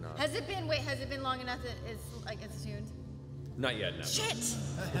and a nod. Has it been long enough that it's tuned? Not yet, no. Shit!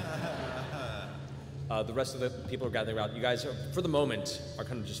 The rest of the people are gathering around. You guys, for the moment, are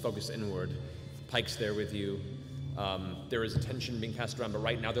kind of just focused inward. Pike's there with you. There is attention being cast around, but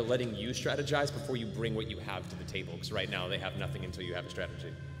right now they're letting you strategize before you bring what you have to the table, because right now they have nothing until you have a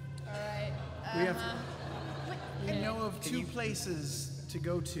strategy. All right. We have. We know of 2 places to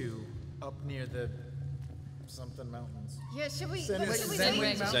go to up near the something mountains. Yeah, should we?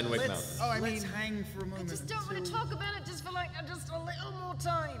 Zenwick Mountain. Oh, let's hang for a moment. I just don't want to talk about it just for just a little more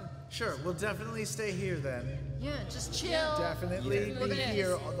time. Sure, we'll definitely stay here then. Yeah, just chill. Definitely be here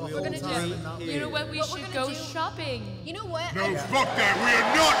the whole time and not You leave. know what? We should go shopping. You know what? No, fuck that. We are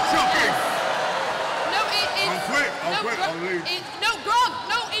not shopping. No, I'll quit. I'll leave. No, Grog.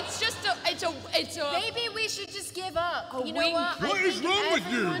 No, it's just it's a. Maybe we should just give up. You know wink. what? What is wrong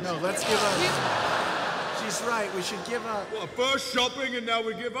with you? No, let's give up. She's right. We should give up. What, first shopping and now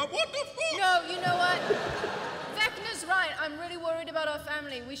we give up? What the fuck? No, you know what? Vecna's right. I'm really worried about our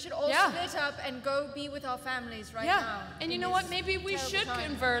family. We should all split up and go be with our families right now. And you know what? Maybe we should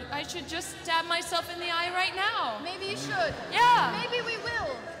convert. I should just stab myself in the eye right now. Maybe you should. Yeah. Maybe we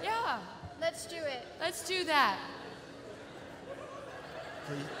will. Yeah. Let's do it. Let's do that.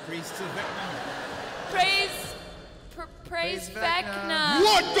 Priest of Vecna. Praise Vecna.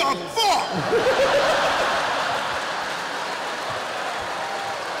 What the fuck?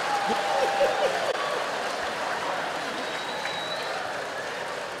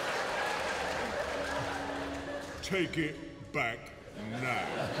 Take it back now.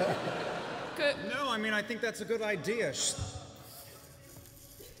 Good. No, I mean, I think that's a good idea.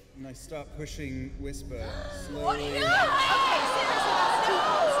 And I start pushing Whisper slowly. Okay, seriously, it's too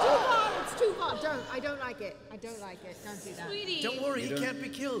hard. It's too hard. I don't like it. I don't like it. Don't do that. Sweetie. Don't worry, he can't be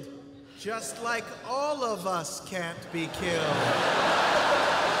killed. Just like all of us can't be killed.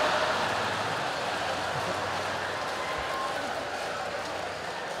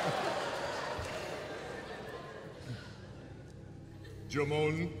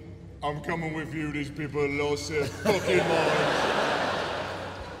 Jamon, I'm coming with you. These people lost their fucking minds.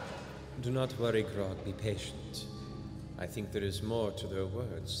 Do not worry, Grog. Be patient. I think there is more to their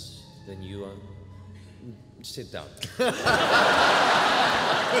words than you are. Sit down.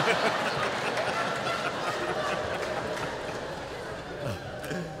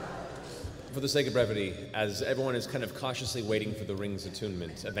 For the sake of brevity, as everyone is kind of cautiously waiting for the ring's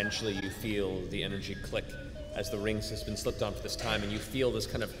attunement, eventually you feel the energy click as the rings has been slipped on for this time, and you feel this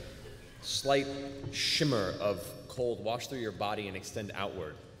kind of slight shimmer of cold wash through your body and extend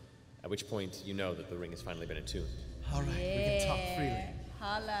outward, at which point you know that the ring has finally been attuned. All right, we can talk freely.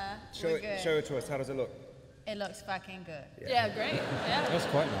 Holla. Show We're good. it to us. How does it look? It looks fucking good. Yeah, great. Yeah. That's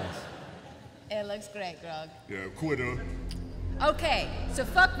quite nice. It looks great, Grog. Yeah, quitter. Okay, so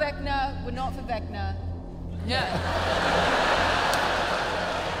fuck Vecna. We're not for Vecna. Yeah.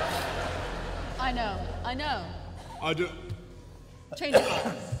 I know. I do. Change of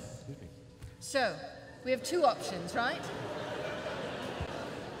heart. So, we have two options, right?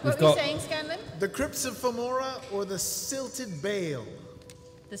 What were you saying, Scanlan? The Crypts of Fomora or the Silted Bale?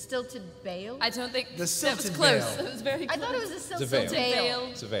 The stilted bale? I don't think The that was silted close. veil. That was very close. I thought it was a It's a silted veil. veil.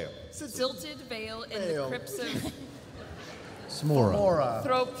 It's a veil. Silted veil in the crypts of Smora.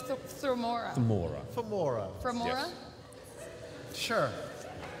 Thromora. Fomora. Fromora? Sure.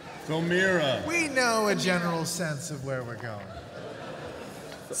 Thomira. We know a general sense of where we're going.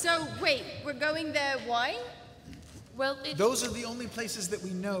 So, wait, we're going there, why? Well, Those are the only places that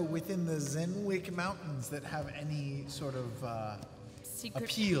we know within the Zenwick Mountains that have any sort of secret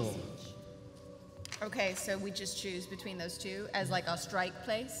appeal. passage. Okay, so we just choose between those two as like our strike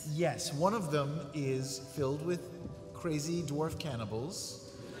place? Yes, one of them is filled with crazy dwarf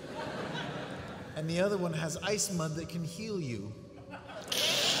cannibals, and the other one has ice mud that can heal you.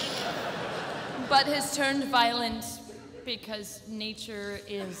 But has turned violent because nature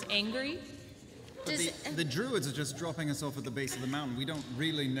is angry. But the druids are just dropping us off at the base of the mountain. We don't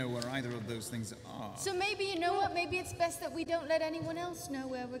really know where either of those things are. So maybe, you know what, maybe it's best that we don't let anyone else know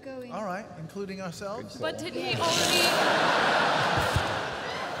where we're going. All right, including ourselves. But didn't he already...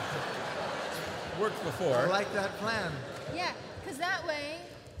 Worked before. I like that plan. Yeah, because that way,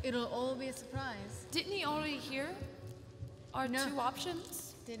 it'll all be a surprise. Didn't he already hear our two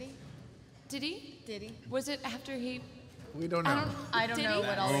options? Did he? Did he? Did he? Was it after he... We don't know. I don't know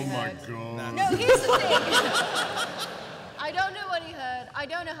what all he heard. God. No, here's the thing. I don't know what he heard. I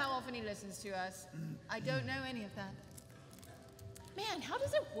don't know how often he listens to us. I don't know any of that. Man, how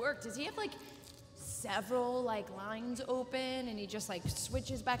does it work? Does he have like several like lines open and he just like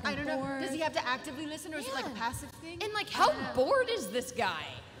switches back and I don't know. forth? Does he have to actively listen or is it like a passive thing? And like how bored is this guy?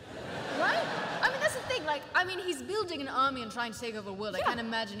 Right? I mean, that's the thing. Like, I mean, he's building an army and trying to take over the world. I can't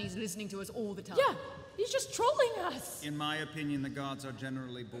imagine he's listening to us all the time. Yeah, he's just trolling us. In my opinion, the guards are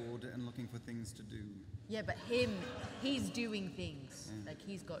generally bored and looking for things to do. Yeah, but he's doing things. Like,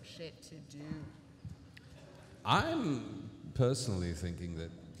 he's got shit to do. I'm personally thinking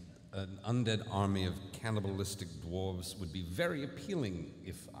that an undead army of cannibalistic dwarves would be very appealing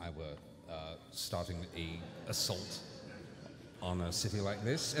if I were starting a assault on a city like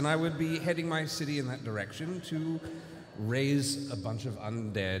this, and I would be heading my city in that direction to raise a bunch of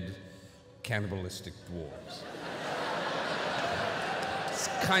undead, cannibalistic dwarves. It's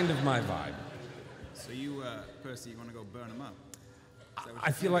kind of my vibe. So you, Percy, you want to go burn them up?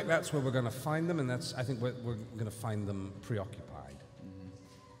 I feel like that's where we're going to find them, and I think we're going to find them preoccupied.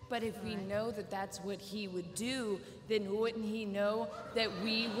 But if we know that that's what he would do, then wouldn't he know that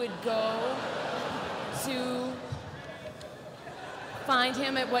we would go to find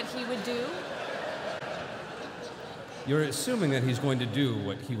him at what he would do? You're assuming that he's going to do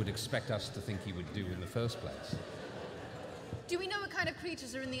what he would expect us to think he would do in the first place. Do we know what kind of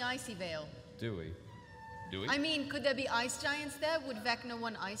creatures are in the icy veil? Do we? Do we? I mean, could there be ice giants there? Would Vecna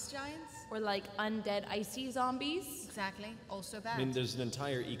want ice giants? Or like undead icy zombies? Exactly. Also bad. I mean, there's an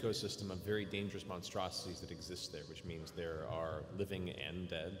entire ecosystem of very dangerous monstrosities that exist there, which means there are living and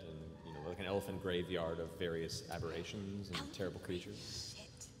dead, and like an elephant graveyard of various aberrations and terrible creatures.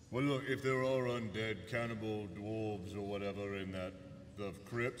 Well, look, if there are undead cannibal dwarves or whatever in the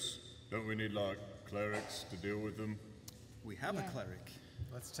crypts, don't we need, like, clerics to deal with them? We have a cleric.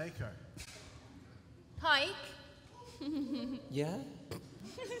 Let's take her. Pike? Yeah?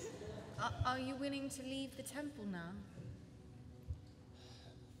 Are you willing to leave the temple now?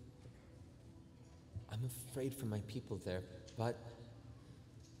 I'm afraid for my people there, but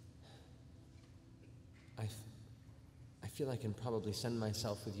I feel I can probably send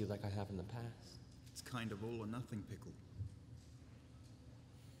myself with you like I have in the past. It's kind of all or nothing, Pickle.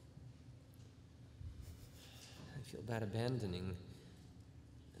 I feel bad abandoning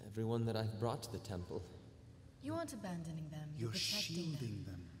everyone that I've brought to the temple. You aren't abandoning them. You're protecting shielding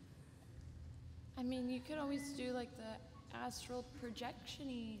them. I mean, you could always do like the astral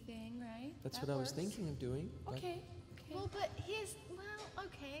projection-y thing, right? That's That what I works. was thinking of doing. but- Okay. Well, but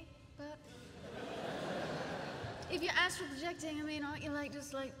okay, but if you're astral projecting, I mean, aren't you like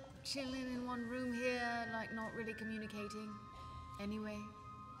just like chilling in one room here, like not really communicating? Anyway.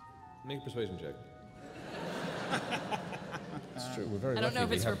 Make a persuasion check. It's true. We're very I don't know if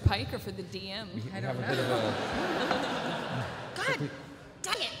lucky. it's We for have- Pike or for the DM. We I have don't a bit of know. God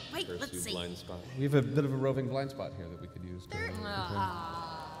dang it! Wait, let's Pursue see. blind spot. We have a bit of a roving blind spot here that we could use.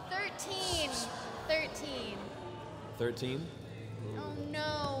 13. 13. 13? Oh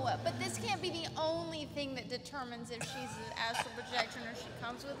no, but this can't be the only thing that determines if she's an astral projection or she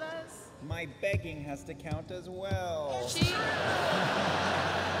comes with us. My begging has to count as well.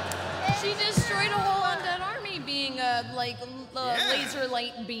 She destroyed a whole undead army being a laser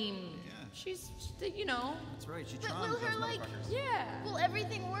light beam. Yeah. She's, you know. That's right, she But charmed will those her motherfuckers. Yeah. will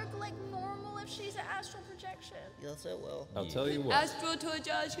everything work like normal if she's an astral projection? Yes, it will. I'll tell you what. Astral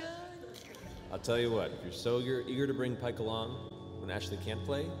projection. I'll tell you what. If you're so eager to bring Pike along when Ashley can't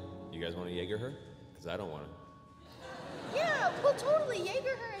play, you guys want to Jaeger her? Because I don't want to. Yeah, we'll totally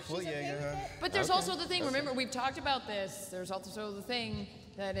Jaeger her if she's We'll okay Jaeger with her. it. But there's also the thing, remember, we've talked about this. There's also the thing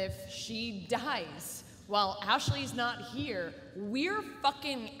that if she dies while Ashley's not here, we're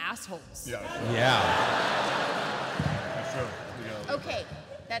fucking assholes. Yeah. Yeah. Sure. Okay,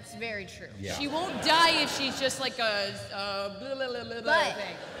 that's very true. Yeah. She won't die if she's just like a blah, blah, blah, blah, But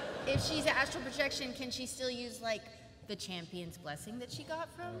thing. if she's an astral projection, can she still use like the champion's blessing that she got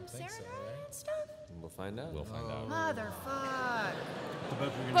from Sarah and stuff? We'll find out. We'll find out. Motherfuck. It's the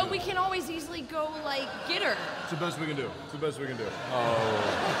best we can But do. we can always easily go, like, get her. It's the best we can do. It's the best we can do.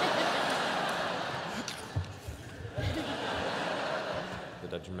 The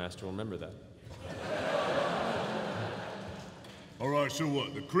Dungeon Master will remember that. All right, so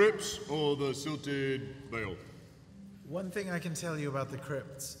what? The crypts or the silted veil? One thing I can tell you about the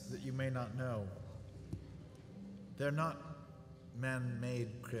crypts that you may not know. They're not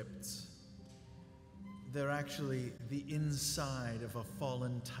man-made crypts. They're actually the inside of a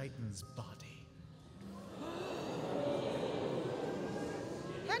fallen titan's body.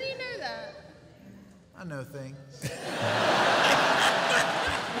 How do you know that? I know things.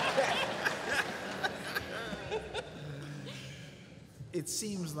 It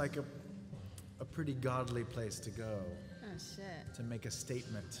seems like a pretty godly place to go Oh shit. to make a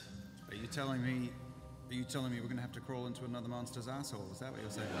statement. Are you telling me we're gonna have to crawl into another monster's asshole? Is that what you're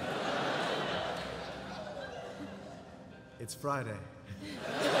saying? It's Friday.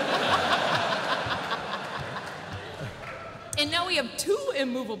 And now we have 2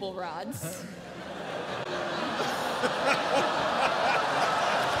 immovable rods.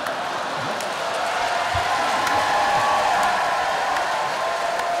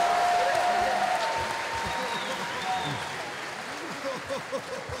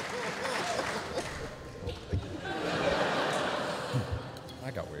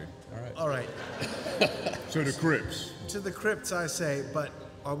 That got weird. All right. All right. So the crypts. To the crypts I say, but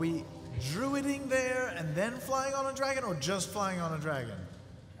are we druiding there and then flying on a dragon, or just flying on a dragon?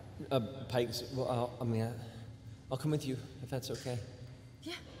 Pikes. Well, I'll come with you if that's okay.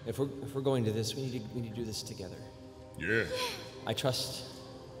 Yeah. If we're going to this, we need to do this together. Yeah. I trust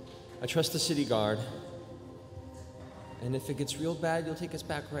the city guard. And if it gets real bad, you'll take us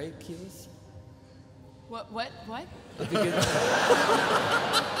back, right, Keyleth? What?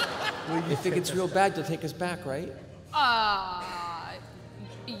 If it gets real bad, you'll take us back, right?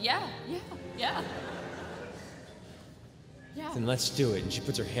 Yeah. Then let's do it. And she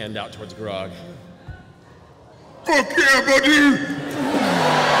puts her hand out towards Grog. Fuck yeah, buddy!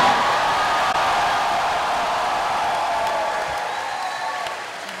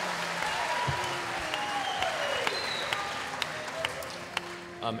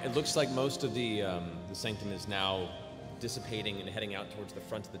 It looks like most of the sanctum is now dissipating and heading out towards the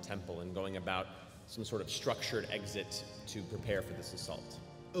front of the temple and going about some sort of structured exit to prepare for this assault.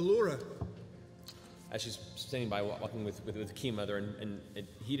 Allura. As she's standing by, walking with Kima, they're in a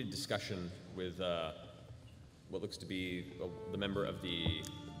heated discussion with what looks to be the member of the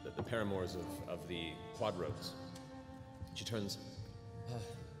paramours of the Quadrogues. She turns,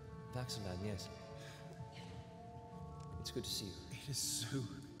 Vaxaman, yes. It's good to see you. It is so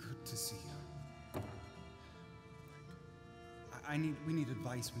good to see you. We need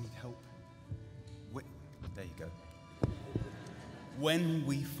advice, we need help. There you go. When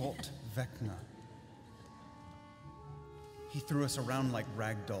we fought Vecna, he threw us around like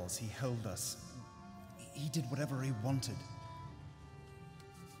rag dolls. He held us. He did whatever he wanted.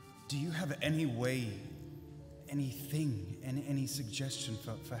 Do you have any way, anything, any suggestion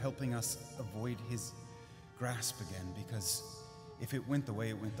for helping us avoid his grasp again? Because if it went the way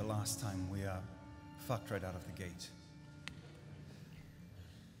it went the last time, we are fucked right out of the gate.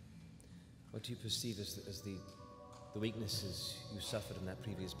 What do you perceive as the weaknesses you suffered in that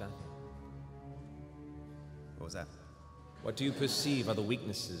previous battle? What was that? What do you perceive are the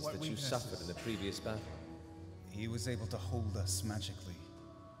weaknesses that you suffered in the previous battle? He was able to hold us magically.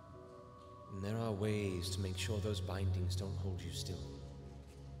 And there are ways to make sure those bindings don't hold you still.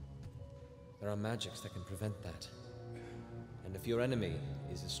 There are magics that can prevent that. And if your enemy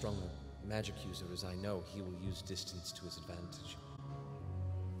is as strong a magic user as I know, he will use distance to his advantage.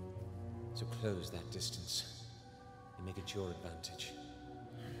 So close that distance and make it your advantage.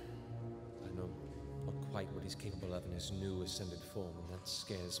 I know not quite what he's capable of in his new ascended form, and that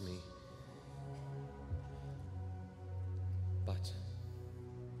scares me. But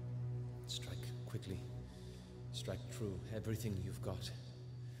strike quickly, strike true, everything you've got.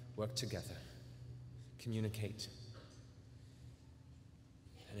 Work together, communicate,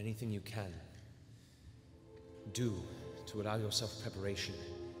 and anything you can do to allow yourself preparation.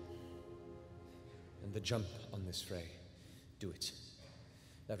 And the jump on this fray, do it.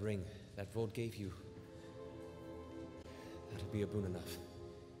 That ring that Vord gave you, that'll be a boon enough.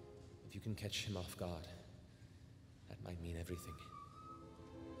 If you can catch him off guard, that might mean everything.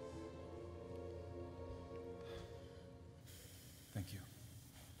 Thank you.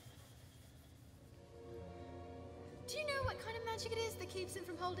 Do you know what kind of magic it is that keeps him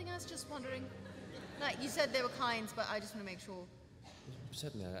from holding us? Just wondering. Like, you said there were kinds, but I just want to make sure.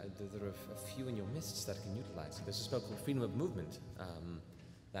 Certainly, there are a few in your mists that I can utilize. There's a spell called Freedom of Movement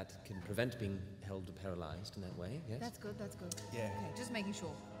that can prevent being held or paralyzed in that way, yes? That's good, that's good. Yeah. Okay, just making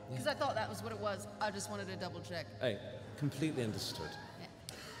sure. Because I thought that was what it was. I just wanted to double check. Hey, completely understood. Yeah.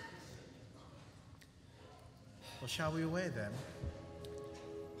 Well, shall we away then?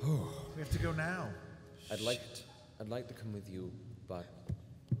 We have to go now. I'd like to come with you, but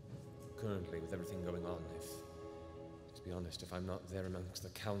currently, with everything going on, to be honest, if I'm not there amongst the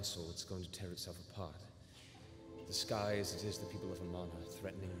council, it's going to tear itself apart. The sky as it is the people of Amana,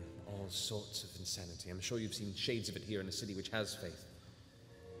 threatening all sorts of insanity. I'm sure you've seen shades of it here in a city which has faith.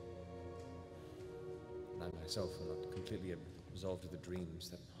 And I myself am not completely absolved of the dreams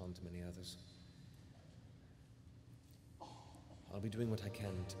that haunt many others. I'll be doing what I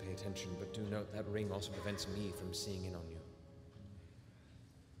can to pay attention, but do note that ring also prevents me from seeing in on you.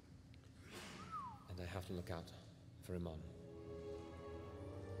 And I have to look out for Iman.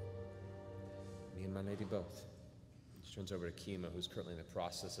 Me and my lady both. She turns over to Kima, who's currently in the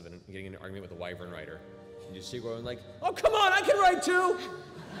process of getting in an argument with a wyvern rider. And you see her going like, "Oh, come on, I can ride too!"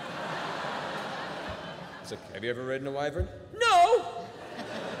 It's like, have you ever ridden a wyvern? No!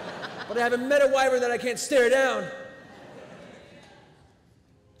 But I haven't met a wyvern that I can't stare down.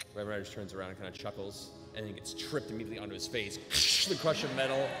 Wyvern rider turns around and kind of chuckles, and then gets tripped immediately onto his face. The crush of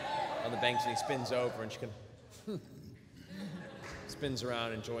metal on the banks, and he spins over, and she can spins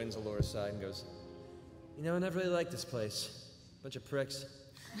around and joins Allura's side and goes, "You know, I never really liked this place. Bunch of pricks."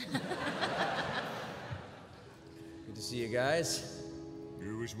 Good to see you guys.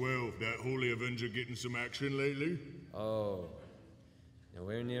 You as well. That Holy Avenger getting some action lately? Oh,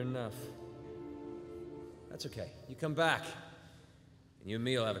 nowhere near enough. That's okay. You come back, and you and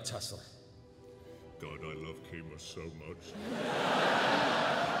me will have a tussle. God, I love Kima so much.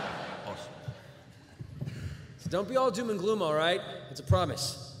 Awesome. So don't be all doom and gloom, all right? It's a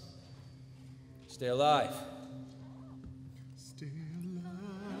promise. Stay alive. Stay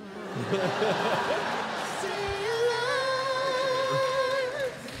alive.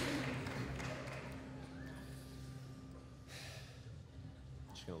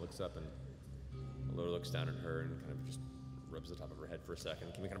 She kind of looks up, and Laura looks down at her and kind of just rubs the top of her head for a second.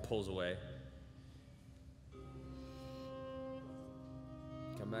 Kimmy kind of pulls away.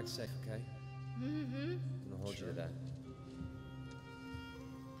 Come back safe, okay? Mm-hmm. I'm gonna hold you to that.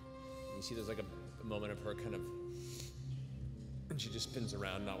 You see there's like a moment of her kind of, and she just spins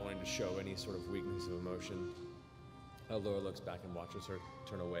around, not wanting to show any sort of weakness of emotion. Laura looks back and watches her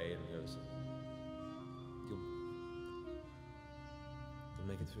turn away and goes, You'll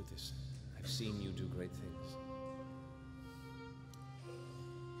make it through this. I've seen you do great things.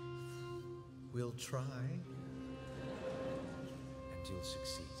 We'll try. And you'll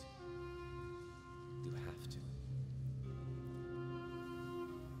succeed. You have to.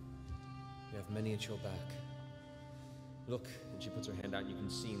 You have many at your back. Look, and she puts her hand out, and you can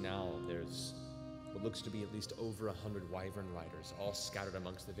see now there's what looks to be at least over 100 wyvern riders, all scattered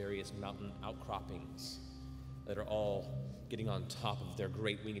amongst the various mountain outcroppings that are all getting on top of their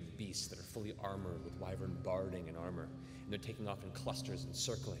great winged beasts that are fully armored with wyvern barding and armor, and they're taking off in clusters and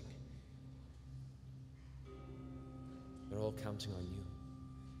circling. They're all counting on you.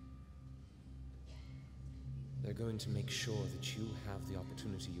 They're going to make sure that you have the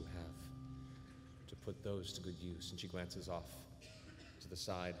opportunity you have to put those to good use. And she glances off to the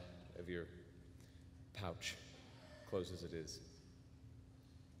side of your pouch, closed as it is.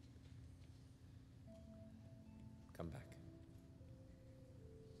 Come back.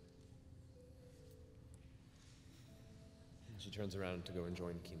 And she turns around to go and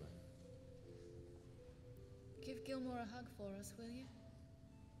join Kima. Give Gilmore a hug for us, will you?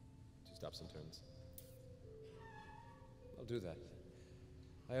 She stops and turns. I'll do that.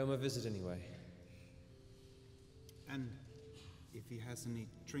 I owe him a visit anyway. And if he has any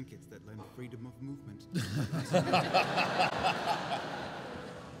trinkets that lend freedom of movement.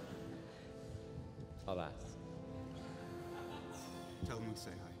 I'll ask. Tell him we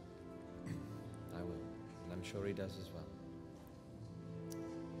say hi. I will. And I'm sure he does as well.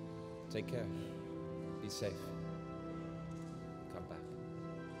 Take care. Be safe. Come back.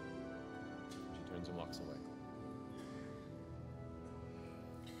 She turns and walks away.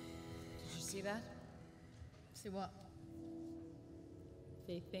 Did you see that? See what?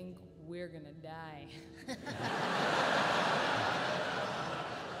 They think we're gonna die.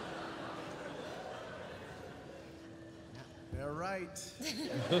 They're right.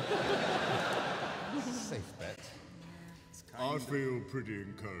 Safe bet. I feel pretty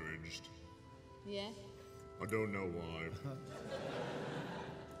encouraged. Yeah? I don't know why.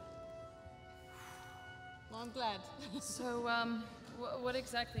 Well, I'm glad. So, what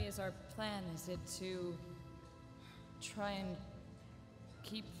exactly is our plan? Is it to try and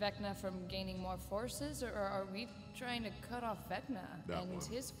keep Vecna from gaining more forces, or are we trying to cut off Vecna and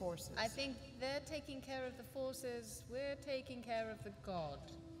his forces? I think they're taking care of the forces, we're taking care of the god.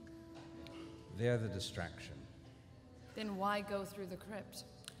 They're the distraction. Then why go through the crypt?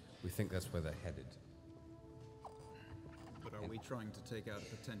 We think that's where they're headed. But are we trying to take out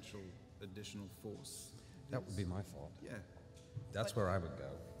a potential additional force? That would be my thought. Yeah. That's where I would go.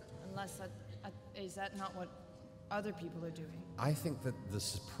 Unless is that not what other people are doing? I think that the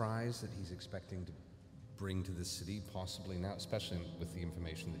surprise that he's expecting to bring to the city, possibly now, especially with the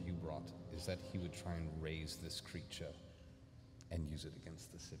information that you brought, is that he would try and raise this creature and use it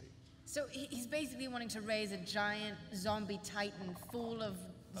against the city. So he's basically wanting to raise a giant zombie titan full of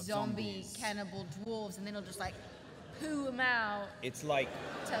zombie zombies. cannibal dwarves, and then he'll just like poo them out It's like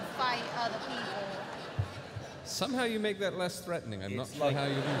to fight other people. Somehow you make that less threatening. I'm not It's sure like- how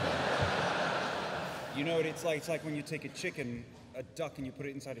you do that. You know what it's like? It's like when you take a chicken, a duck, and you put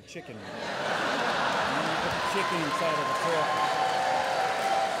it inside a chicken. And then you put the chicken inside of a turkey.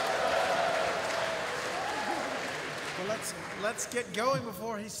 Well, let's get going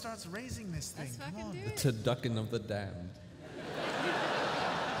before he starts raising this thing. Let's fucking do The it. turducken of the damned.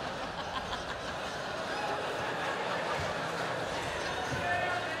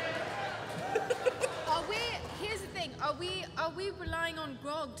 Here's the thing. Are we relying on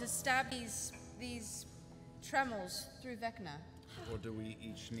Grog to stab these tremels through Vecna? Or do we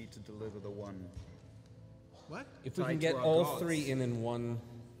each need to deliver the one? What? If we can Tied get to our all gods. 3 in one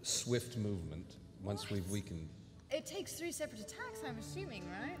swift movement, once we've weakened. It takes 3 separate attacks, I'm assuming,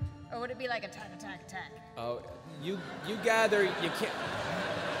 right? Or would it be like attack, attack, attack? Oh, you gather, you can't.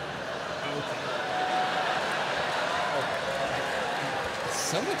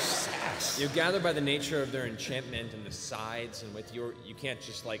 So much sass. You gather by the nature of their enchantment and the sides, and with your, you can't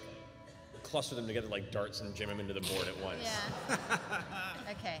just like cluster them together like darts and jam them into the board at once. Yeah.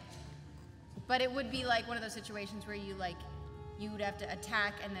 Okay. But it would be like one of those situations where you would have to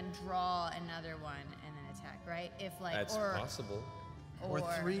attack and then draw another one and then attack, right? If like That's possible. Or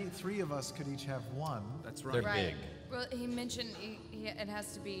three of us could each have one. That's right. They're Right. big. Well, he mentioned it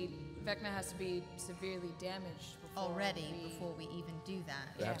has to be, Vecna has to be severely damaged before we even do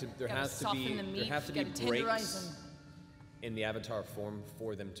that. There Gotta has to soften be the meat, there have to be gotta tenderize breaks them. in the avatar form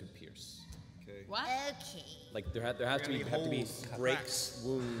for them to pierce. Okay. What? Okay. Like there have to be holes, breaks,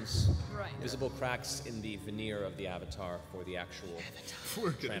 wounds, Right. visible cracks in the veneer of the avatar for the actual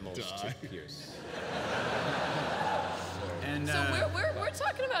We're gonna trammels die. to pierce. And So we're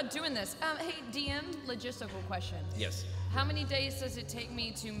talking about doing this. Hey, DM, logistical question. Yes. How many days does it take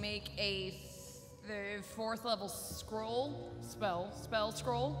me to make the 4th level scroll? Spell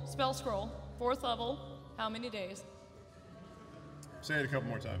scroll. 4th level. How many days? Say it a couple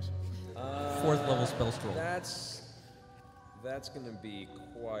more times. 4th level spell scroll. That's gonna be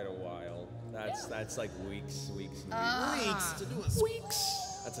quite a while. That's like weeks and weeks. Weeks to do a Weeks.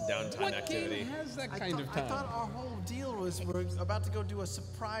 That's a downtime What activity. game has that I kind thought, of time? I thought our whole deal was we're about to go do a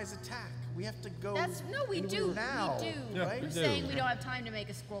surprise attack. We have to go. No, we and do. now. We do. Yeah, right? we We're do. saying we don't have time to make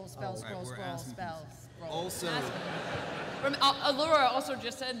a scroll, spell, Right, scroll, we're scroll, asking spell, scroll. also, Allura also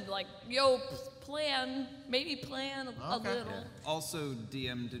just said, like, yo, maybe plan a Okay. little. also,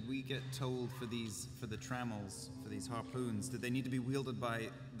 DM, did we get told for the trammels, for these harpoons, did they need to be wielded by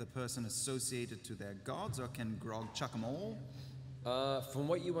the person associated to their gods, or can Grog chuck them all? From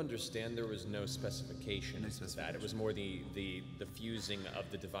what you understand, there was no specification of that. It was more the fusing of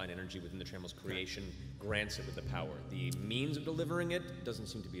the divine energy within the Trammel's creation grants it with the power. The means of delivering it doesn't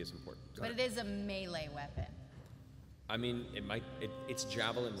seem to be as important. But it is a melee weapon. I mean, it's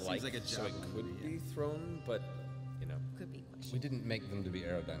javelin-like, like a so it javelin, could be thrown, but, you know. Could be questioned. We didn't make them to be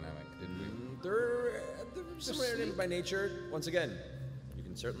aerodynamic, did we? They're similar by nature. Once again, you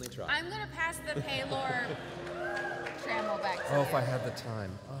can certainly try. I'm gonna pass the Paylor trammel back to Oh, you. if I had the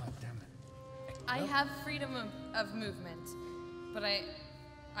time. Oh, damn it. I have freedom of movement, but I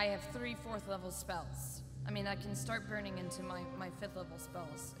have 3 4th level spells. I mean, I can start burning into my 5th level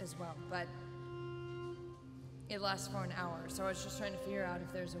spells as well, but it lasts for an hour, so I was just trying to figure out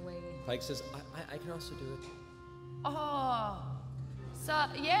if there's a way. Pike says, I can also do it. Oh, so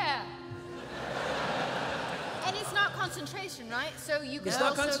yeah. And it's not concentration, right? So you can It's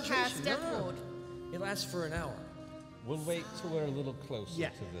not also cast concentration. Death No. Ward. It lasts for an hour. We'll wait till we're a little closer Yeah.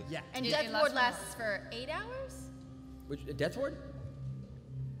 to this. Yeah. And It Death lasts Ward for- lasts for 8 hours? Which, Death Ward?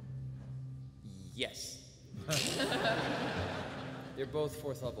 Yes. They're both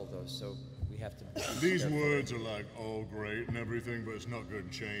 4th level, though, so we have to... These words are like all great and everything, but it's not going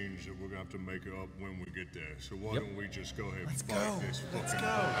to change that we're going to have to make it up when we get there. So why don't we just go ahead and fight this Let's fucking go.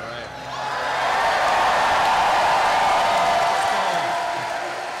 war. All right.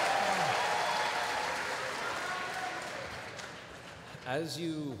 As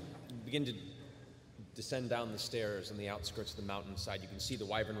you begin to descend down the stairs on the outskirts of the mountainside, you can see the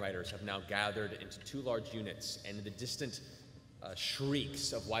Wyvern Riders have now gathered into 2 large units, and in the distant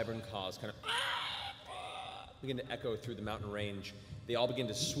shrieks of Wyvern caws kind of begin to echo through the mountain range. They all begin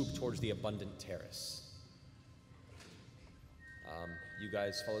to swoop towards the abundant terrace. You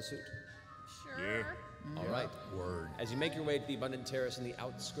guys follow suit? Yeah. All right. Word. As you make your way to the abundant terrace in the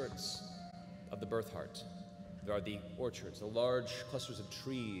outskirts of the Birth Heart, there are the orchards, the large clusters of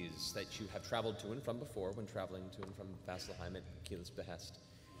trees that you have traveled to and from before when traveling to and from Vasselheim at Keyleth's behest.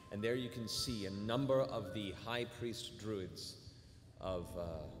 And there you can see a number of the high priest druids of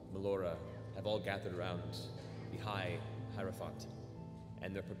Melora have all gathered around the high Hierophant,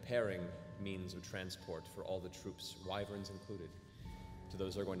 and they're preparing means of transport for all the troops, wyverns included, to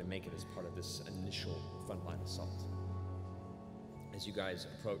those who are going to make it as part of this initial frontline assault. As you guys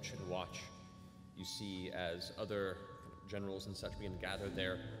approach and watch, you see as other generals and such begin to gather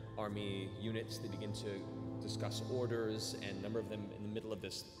their army units, they begin to discuss orders, and a number of them in the middle of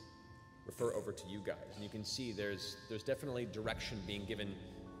this refer over to you guys. And you can see there's definitely direction being given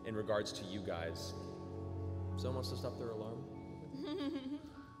in regards to you guys. Someone wants to stop their alarm?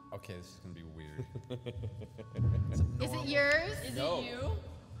 Okay, this is gonna be weird. Is it yours? Is it you?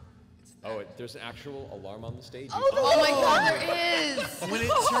 It's Oh, there's an actual alarm on the stage? Oh my God, there is! When it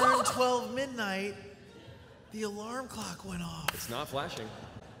turned 12 midnight, the alarm clock went off. It's not flashing.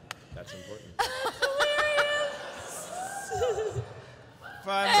 That's important.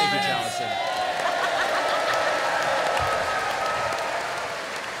 5 Thank you, minutes. Allison.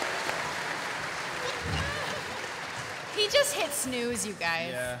 He just hit snooze, you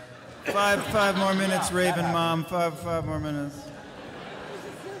guys. Yeah. 5 more minutes, Raven Mom. 5 more minutes.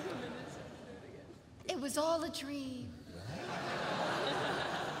 It was all a dream.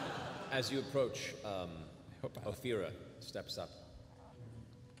 As you approach, Ophira steps up.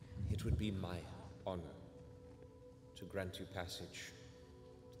 It would be my honor to grant you passage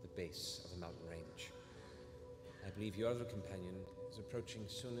to the base of the mountain range. I believe your other companion is approaching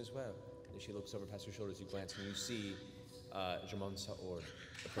soon as well. And as she looks over past her shoulders, you glance and you see Jamon Saor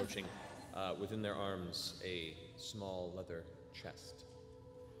approaching. Within their arms, a small leather chest,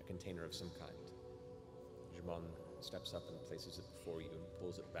 a container of some kind. Jamon steps up and places it before you and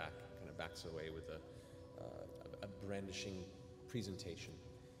pulls it back, kind of backs away with a brandishing presentation.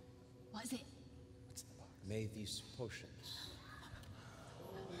 What is it? May these potions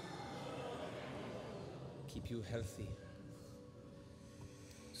keep you healthy.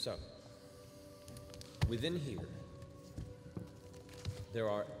 So, within here, there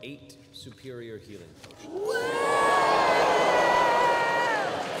are 8 superior healing potions.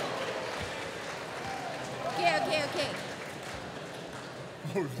 Okay.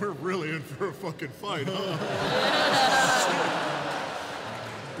 Oh, we're really in for a fucking fight, huh?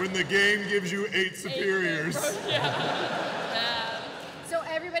 When the game gives you 8 superiors. So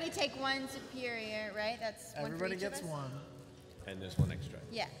everybody take 1 superior, right? That's one for Everybody each of gets us? one. And there's 1 extra.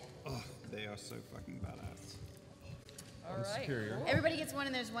 Yeah. Oh, they are so fucking badass. All right. Superior. Everybody gets 1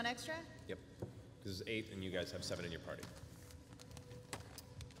 and there's 1 extra? Yep. This is 8 and you guys have 7 in your party.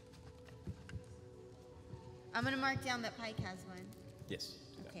 I'm gonna mark down that Pike has 1. Yes.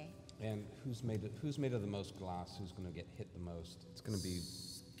 Okay. And who's made of the most glass? Who's going to get hit the most? It's going to be.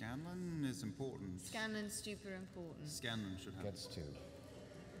 Scanlan is important. Scanlan's super important. Scanlan should have. Gets 2.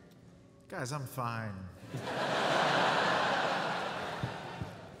 Guys, I'm fine.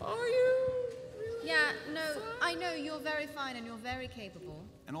 Are you? Yeah, no, I know you're very fine and you're very capable.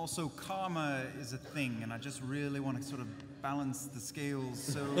 And also, karma is a thing, and I just really want to sort of balance the scales.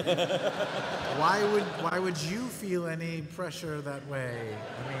 So, Why would you feel any pressure that way?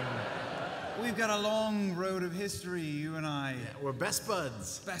 I mean, we've got a long road of history, you and I. Yeah, we're best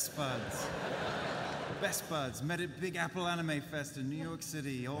buds. Best buds. Best buds. Met at Big Apple Anime Fest in New York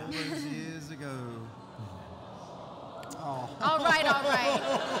City all those years ago. Oh. All right.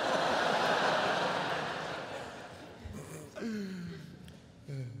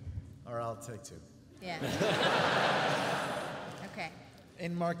 Or I'll take 2. Yeah. Okay.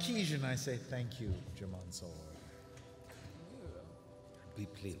 In Marquesian, I say thank you, Jamon Saor. Be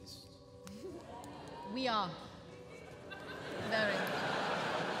pleased. We are. Very.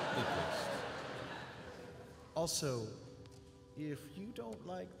 Be pleased. Also, if you don't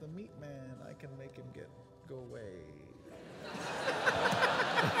like the meat man, I can make him go away.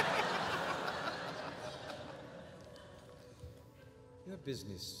 Your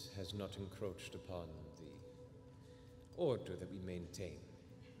business has not encroached upon the order that we maintain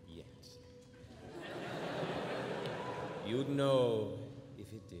yet. You'd know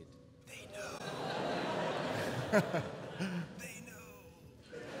if it did. They know. They know.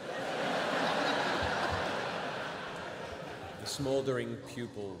 The smoldering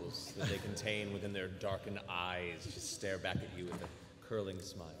pupils that they contain within their darkened eyes just stare back at you with a curling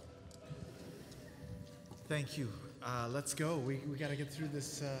smile. Thank you. Let's go. We gotta get through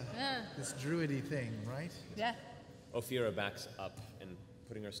this this druidy thing, right? Yeah. Ophira backs up and,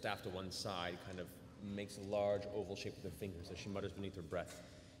 putting her staff to one side, kind of makes a large oval shape with her fingers as she mutters beneath her breath.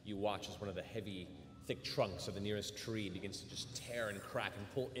 You watch as one of the heavy, thick trunks of the nearest tree begins to just tear and crack and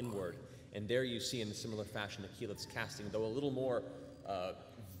pull inward. And there you see, in a similar fashion, the Keyleth's casting, though a little more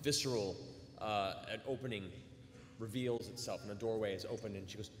visceral, an opening reveals itself, and a doorway is opened, and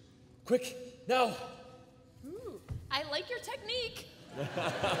she goes, "Quick, now!" Ooh, I like your technique.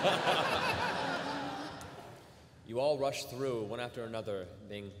 You all rush through, one after another,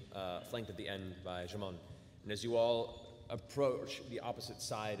 being flanked at the end by Jamon. And as you all approach the opposite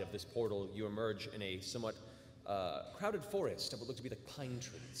side of this portal, you emerge in a somewhat crowded forest of what look to be like pine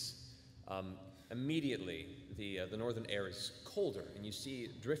trees. Immediately, the northern air is colder, and you see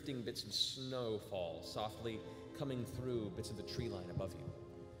drifting bits of snow fall softly coming through bits of the tree line above you.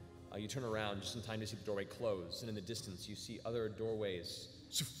 You turn around just in time to see the doorway close, and in the distance you see other doorways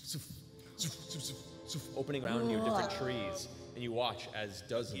opening around you, different trees. and you watch as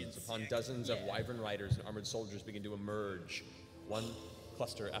dozens upon dozens of wyvern riders and armored soldiers begin to emerge, one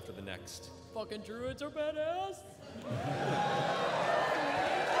cluster after the next. Fucking druids are badass!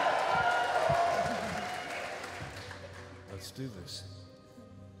 Let's do this.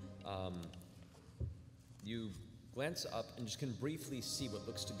 You glance up and just can briefly see what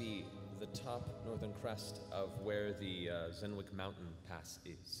looks to be the top northern crest of where the Zenwick Mountain Pass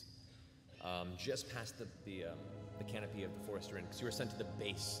is. Just past the canopy of the forest you're in, because you were sent to the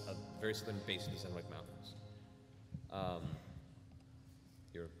base, of the very southern base of the Zenwick Mountains.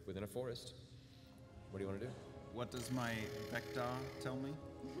 You're within a forest. What do you want to do? What does my vector tell me?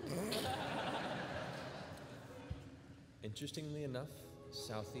 Interestingly enough,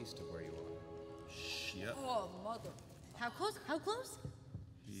 southeast of where you are. Shit. Oh, mother. How close? How close?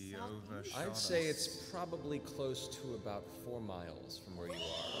 He overshot I'd say us. it's probably close to about 4 miles from where you are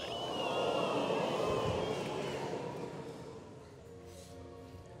right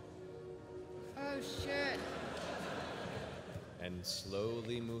Oh, shit. now. And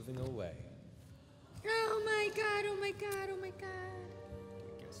slowly moving away. Oh my god, oh my god, oh my god.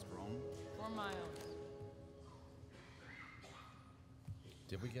 I guessed wrong. 4 miles.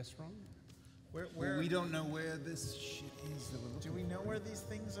 Did we guess wrong? Well, we don't know where this shit is that we're looking Do we know where these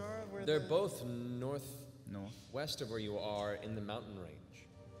things are? Where They're the- both northwest of where you are in the mountain range.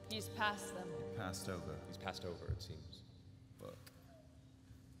 He's past them. Passed over. He's passed over, it seems. Fuck.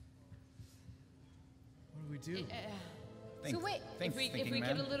 What do we do? So wait, if we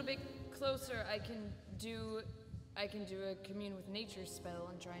get a little bit closer, I can do a commune with nature spell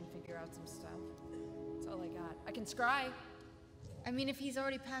and try and figure out some stuff. That's all I got. I can scry. I mean, if he's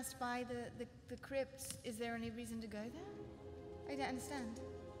already passed by the crypts, is there any reason to go there? I don't understand. I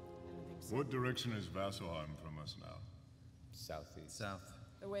don't think so. What direction is Vasselheim from us now? Southeast. South.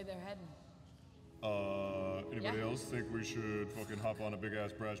 The way they're heading. Anybody Yeah. else think we should fucking hop on a big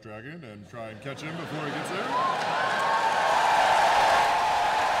ass brass dragon and try and catch him before he gets there?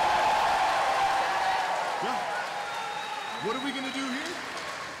 Yeah. What are we gonna do here?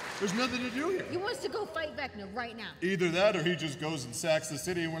 There's nothing to do here. He wants to go fight Vecna right now. Either that or he just goes and sacks the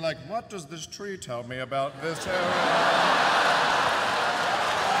city and we're like, what does this tree tell me about this area?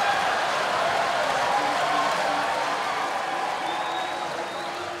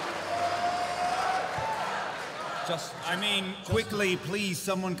 I mean, quickly, please,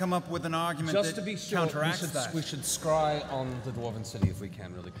 someone come up with an argument Just that to be sure, counteracts that. we should scry on the Dwarven City if we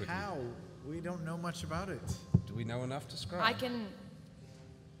can, really quickly. How? We don't know much about it. Do we know enough to scry? I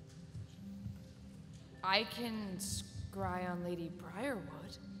can scry on Lady Briarwood.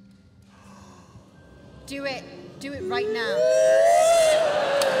 Do it. Do it right now.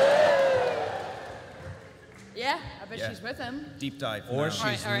 Yeah, I bet Yeah. she's with him. Deep dive. Or now.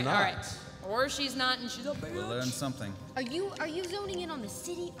 she's all right, not. all right. Or she's not, and she's a bitch. We'll learn something. Are you zoning in on the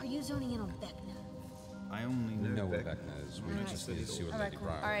city? Or are you zoning in on Vecna? I only We know where Vecna. Vecna is. We just need to see what All right, Lady cool.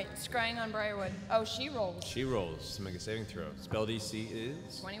 Briar. All right, scrying on Briarwood. Oh, she rolls. She rolls to make a saving throw. Spell DC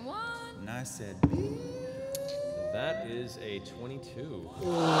is? 21. And I said, That is a 22.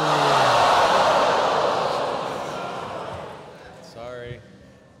 Sorry.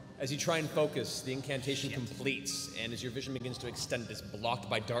 As you try and focus, the incantation completes, and as your vision begins to extend, it's blocked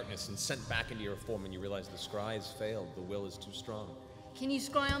by darkness and sent back into your form, and you realize the scry has failed. The will is too strong. Can you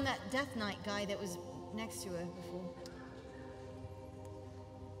scry on that Death Knight guy that was next to her before?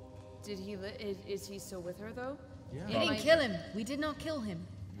 Did he? Is he still with her though? Yeah. We didn't kill him. We did not kill him.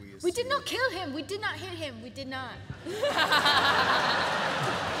 We did not kill him. We did not hit him. We did not.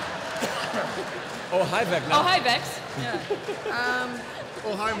 Oh, hi, Vecna. Oh, hi, Vex. Yeah.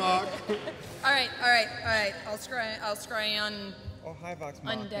 Oh, hi, Mark. All right. I'll scry on Oh, hi, Vox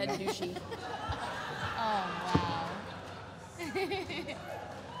undead Machina. douchey. Oh, wow.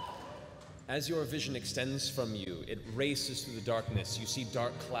 As your vision extends from you, it races through the darkness. You see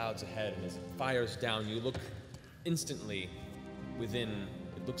dark clouds ahead, and as it fires down, you look instantly within,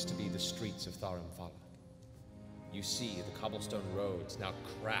 it looks to be the streets of Tharamfala. You see the cobblestone roads now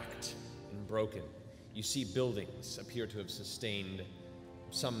cracked and broken. You see buildings appear to have sustained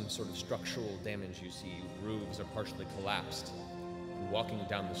some sort of structural damage. You see roofs are partially collapsed. And walking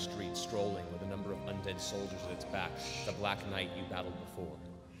down the street, strolling with a number of undead soldiers at its back, the Black Knight you battled before.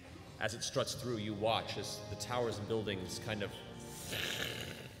 As it struts through, you watch as the towers and buildings kind of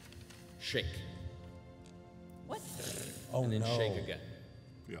shake. What? Oh, and then no. shake again.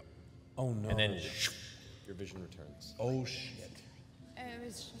 Yeah. Oh, no. And then your vision returns. Oh, shit. It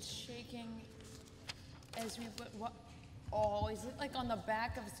was shaking as we went. What? Oh, is it like on the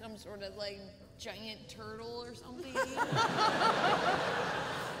back of some sort of like giant turtle or something?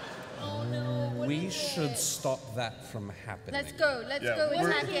 Oh no! We should stop that from happening. Let's go. Let's go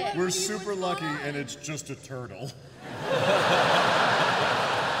attack it. We're super lucky, and it's just a turtle.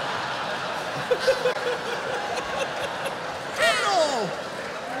 Turtle!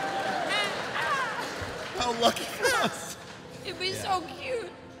 How lucky for us! It'd be so cute.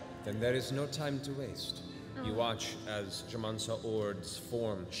 Then there is no time to waste. You watch as Jamansa Ord's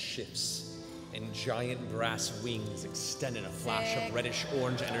form shifts, and giant brass wings extend in a flash of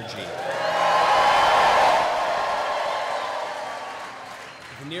reddish-orange energy.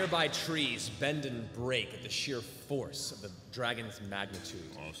 The nearby trees bend and break at the sheer force of the dragon's magnitude.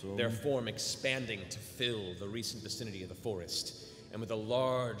 Awesome. Their form expanding to fill the recent vicinity of the forest. And with a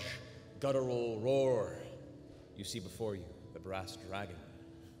large, guttural roar, you see before you the brass dragon.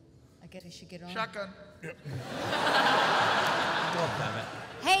 I guess we should get on. Shotgun. God damn it.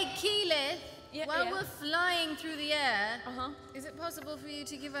 Hey, Keyleth. Yeah, While yeah. we're flying through the air, Uh-huh. is it possible for you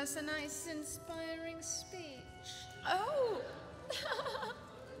to give us a nice, inspiring speech? Oh.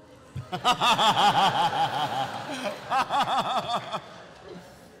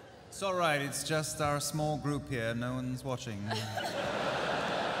 It's all right. It's just our small group here. No one's watching.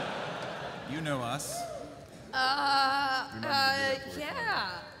 You know us. Yeah.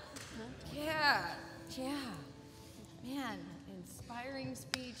 Man, inspiring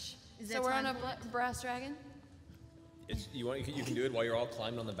speech. Is So there we're on time a for it? brass dragon? You can do it while you're all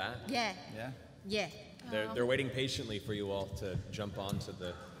climbed on the back. Yeah. Yeah. Yeah. They're waiting patiently for you all to jump onto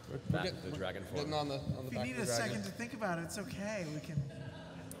the back of the dragon form. Getting on the If you back need of a the dragon. second to think about it, it's okay. We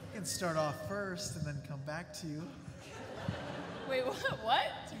can start off first and then come back to you. Wait,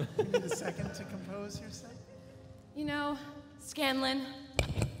 what? You need a second to compose yourself? You know, Scanlan.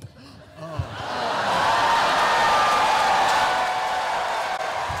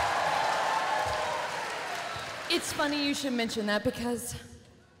 It's funny you should mention that because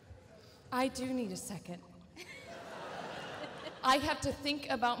I do need a second. I have to think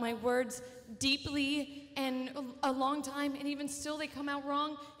about my words deeply and a long time, and even still they come out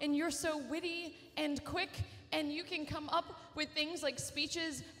wrong. And you're so witty and quick, and you can come up with things like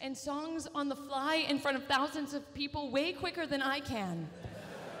speeches and songs on the fly in front of thousands of people way quicker than I can.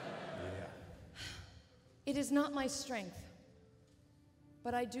 It is not my strength,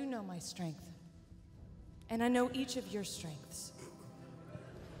 but I do know my strength. And I know each of your strengths.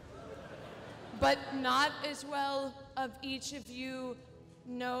 But not as well of each of you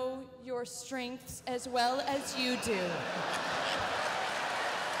know your strengths as well as you do.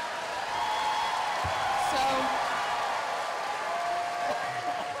 So,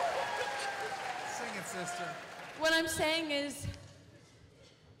 Sing it, sister. what I'm saying is,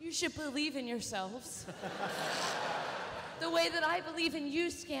 you should believe in yourselves. The way that I believe in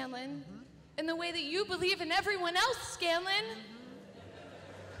you, Scanlan, and the way that you believe in everyone else, Scanlan.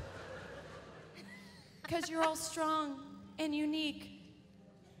 Because you're all strong and unique.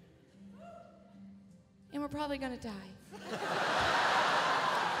 And we're probably gonna die.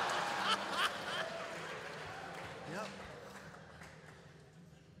 Yep.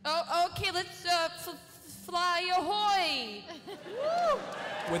 Oh, okay, let's fly ahoy. Woo!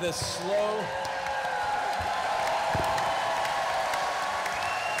 With a slow...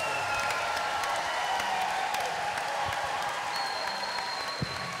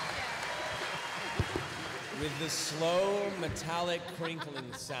 With the slow, metallic,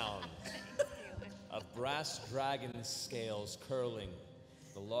 crinkling sound of brass dragon scales curling,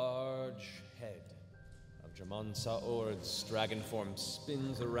 the large head of Jamansa Ord's dragon form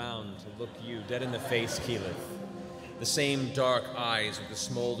spins around to look you dead in the face, Keyleth. The same dark eyes with the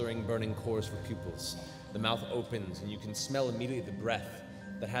smoldering, burning cores for pupils. The mouth opens, and you can smell immediately the breath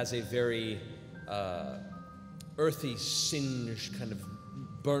that has a very earthy, singed, kind of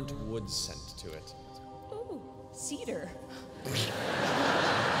burnt wood scent to it. Ooh, cedar.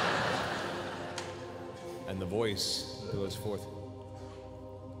 And the voice goes forth.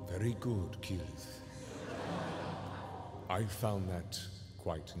 Very good, Keyleth. I found that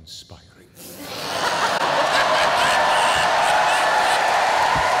quite inspiring.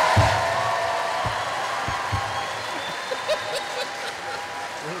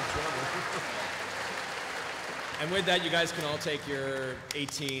 And with that, you guys can all take your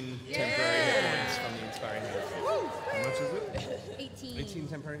 18 temporary hit points from the inspiring hit. How much is it? 18. 18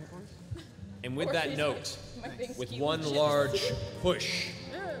 temporary hit points? And with that note, with one large push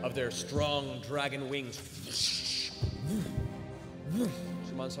of their strong dragon wings,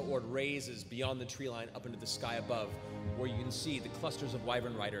 Jamansa Ord raises beyond the tree line up into the sky above, where you can see the clusters of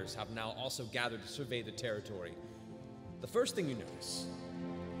wyvern riders have now also gathered to survey the territory. The first thing you notice,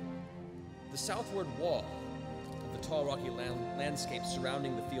 the southward wall of the tall rocky landscape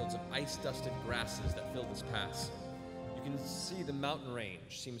surrounding the fields of ice-dusted grasses that fill this pass. You can see the mountain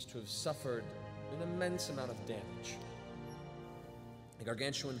range seems to have suffered an immense amount of damage. A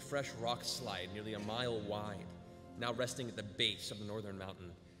gargantuan fresh rock slide nearly a mile wide, now resting at the base of the northern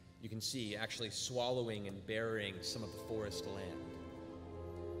mountain. You can see actually swallowing and burying some of the forest land.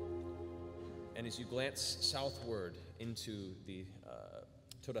 And as you glance southward into the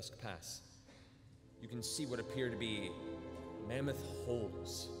Todusk Pass, you can see what appear to be mammoth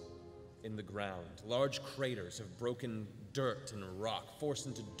holes in the ground, large craters of broken dirt and rock forced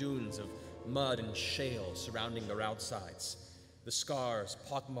into dunes of mud and shale surrounding their outsides. The scars,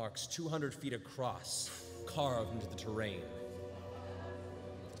 pockmarks 200 feet across, carved into the terrain.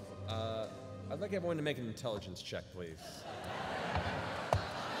 I'd like everyone to make an intelligence check, please.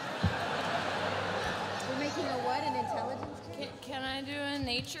 We're making a what? An intelligence check? Can I do a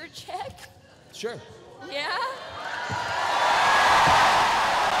nature check? Sure. Yeah?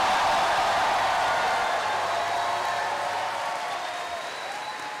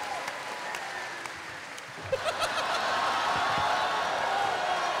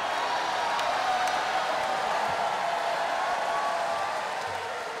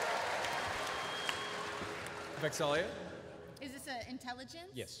 Vexalia? Is this an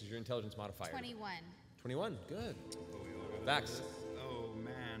intelligence? Yes, is your intelligence modifier. 21. 21, good. Vax. Oh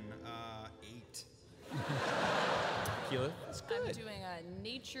man, 8. Keela? That's good. I'm doing a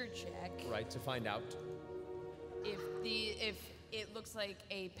nature check. Right, to find out. If it looks like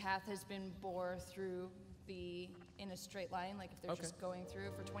a path has been bored through in a straight line, like if they're just going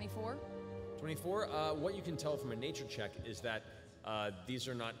through for 24. 24, what you can tell from a nature check is that these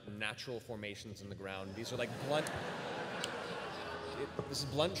are not natural formations in the ground. These are like blunt, this is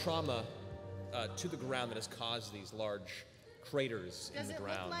blunt trauma to the ground that has caused these large craters in the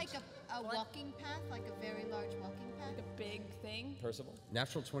ground. Does it look like a walking path, like a very large walking path? Like a big thing? Percival?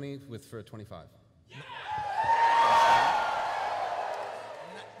 Natural 20 for a 25.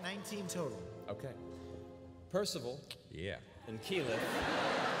 19 total. Okay. Percival. Yeah. And Keyleth.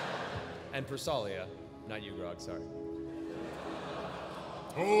 And Persalia. Not you, Grog, sorry.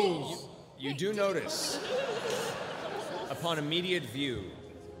 Holes! You do notice, upon immediate view,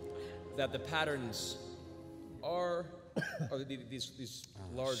 that the patterns are, or these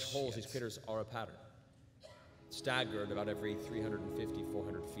large holes, these craters are a pattern. Staggered about every 350,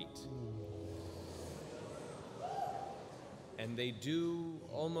 400 feet. And they do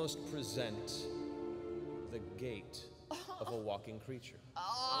almost present the gait of a walking creature.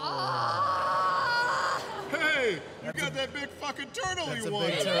 Hey, you got that big fucking turtle That's you a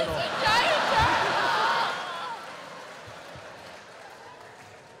wanted. big turtle.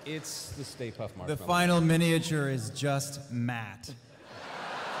 It's the Stay Puft The marshmallow. final miniature is just Matt.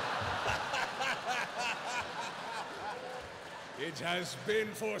 It has been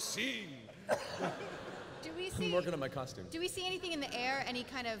foreseen. Do we I'm see? working on my costume. Do we see anything in the air? Any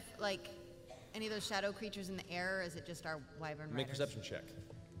kind of like, any of those shadow creatures in the air? Or is it just our wyvern riders? Make a perception check.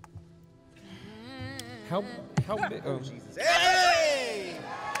 How big? Oh, Jesus. Hey!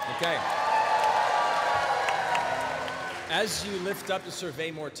 Okay. As you lift up to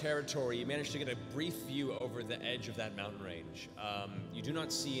survey more territory, you manage to get a brief view over the edge of that mountain range. You do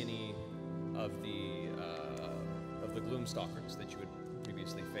not see any of the Gloomstalkers that you had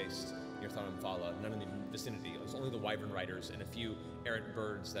previously faced near Thanumfala. None in the vicinity. It was only the wyvern riders and a few errant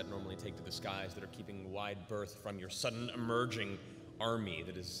birds that normally take to the skies that are keeping wide berth from your sudden emerging army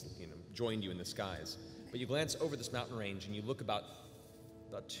that has joined you in the skies. But you glance over this mountain range and you look about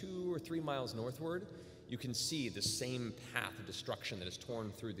 2 or 3 miles northward. You can see the same path of destruction that has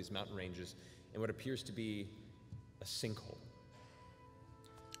torn through these mountain ranges in what appears to be a sinkhole.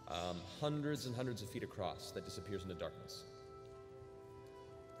 Hundreds and hundreds of feet across that disappears into darkness.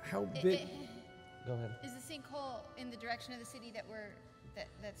 How big? Go ahead. Is the sinkhole in the direction of the city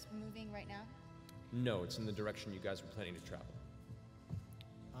that's moving right now? No, it's in the direction you guys were planning to travel.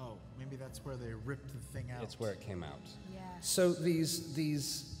 Oh, maybe that's where they ripped the thing out. It's where it came out. Yeah. So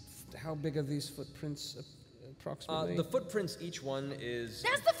these, how big are these footprints approximately? The footprints, each one is...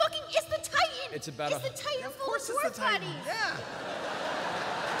 That's the fucking, it's the Titan! It's about It's the Titan Of full course of it's dwarf the Titan. bodies! Yeah.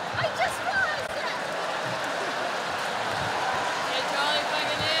 I just realized that! It totally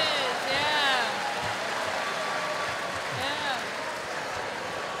fucking is, yeah.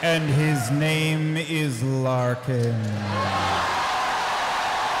 Yeah. And his name is Larkin.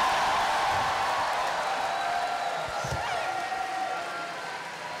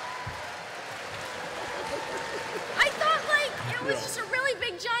 I thought like it was just a really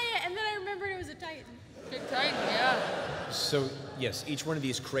big giant, and then I remembered it was a Titan. Big Titan, yeah. So Yes, each one of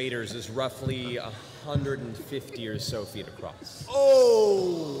these craters is roughly 150 or so feet across.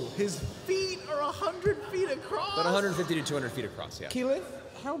 Oh, his feet are 100 feet across. About 150 to 200 feet across, yeah. Keyleth,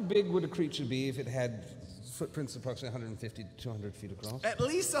 how big would a creature be if it had footprints approximately 150 to 200 feet across? At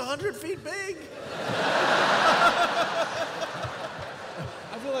least 100 feet big.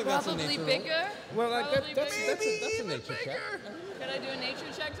 I feel like that's a Probably nature bigger. roll. Well, Probably that's bigger. a nature check. Can I do a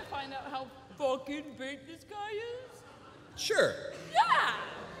nature check to find out how fucking big this guy is? Sure. Yeah!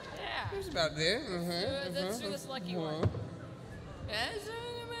 Yeah. It's about there. Let's do this lucky one.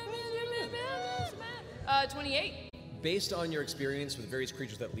 28. Based on your experience with various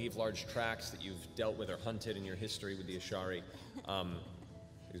creatures that leave large tracks that you've dealt with or hunted in your history with the Ashari,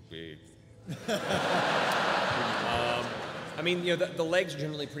 is big. I mean, you know, the legs are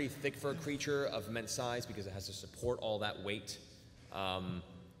generally pretty thick for a creature of immense size because it has to support all that weight.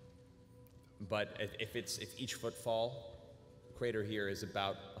 But if each footfall crater here is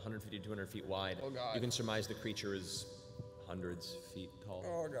about 150 to 200 feet wide, you can surmise the creature is hundreds feet tall.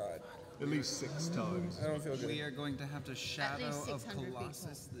 Oh God. At least 6 times. I don't feel good. We are going to have to shadow of 600 feet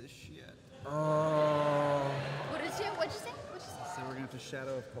Colossus this shit. Oh. What did you say? What'd you say? So we're gonna have to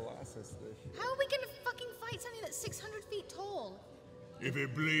shadow of Colossus this shit. How are we gonna fucking fight something that's 600 feet tall? If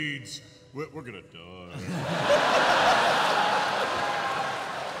it bleeds, we're gonna die.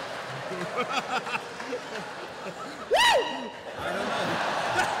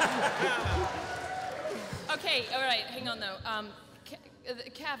 Okay, all right, hang on though. The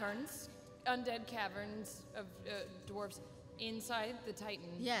caverns, undead caverns of dwarves inside the Titan.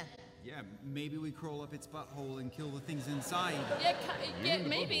 Yeah. Yeah, maybe we crawl up its butthole and kill the things inside. Yeah,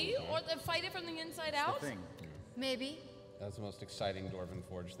 maybe, or fight it from the inside out. Maybe. That's the most exciting Dwarven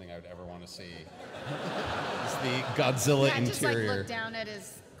Forge thing I would ever want to see. It's the Godzilla Yeah, just like interior. look down at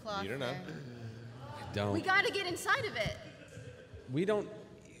his cloth. You don't know. I don't. We gotta get inside of it. We don't.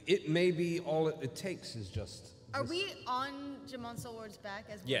 It may be all it takes is just. Are we on Jamon Solward's back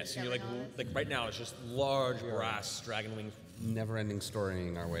as we're Yes, and you're discovering all this? like right now it's just large brass dragon wings. Never-ending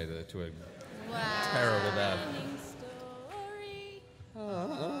storying our way to a Wow. terrible death.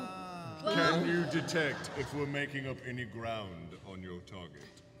 Can you detect if we're making up any ground on your target?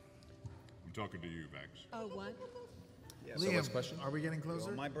 I'm talking to you, Vax. Oh, what? Yeah, So what's the question? Are we getting closer?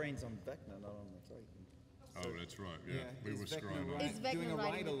 Well, my brain's on Vecna, not on the Titan. Oh, that's right. Yeah, we were screwing up. Is Vecna doing a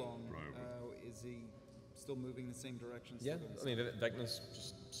riding ride it? along? Right. Is he still moving the same direction? Yeah, still I mean, going Vecna's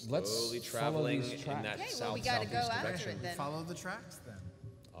just Let's slowly follow traveling these in tracks. that Okay, well, we gotta go south-southeast after direction. it then. Follow the tracks then.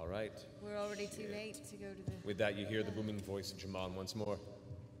 All right. We're already too late to go to the. With that, you hear the booming voice of Jamon once more.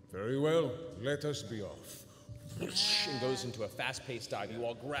 Very well, let us be off. And goes into a fast-paced dive. You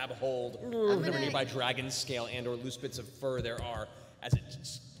all grab hold of whatever nearby dragon scale and/or loose bits of fur there are as it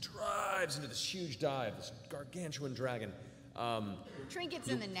just drives into this huge dive, this gargantuan dragon. Trinkets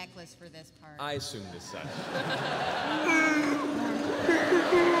in the necklace for this part. I assume this such.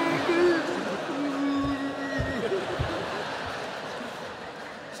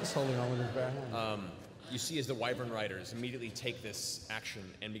 Just holding on with his bare hand. You see as the Wyvern Riders immediately take this action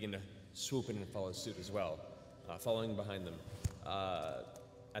and begin to swoop in and follow suit as well, following behind them.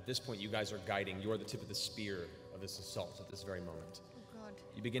 At this point, you guys are guiding. You are the tip of the spear of this assault at this very moment. Oh, God.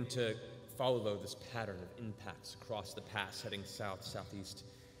 You begin to follow, though, this pattern of impacts across the pass, heading south, southeast,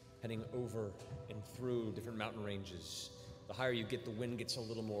 heading over and through different mountain ranges. The higher you get, the wind gets a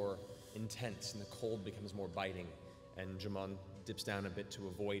little more intense and the cold becomes more biting. And Jamon dips down a bit to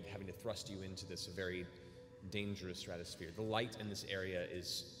avoid having to thrust you into this very dangerous stratosphere. The light in this area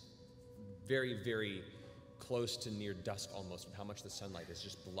is very, very close to near dusk almost, with how much the sunlight is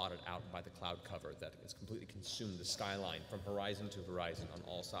just blotted out by the cloud cover that has completely consumed the skyline from horizon to horizon on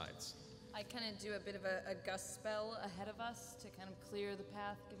all sides. I kind of do a bit of a gust spell ahead of us to kind of clear the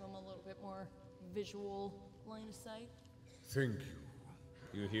path, give them a little bit more visual line of sight. Thank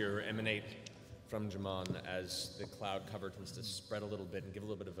you. You hear emanate from Jamon as the cloud cover tends to spread a little bit and give a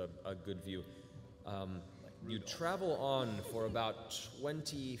little bit of a good view. You travel on for about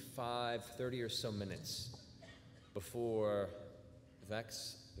 25, 30 or so minutes before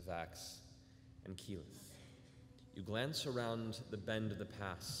Vex, and Keyleth. You glance around the bend of the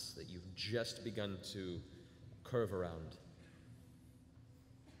pass that you've just begun to curve around,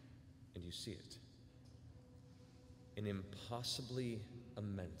 and you see it. An impossibly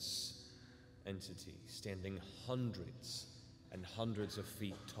immense entity standing hundreds and hundreds of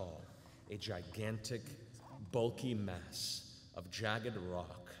feet tall, a gigantic, bulky mass of jagged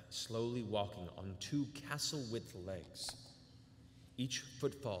rock, slowly walking on two castle-width legs, each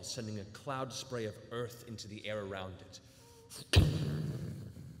footfall sending a cloud spray of earth into the air around it.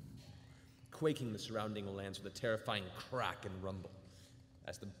 quaking the surrounding lands with a terrifying crack and rumble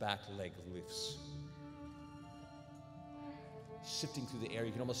as the back leg lifts. Shifting through the air,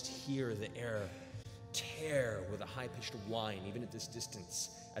 you can almost hear the air tear with a high-pitched whine, even at this distance,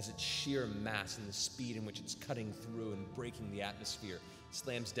 as its sheer mass and the speed in which it's cutting through and breaking the atmosphere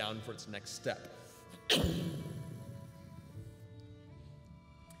slams down for its next step.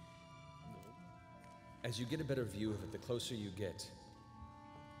 As you get a better view of it, the closer you get,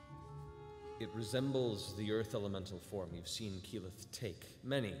 it resembles the earth elemental form you've seen Keyleth take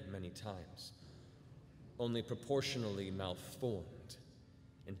many, many times, only proportionally malformed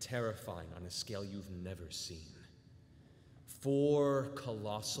and terrifying on a scale you've never seen. 4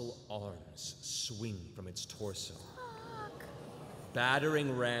 colossal arms swing from its torso,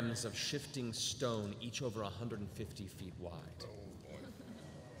 battering rams of shifting stone, each over 150 feet wide.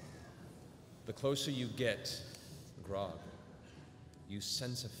 The closer you get, Grog, you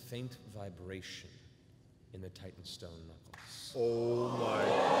sense a faint vibration in the Titan stone knuckles. Oh my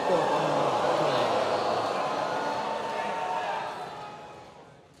God.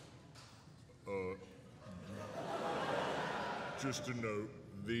 Just a note,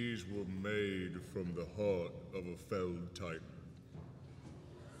 these were made from the heart of a felled Titan.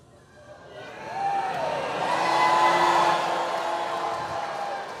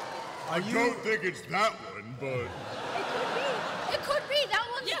 I don't think it's that one, but... It could be. It could be. That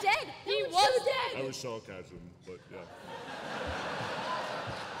one's dead. He was dead. That was sarcasm, but yeah.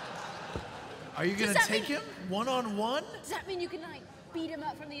 Are you gonna take him one-on-one? Does that mean you can, like, beat him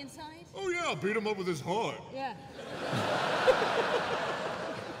up from the inside? Oh yeah, I'll beat him up with his heart. Yeah.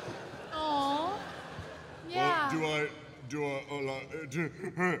 Aww. Yeah. Well,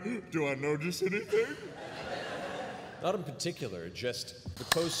 do I notice anything? Not in particular, just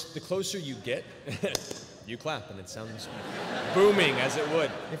the closer you get, you clap and it sounds booming as it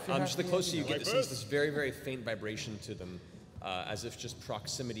would. Just the closer you get, it sense this very, very faint vibration to them, as if just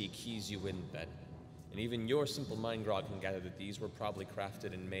proximity keys you in that. And even your simple mind, Grog, can gather that these were probably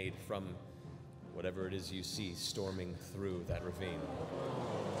crafted and made from whatever it is you see storming through that ravine.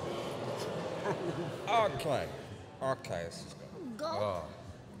 Okay. Okay, this is good. Go. Oh.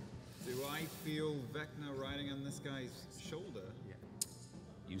 Do I feel Vecna riding on this guy's shoulder?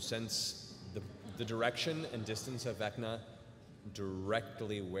 You sense the direction and distance of Vecna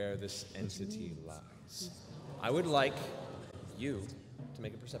directly where this entity lies. I would like you to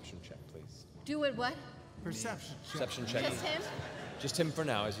make a perception check, please. Do it what? Perception. Perception check. Just him? Just him for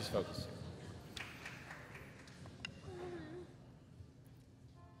now as he's focusing.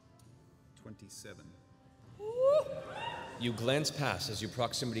 27. You glance past as your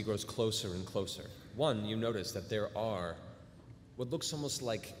proximity grows closer and closer. One, you notice that there are what looks almost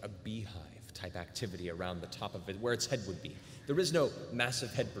like a beehive type activity around the top of it, where its head would be. There is no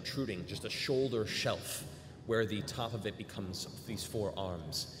massive head protruding, just a shoulder shelf where the top of it becomes these 4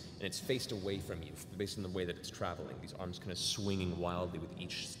 arms, and it's faced away from you based on the way that it's traveling. These arms kind of swinging wildly with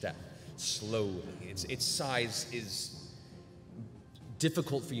each step, slowly. Its size is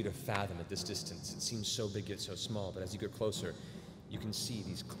difficult for you to fathom at this distance. It seems so big yet so small, but as you get closer, you can see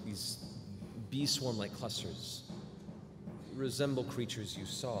these bee swarm-like clusters resemble creatures you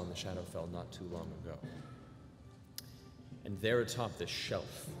saw in the Shadowfell not too long ago. And there atop this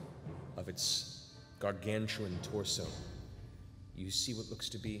shelf of its gargantuan torso, you see what looks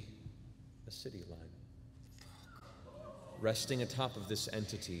to be a city line. Resting atop of this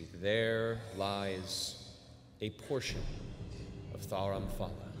entity, there lies a portion of Thar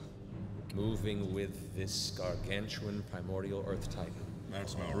Amphala, moving with this gargantuan primordial earth titan,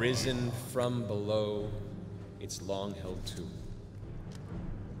 That's not risen from below its long-held tomb.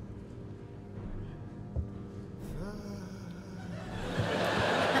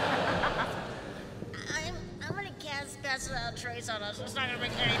 I'm gonna cast Spectral Trace on us. It's not gonna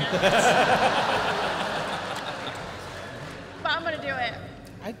make any difference. But I'm gonna do it.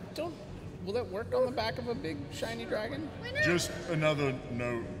 I don't. Will that work on the back of a big shiny dragon? Just another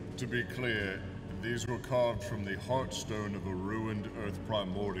note to be clear, these were carved from the heartstone of a ruined earth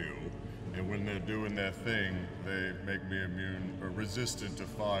primordial, and when they're doing their thing, they make me immune or resistant to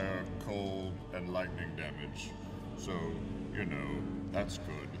fire, cold, and lightning damage. So, you know, that's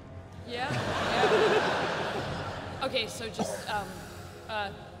good. Yeah. Okay, so just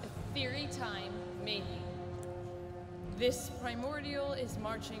theory time, maybe. This primordial is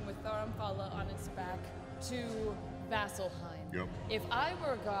marching with Thar Amphala on its back to Vasselheim. Yep. If I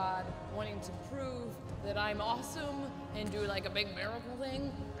were a god wanting to prove that I'm awesome and do like a big miracle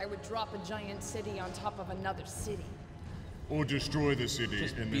thing, I would drop a giant city on top of another city. Or destroy the city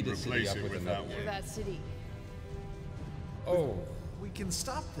and then replace it with that For one. that city. We can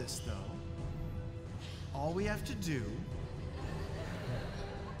stop this, though. All we have to do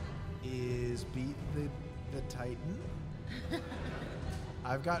is beat the Titan.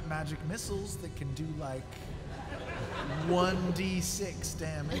 I've got magic missiles that can do like 1d6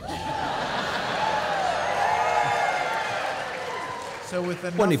 damage. So with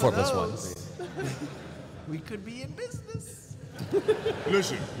enough 24 of plus those, we could be in business.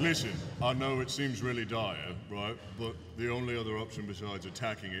 Listen, I know it seems really dire, right? But the only other option besides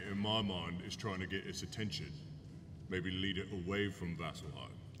attacking it in my mind is trying to get its attention. Maybe lead it away from Vasselheim.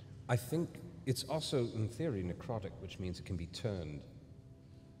 I think it's also, in theory, necrotic, which means it can be turned.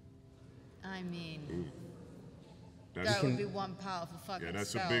 I mean, That that would be one powerful fucking Yeah,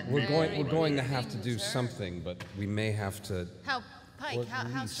 that's a spell. big We're going to have to do something, but we may have to. Pike,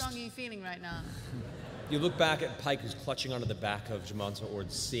 how strong are you feeling right now? You look back at Pike, who's clutching onto the back of Jamon's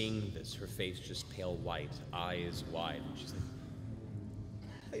Ord, seeing this, her face just pale white, eyes wide, and she's like,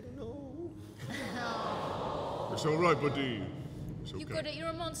 I don't know. It's all right, buddy. It's okay. You got it, you're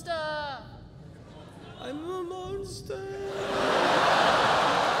a monster! I'm a monster!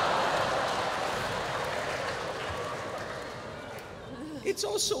 It's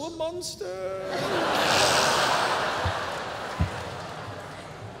also a monster!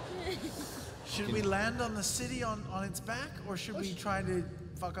 Should we land on the city on its back, or should we try to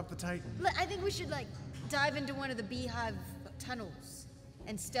fuck up the Titan? Look, I think we should, like, dive into one of the beehive tunnels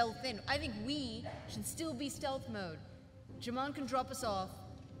and stealth in. I think we should still be stealth mode. Jamon can drop us off.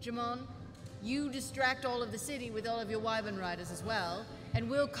 Jamon, you distract all of the city with all of your wyvern riders as well, and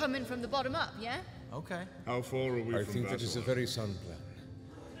we'll come in from the bottom up, yeah? Okay. How far are we I from think that is a Vasselheim? very sound plan.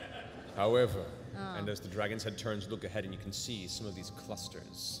 However, And as the dragon's head turns, look ahead and you can see some of these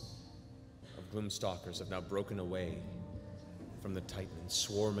clusters of gloomstalkers have now broken away from the Titan and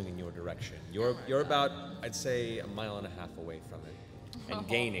swarming in your direction. You're about, I'd say, 1.5 miles away from it. And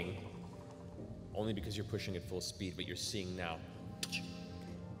gaining, only because you're pushing at full speed, but you're seeing now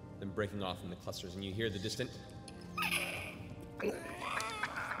them breaking off in the clusters, and you hear the distant.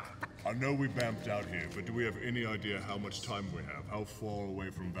 I know we bamped out here, but do we have any idea how much time we have? How far away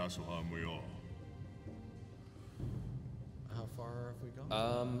from Vasselheim we are? How far have we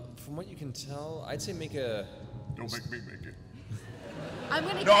gone? From what you can tell, I'd say make a. Don't make me make it. I'm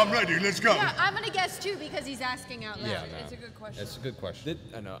gonna No, guess. I'm ready. Let's go. Yeah, I'm gonna guess too because he's asking out loud. Yeah, It's a good question. It's a good question.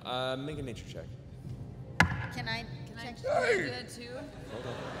 I know. Make a nature check. Can I check? Hey! Do that too? Hold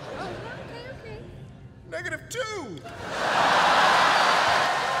on. Oh, okay. -2!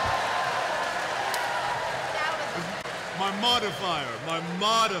 My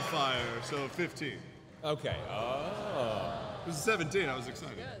modifier, so 15. Okay. Oh. It was 17, I was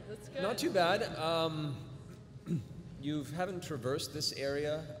excited. Good, that's good. Not too bad. You haven't traversed this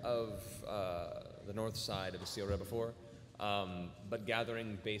area of the north side of the Sierra before, but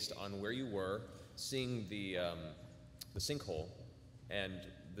gathering based on where you were, seeing the sinkhole and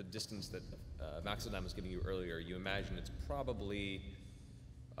the distance that Maxildam was giving you earlier, you imagine it's probably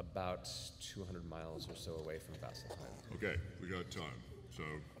about 200 miles or so away from Vasselheim. Okay, we got time, so...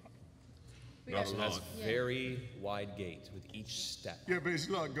 It also has a very wide gate with each step. Yeah, but it's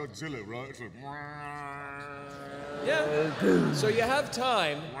like Godzilla, right? It's like... Yeah. So you have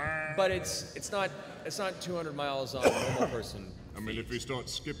time, but it's not 200 miles on a normal person. I mean, if we start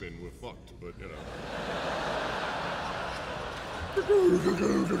skipping, we're fucked, but you know.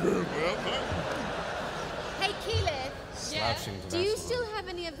 Hey, Keyleth. Slouching to Do you Vasselheim. still have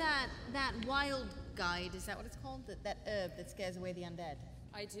any of that wild guide? Is that what it's called? That herb that scares away the undead?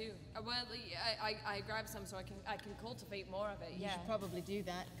 I do. Well, I grabbed some so I can cultivate more of it. You Yeah. should probably do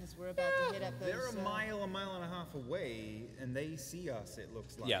that because we're about to hit up those. They're a mile and a half away, and they see us, it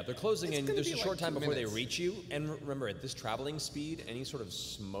looks like. Yeah, they're closing in. There's a short time 2 before they minutes. reach you. And remember, at this traveling speed, any sort of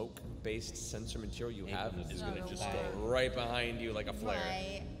smoke-based sensor material you have is going to just go right behind you like a flare.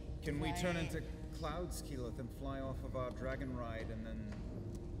 Right. Can we turn into clouds, Keyleth, and fly off of our dragon ride and then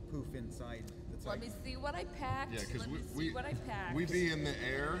poof inside the Let Titan? me see what I packed. Yeah, because Let me see what I packed. we be in the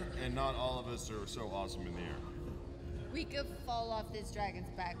air, and not all of us are so awesome in the air. We could fall off this dragon's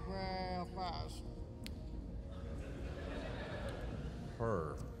back real fast.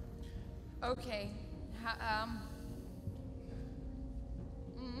 Her. Okay.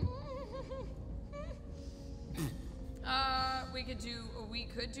 We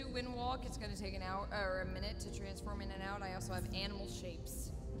could do wind walk. It's going to take an hour or a minute to transform in and out. I also have animal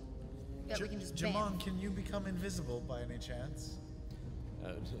shapes. That we can just Jamon, can you become invisible by any chance?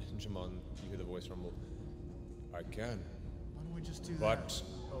 Jamon, you hear the voice rumble. I can, Why don't we just do that? but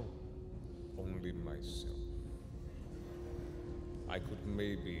Oh. only myself. I could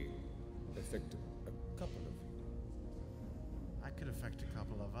maybe affect a couple of you. I could affect a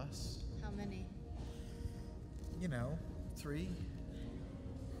couple of us. How many? you know, 3.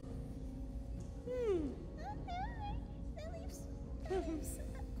 That leaves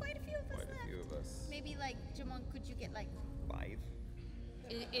quite a few of us Quite a few of us. Maybe like, Jamon, could you get like 5.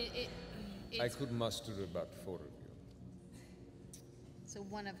 I could muster about 4 of you. So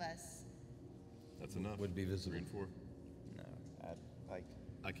one of us. That's enough. Would be visible. 3 and 4. No, add Pike.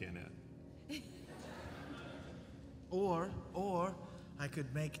 I can't add. Or I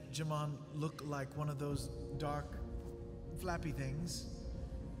could make Jamon look like one of those dark, flappy things,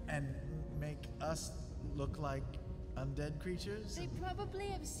 and make us look like undead creatures. They probably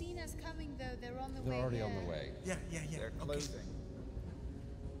have seen us coming, though. They're on the way. They're already there. on the way. Yeah. They're Okay. closing.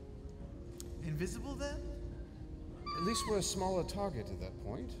 Invisible then? At least we're a smaller target at that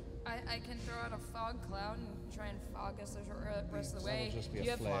point. I can throw out a fog cloud and try and fog us the rest of the That'll way. just be Do a you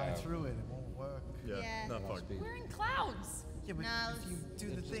have flare. Fly through it won't work. Yeah. Not far. We're in clouds. Yeah, but No, if you do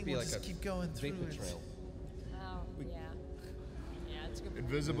the It'd just thing, be we'll like just a keep going through vapor it. trail. Oh, yeah. Yeah, it's a good point.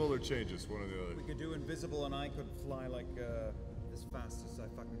 Invisible or changes, one or the other. We could do invisible, and I could fly like as fast as I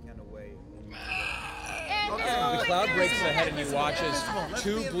fucking can away. The cloud breaks ahead and you watch as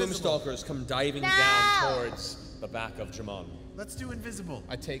 2 Gloomstalkers come diving down towards the back of Jamon. Let's do invisible.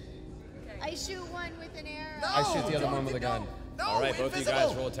 I take. I shoot one with an arrow. I shoot the other one with a gun. All right, both of you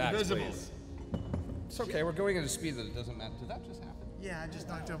guys roll attacks, Invisible. please. It's okay. We're going at a speed that it doesn't matter. Did that just happen? Yeah, I just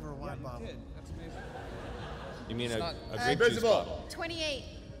knocked over a wine bottle. That's amazing. You mean It's a not- grape juice Invisible. bottle? 28.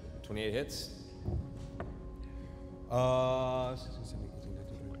 28 hits.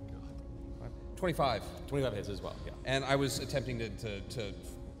 25. 25 hits as well, yeah. And I was attempting to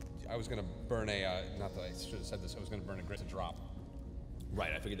I was going to burn a, not that I should have said this, I was going to burn a grit to drop.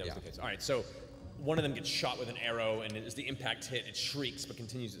 Right, I figured that was the case. All right, so one of them gets shot with an arrow, and as the impact hit, it shrieks but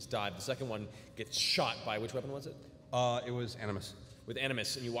continues its dive. The second one gets shot by, which weapon was it? It was Animus. With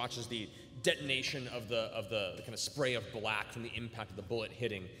Animus, and you watch as the detonation of the kind of spray of black from the impact of the bullet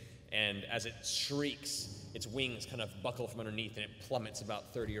hitting, and as it shrieks, its wings kind of buckle from underneath, and it plummets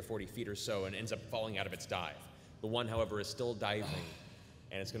about 30 or 40 feet or so and ends up falling out of its dive. The one, however, is still diving,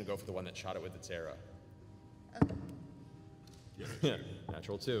 and it's going to go for the one that shot it with its arrow.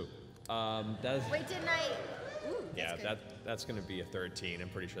 Natural 2. That is, Wait, didn't I? Ooh, yeah, that's good. that's going to be a 13. I'm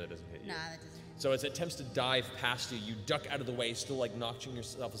pretty sure that doesn't hit you. Nah, that doesn't. So as it attempts to dive past you, you duck out of the way, still like notching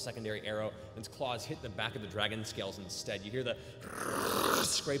yourself a secondary arrow, and its claws hit the back of the dragon scales instead. You hear the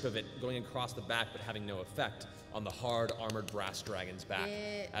scrape of it going across the back, but having no effect on the hard armored brass dragon's back.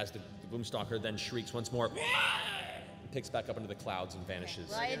 Yeah. As the Gloomstalker then shrieks once more, and picks back up into the clouds and vanishes.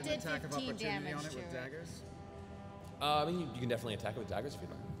 Well, it did Attack of 15 opportunity damage on it to with it. daggers. I mean, you can definitely attack it with daggers if you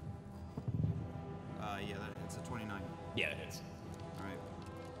like. Yeah, it's a 29. Yeah, it hits. All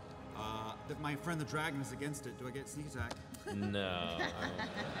right. My friend the dragon is against it. Do I get sneak attack? No.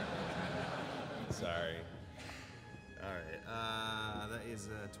 Sorry. All right. That is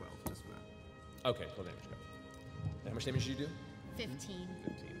 12, just for that. Okay, 12 damage. Go. How much damage did you do? 15.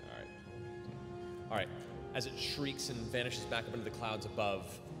 15, all right. All right, as it shrieks and vanishes back up into the clouds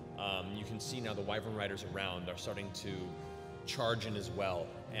above, you can see now the Wyvern Riders around are starting to charge in as well.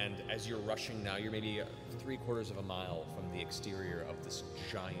 And as you're rushing now, you're maybe 3/4 of a mile from the exterior of this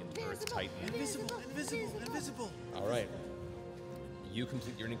giant Earth Titan. Invisible. All right. You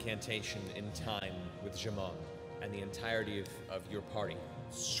complete your incantation in time with Jamon, and the entirety of your party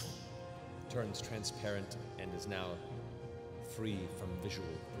turns transparent and is now free from visual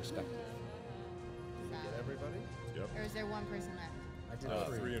perspective. Get everybody? Yep. Or is there one person left? I did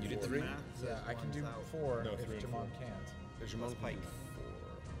 3. 3 and You 4. did 3? Yeah, I can do 4 No, if 3 and Jamon 4. can't. There's Jamon Pike.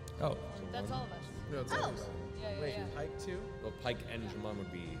 Oh. That's all of us. Yeah, it's Oh. all right. Yeah, Wait, yeah. Pike 2? Well, Pike and Jamon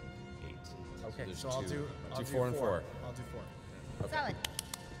would be 8. Okay, there's so I'll do 4 and 4. I'll do 4. Solid.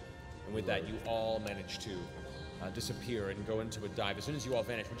 And with that, you all manage to disappear and go into a dive as soon as you all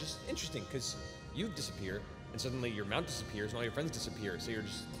vanish, which is interesting because you disappear, and suddenly your mount disappears, and all your friends disappear. So you're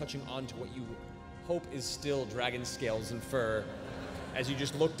just clutching on to what you hope is still dragon scales and fur, as you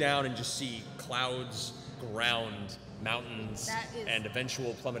just look down and just see clouds, ground, mountains, That is and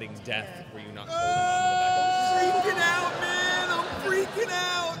eventual plummeting death. Were you not holding on to the back of Freaking out, man! I'm freaking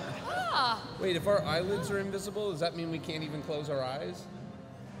out! Ah! Wait, if our eyelids are invisible, does that mean we can't even close our eyes?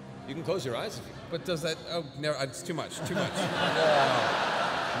 You can close your eyes if you. But does that? Oh, no, it's too much. Too much.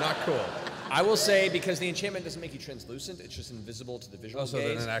 Not cool. I will say, because the enchantment doesn't make you translucent, it's just invisible to the visual so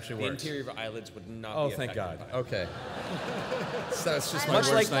then gaze. it actually the works. interior of your eyelids would not Oh, be thank affected God. by it. Okay. So that's just my Much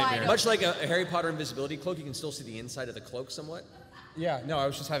worst like, nightmare. much like a Harry Potter invisibility cloak, you can still see the inside of the cloak somewhat. Yeah, no, I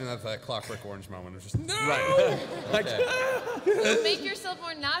was just having that Clockwork Orange moment. It was just, no! Right. Okay. You'll make yourself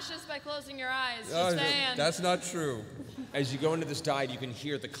more nauseous by closing your eyes. Just saying. That's not true. As you go into this dive, you can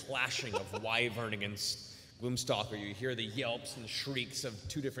hear the clashing of wyvern against Gloomstalker, you hear the yelps and shrieks of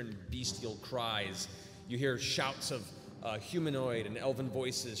two different bestial cries. You hear shouts of humanoid and elven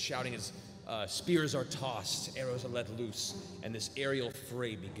voices shouting as spears are tossed, arrows are let loose, and this aerial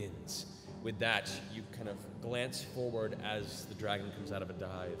fray begins. With that, you kind of glance forward as the dragon comes out of a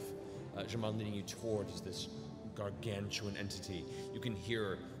dive. Jamal leading you towards this gargantuan entity. You can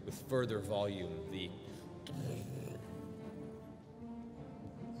hear with further volume the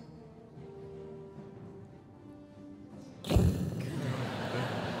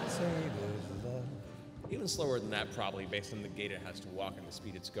even slower than that, probably, based on the gait it has to walk and the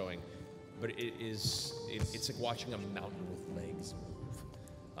speed it's going. But it's like watching a mountain with legs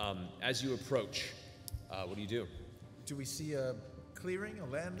move. As you approach, what do you do? Do we see a clearing, a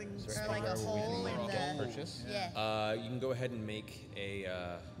landing? Or like a hole in the... Purchase? Yeah. You can go ahead and make a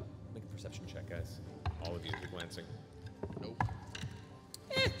perception check, guys. All of you, if you're glancing. Nope.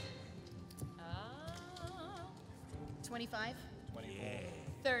 25? 24.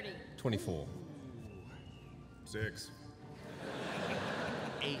 30. 24. 6.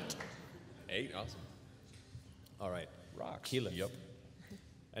 8. 8, awesome. All right. Rock. Keyleth. Yep.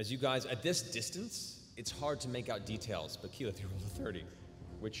 As you guys, at this distance, it's hard to make out details, but Keyleth, you rolled a 30,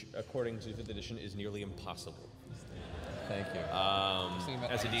 which, according to 5th edition, is nearly impossible. Thank you.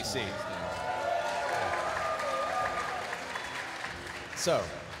 As a DC. So,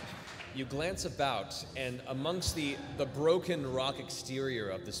 you glance about, and amongst the broken rock exterior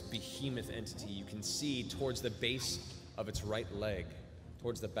of this behemoth entity, you can see towards the base of its right leg,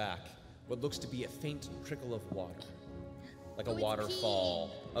 towards the back, what looks to be a faint trickle of water. Like a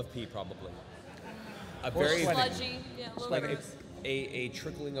waterfall of pee, probably. A very sludgy, yeah, a little like gross. a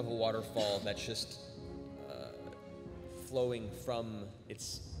trickling of a waterfall that's just flowing from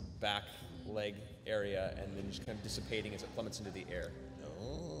its back leg area and then just kind of dissipating as it plummets into the air.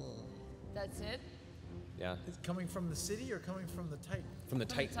 That's it? Yeah. Is it coming from the city or coming from the Titan? From the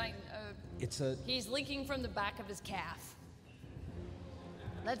Titan. It's a... He's leaking from the back of his calf.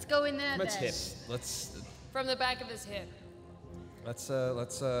 Let's go in there Let's then. hit. Let's From the back of his hip. let's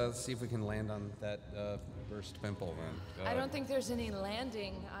see if we can land on that burst pimple then. I don't think there's any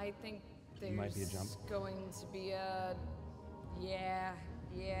landing. I think there's Might be a jump. going to be a... Yeah.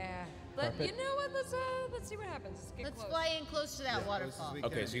 But Carpet? you know what? Let's see what happens. Let's get Let's close. fly in close to that waterfall.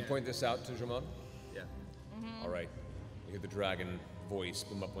 Okay, so you point this out to Jamon? Yeah. Mm-hmm. All right. You hear the dragon voice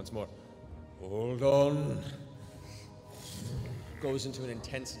boom up once more. Hold on. Goes into an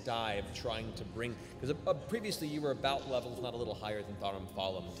intense dive, trying to bring... Because previously you were about level, if not a little higher than Tharum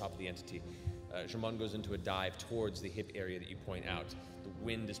Falum, on top of the entity. Jamon goes into a dive towards the hip area that you point out. The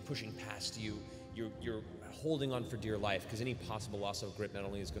wind is pushing past you. You're holding on for dear life, because any possible loss of grip not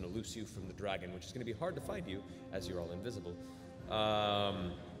only is going to loose you from the dragon, which is going to be hard to find you, as you're all invisible.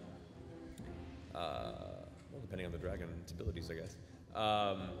 Well, depending on the dragon's abilities, I guess.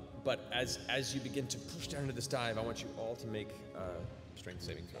 But as you begin to push down into this dive, I want you all to make strength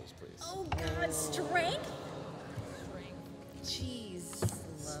saving throws, please. Oh God, strength? Jeez,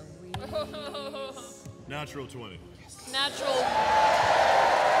 Louise. Natural 20. Natural.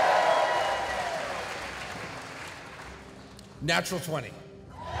 Natural 20.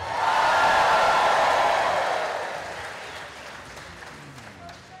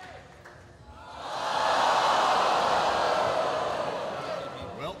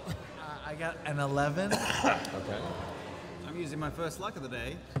 Well, I got an 11. Okay. I'm using my first luck of the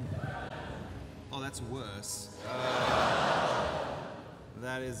day. Oh, that's worse.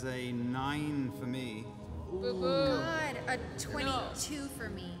 That is a 9 for me. God, a 22 for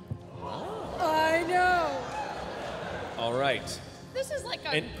me. I know. All right. This is like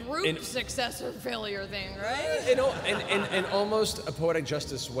a group success or failure thing, right? In almost a poetic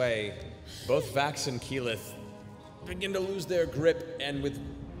justice way, both Vax and Keyleth begin to lose their grip, and with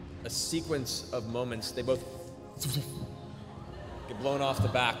a sequence of moments, they both get blown off the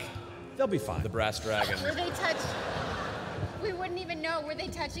back. They'll be fine. The brass dragon. Were they touched? We wouldn't even know. Were they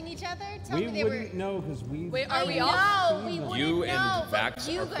touching each other? Tell We me they wouldn't were. know because we... Wait, are we No, off? we wouldn't You know. and but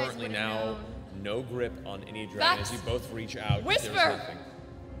Vax you are guys currently would've now known. no grip on any dragon Vax, as you both reach out. whisper! There's nothing.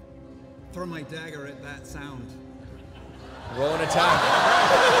 Throw my dagger at that sound. Roll an attack.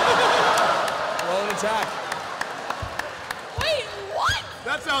 Roll an attack. Wait, what?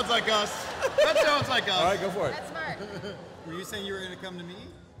 that sounds like us. That sounds like us. All right, go for it. That's smart. Were you saying you were going to come to me?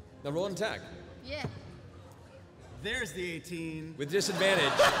 Now roll an attack. Yeah. There's the 18. With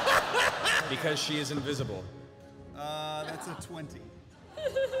disadvantage, because she is invisible. That's a 20.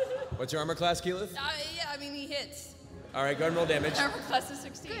 What's your armor class, Keyleth? Yeah, I mean, he hits. All right, go ahead and roll damage. Armor class is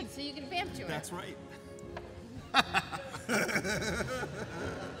 16. Good, so you can vamp to it. That's right.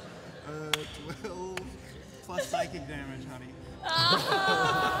 12, Plus psychic damage, honey.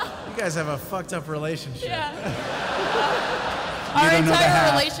 You guys have a fucked up relationship. Yeah. You Our don't know the entire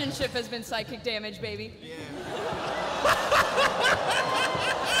half. relationship has been psychic damage, baby. Yeah.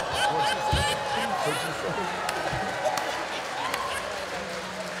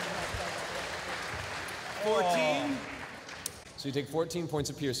 14. So you take 14 points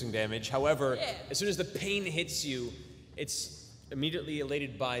of piercing damage. However, as soon as the pain hits you, it's immediately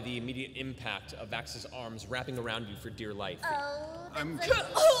elated by the immediate impact of Vax's arms wrapping around you for dear life. I'm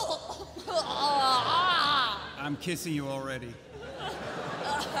kissing you already.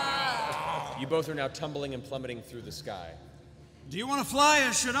 You both are now tumbling and plummeting through the sky. Do you want to fly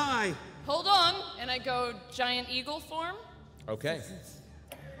or should I? Hold on, and I go giant eagle form. Okay.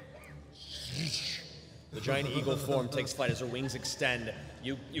 The giant eagle form takes flight as her wings extend.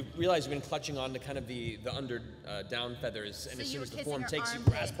 You realize you've been clutching on to kind of the down feathers, and So as you soon were as the kissing form her takes you,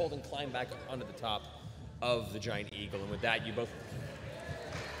 armpit. grasp hold and climb back onto the top of the giant eagle. And with that, you both.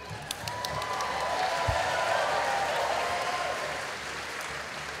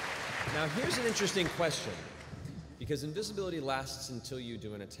 Now, here's an interesting question. Because invisibility lasts until you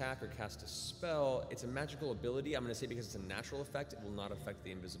do an attack or cast a spell. It's a magical ability. I'm going to say because it's a natural effect, it will not affect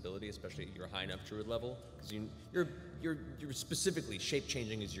the invisibility, especially at your high enough druid level. Because you're specifically shape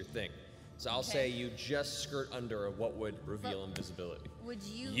changing is your thing. So I'll say you just skirt under what would reveal invisibility. Would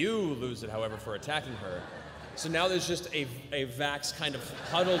you? You lose it, however, for attacking her. So now there's just a Vax kind of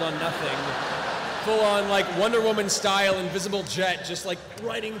huddled on nothing, full on like Wonder Woman style invisible jet, just like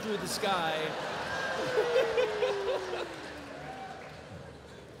riding through the sky.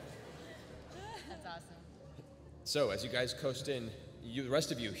 That's awesome. So, as you guys coast in, the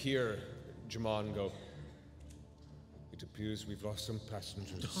rest of you hear Jamon go, "It appears we've lost some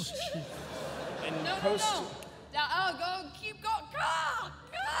passengers." And No, coast. no, no. Oh, go, keep going.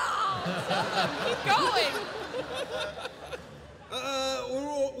 Keep going.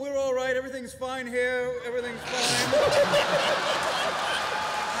 We're all right. Everything's fine here. Everything's fine.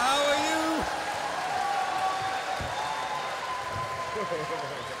 How are you?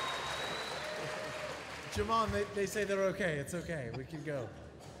 Jamon, they say they're okay. It's okay. We can go.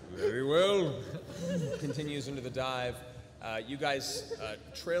 Very well. Continues into the dive. You guys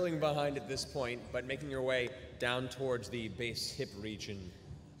trailing behind at this point, but making your way down towards the base hip region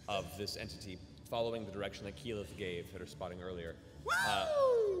of this entity, following the direction that Keyleth gave at her spotting earlier.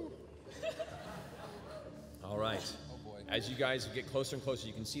 All right. As you guys get closer and closer,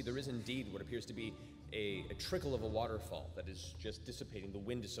 you can see there is indeed what appears to be a trickle of a waterfall that is just dissipating. The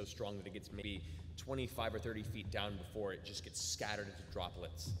wind is so strong that it gets maybe 25 or 30 feet down before it just gets scattered into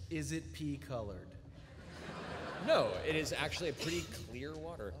droplets. Is it pea colored? No, it is actually a pretty clear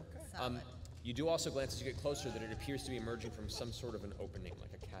water. You do also glance as you get closer that it appears to be emerging from some sort of an opening,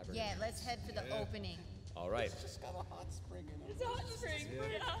 like a cavern. Yeah, let's head for the opening. All right. It's just got a hot spring in it. It's a hot spring.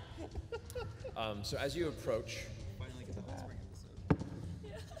 Yeah. So as you approach, Finally get the hot spring episode.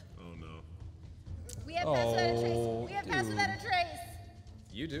 Oh no. We have passed without a trace. We have passed without a trace.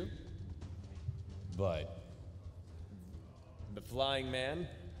 you do. But the flying man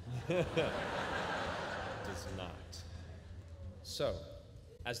does not. So,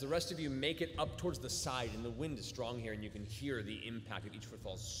 as the rest of you make it up towards the side, and the wind is strong here, and you can hear the impact of each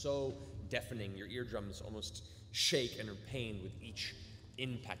footfall so deafening, your eardrums almost shake and are pained with each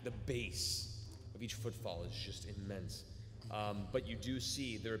impact. The bass of each footfall is just immense. But you do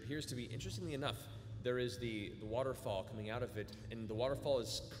see, there appears to be, interestingly enough, there is the waterfall coming out of it, and the waterfall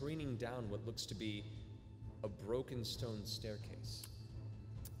is careening down what looks to be a broken stone staircase.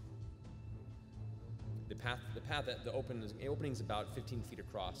 The opening is about 15 feet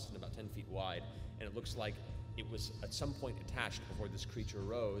across and about 10 feet wide, and it looks like it was at some point attached before this creature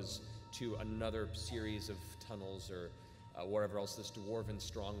rose to another series of tunnels or wherever else, this dwarven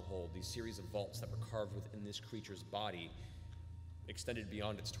stronghold, these series of vaults that were carved within this creature's body extended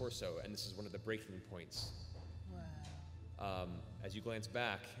beyond its torso, and this is one of the breaking points. Wow. As you glance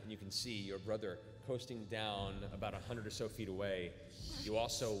back, and you can see your brother coasting down about 100 or so feet away, you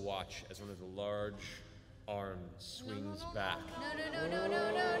also watch as one of the large arms swings back. No.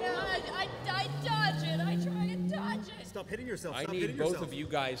 I dodge it. I try and dodge it. Stop hitting yourself. I need both of you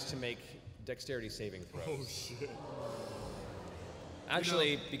guys to make dexterity saving throws. Oh shit.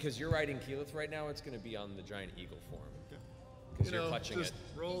 Actually, because you're riding Keyleth right now, it's going to be on the giant eagle form. Because you're clutching just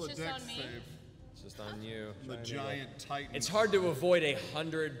it. roll It's a just dex on me? save. It's just on you. The giant titan. It's hard to avoid a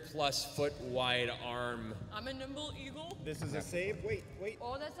 100+ foot wide arm. I'm a nimble eagle. This is a save. Wait.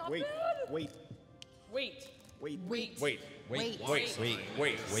 Oh, that's not Wait. bad. Wait. Wait.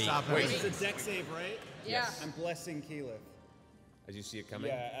 Stop it. This is a deck save, right? Yeah. I'm blessing Keyleth. As you see it coming?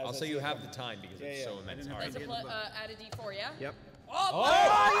 Yeah, as I'll I say see you it have coming. the time because Yeah, it's yeah. so immense. All Let's right. add a D4, yeah? Yep.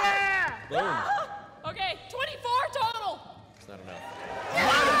 Oh, yeah! Boom. Okay, 24 total. It's not enough.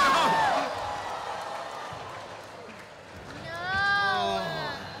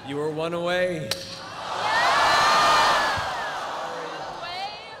 No. You were one away.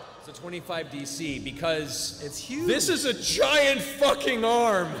 It's a 25 DC because it's huge. This is a giant fucking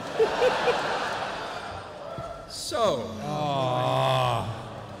arm. So,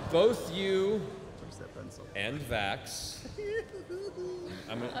 both you and Vax.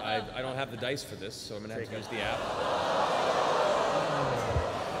 I don't have the dice for this, so I'm gonna have to use the app.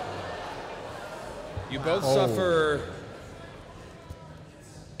 You both suffer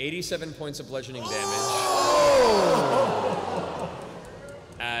 87 points of bludgeoning damage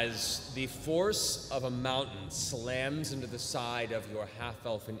as the force of a mountain slams into the side of your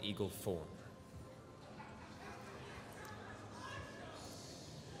half-elfin eagle form.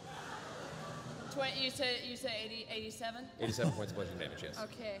 You said 87? 87 points of bludgeoning damage, yes.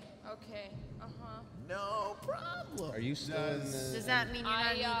 Okay. No problem. Are you still in the... Does that mean you're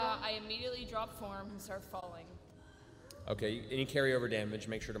not an eagle? I immediately drop form and start falling. Okay, any carryover damage,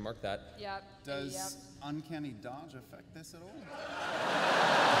 make sure to mark that. Yep. Does uncanny dodge affect this at all?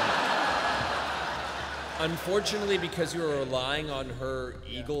 Unfortunately, because you are relying on her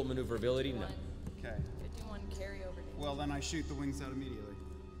eagle maneuverability, no. Okay. 51 carryover damage. Well, then I shoot the wings out immediately.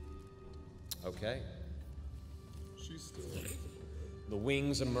 Okay. She's still. The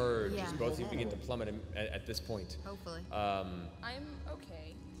wings emerge Yeah. as both of you begin to plummet at this point. Hopefully. I'm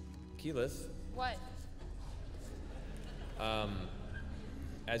okay. Keyleth, What?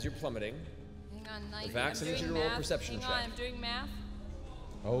 as you're plummeting, Hang on. Vax, I need you to roll a perception Hang on, check. I'm doing math.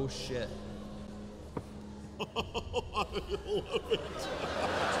 Oh shit.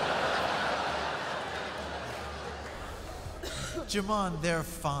 Jamon, they're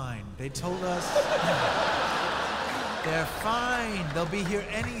fine. They told us they're fine. They'll be here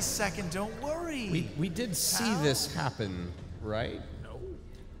any second. Don't worry. We did see this happen, right?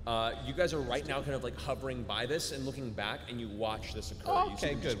 You guys are right now kind of like hovering by this and looking back, and you watch this occur. Oh, You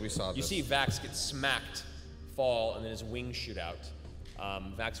okay, see- good, we saw You this. see Vax get smacked, fall, and then his wings shoot out.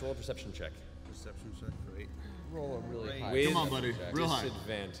 Vax, roll a perception check. Perception check, great. Roll a really high. With Come on, buddy. Real high.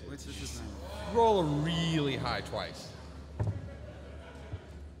 disadvantage. Which is his name? Roll a really high twice.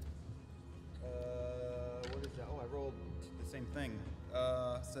 What is that? Oh, I rolled the same thing.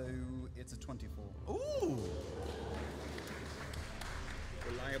 So it's a 24. Ooh.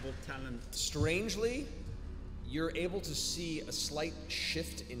 Reliable talent. Strangely, you're able to see a slight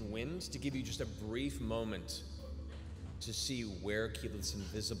shift in wind to give you just a brief moment to see where Keyleth's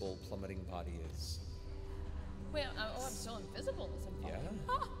invisible plummeting body is. Wait, I'm still invisible as I'm falling. Yeah.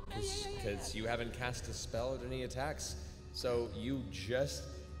 Ah, Because you haven't cast a spell or any attacks. So you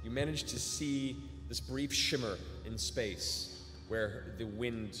managed to see this brief shimmer in space where the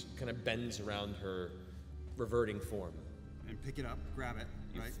wind kind of bends around her reverting form. And pick it up, grab it,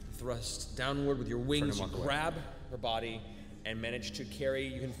 right? Thrust downward with your wings, you grab her body and manage to carry,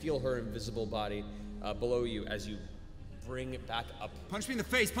 you can feel her invisible body below you as you bring it back up. Punch me in the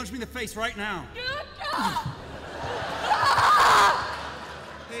face right now.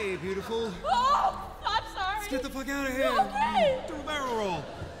 Hey, beautiful. Oh, I'm sorry. Let's get the fuck out of here. Okay. Do a barrel roll.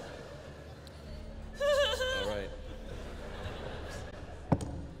 All right.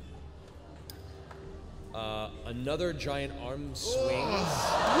 Another giant arm swings.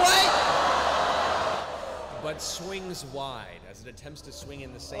 But swings wide as it attempts to swing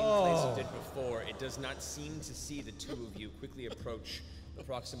in the same place it did before. It does not seem to see the two of you quickly approach the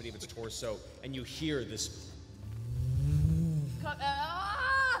proximity of its torso, and you hear this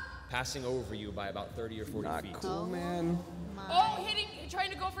passing over you by about 30 or 40 feet. Cool, man.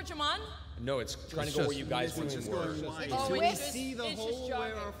 Trying to go for Jamon? No, it's trying to go where you guys once were. Oh, we it's see the it's hole just where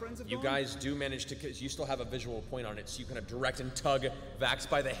jogging. our friends have You gone? guys do manage to, because you still have a visual point on it, so you kind of direct and tug Vax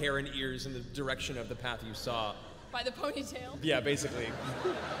by the hair and ears in the direction of the path you saw. By the ponytail? Yeah, basically.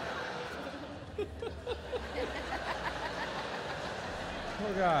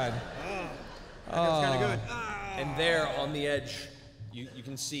 Oh God. That was kind of good. And there on the edge, you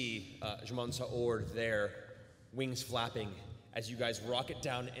can see Jamon Sa'ord there, wings flapping, as you guys rocket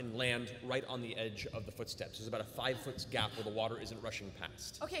down and land right on the edge of the footsteps. There's about a 5-foot gap where the water isn't rushing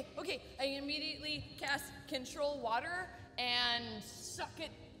past. Okay. I immediately cast Control Water and suck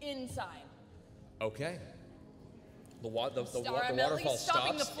it inside. Okay. The I'm waterfall at least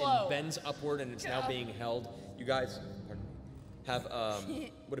stopping the stops flow. and bends upward, and it's now being held. You guys have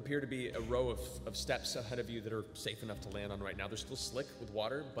what appear to be a row of steps ahead of you that are safe enough to land on right now. They're still slick with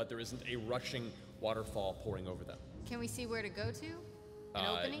water, but there isn't a rushing waterfall pouring over them. Can we see where to go to? An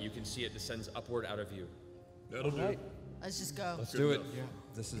opening? You can see it descends upward out of view. That'll do. Let's just go. Let's do it. Yeah.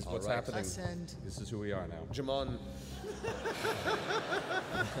 This is what's happening. Ascend. This is who we are now. Jamon.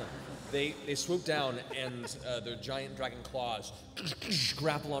 They swoop down and their giant dragon claws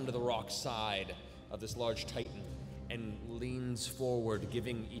grapple onto the rock side of this large titan and leans forward,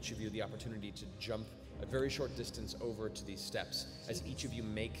 giving each of you the opportunity to jump a very short distance over to these steps. As each of you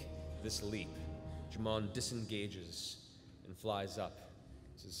make this leap, Jamon disengages and flies up.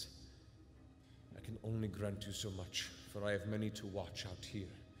 He says, I can only grant you so much, for I have many to watch out here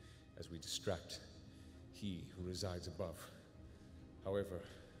as we distract he who resides above. However,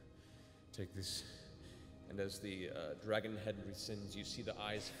 take this, and as the dragon head rescinds, you see the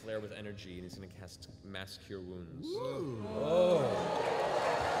eyes flare with energy, and he's going to cast Mass Cure Wounds. Oh.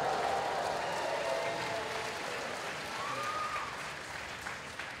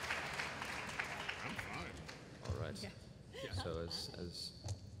 I'm fine. All right. Yeah. So as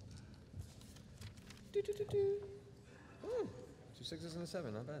Ooh, 2 6s and a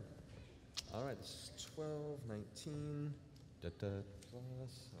 7, not bad. All right, this is 12, 19. Plus.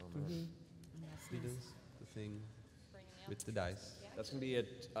 Oh, my The thing with the dice. That's going to be a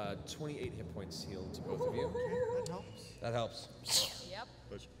 28 hit points healed to both of you. That helps. That helps. Yep.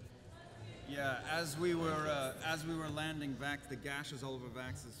 Yeah, as we were landing, the gashes all over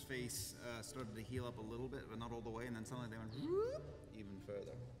Vax's face started to heal up a little bit, but not all the way, and then suddenly they went whoop, even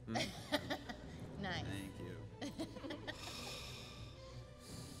further. Nice. Thank you.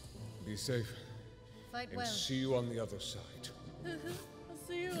 Be safe. Fight And well. see you on the other side. I'll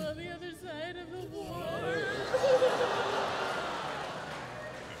see you on the other side of the war.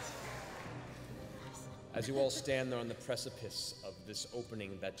 As you all stand there on the precipice of this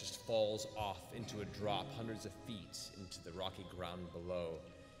opening that just falls off into a drop hundreds of feet into the rocky ground below,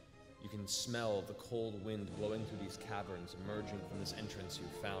 you can smell the cold wind blowing through these caverns, emerging from this entrance you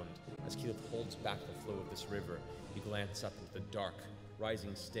found. As Keyleth holds back the flow of this river, you glance up into the dark,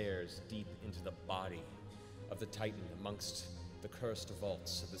 rising stairs deep into the body of the Titan amongst the cursed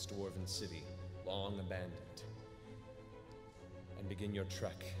vaults of this dwarven city, long abandoned, and begin your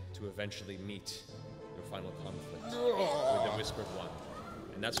trek to eventually meet your final conflict with the Whispered One.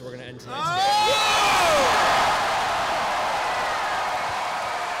 And that's where we're going to end tonight's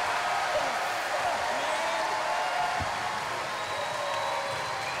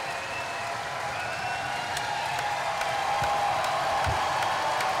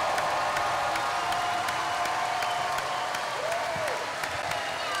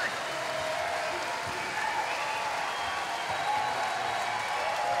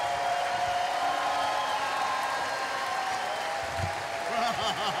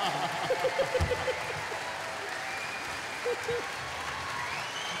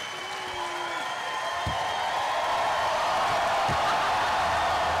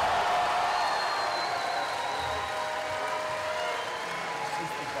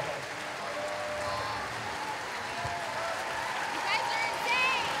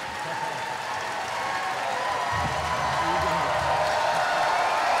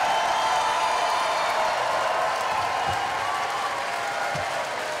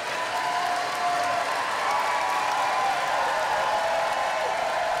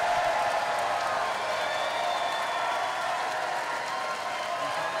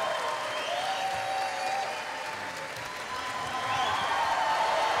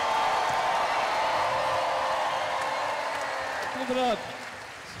Give it up.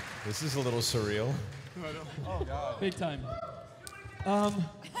 This is a little surreal. Oh God. Big time.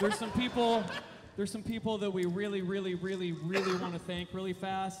 There's some people that we really want to thank really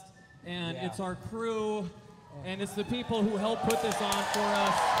fast, and it's our crew, and it's the people who helped put this on for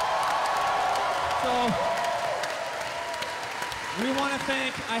us. So we want to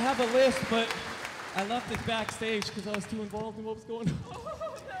thank. I have a list, but I left it backstage because I was too involved in what was going on.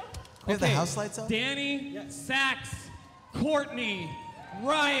 We have the house lights up? Danny, Sax, Courtney,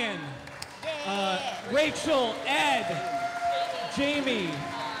 Ryan, Rachel, Ed, Jamie,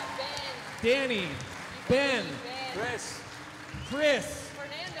 Danny, Ben, Chris,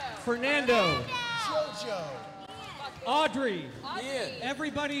 Fernando, Jojo, Audrey,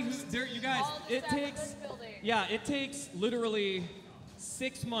 everybody who's there, you guys, it takes literally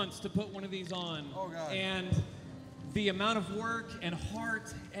 6 months to put one of these on. Oh, God. And the amount of work and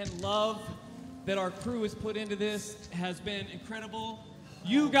heart and love that our crew has put into this has been incredible.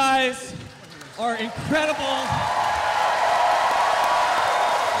 You guys are incredible.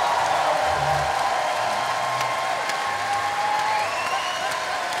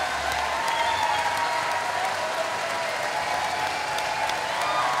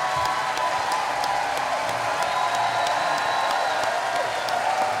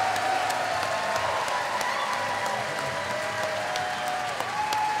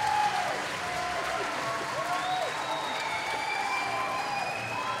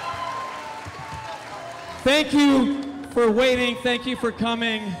 Thank you for waiting. Thank you for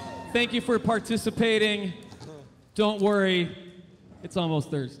coming. Thank you for participating. Don't worry, it's almost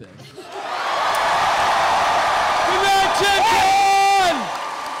Thursday.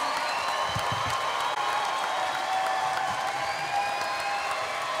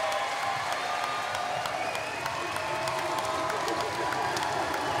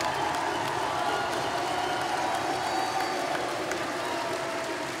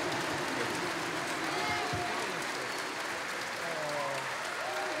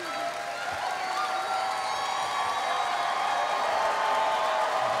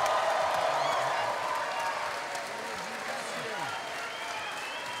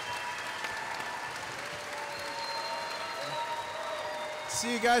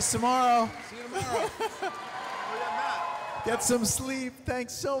 See you guys tomorrow. See you tomorrow. Get some sleep.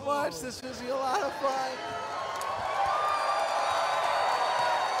 Thanks so much. This was a lot of fun.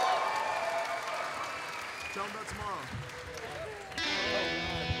 Tell them about tomorrow.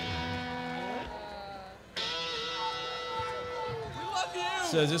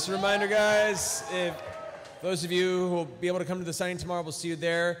 So just a reminder, guys, if those of you who will be able to come to the signing tomorrow, we'll see you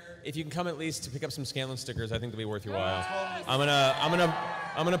there. If you can come at least to pick up some Scanlan stickers, I think they'll be worth your while.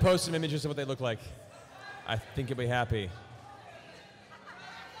 I'm gonna post some images of what they look like. I think you'll be happy.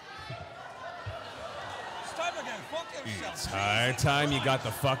 It's time again. Fuck yourself. It's high time you got the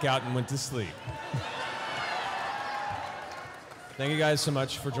fuck out and went to sleep. Thank you guys so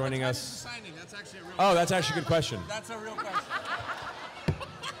much for joining us. Oh, that's actually a good question. That's a real question.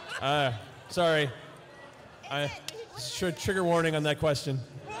 Sorry. Trigger warning on that question.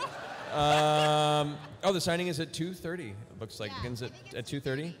 The signing is at 2:30. It looks like begins at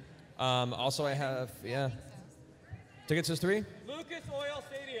 2:30. Also, I have, tickets is 3? Lucas Oil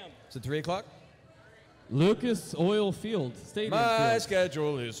Stadium. Is it 3 o'clock? Lucas Oil Field Stadium. My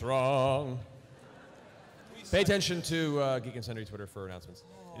schedule is wrong. Pay attention to Geek and Sundry Twitter for announcements.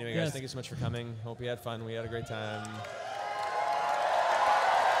 Anyway, guys, thank you so much for coming. Hope you had fun. We had a great time.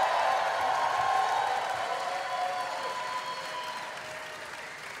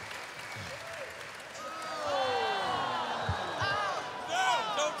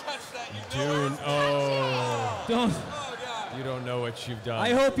 Dude, Don't. You don't know what you've done.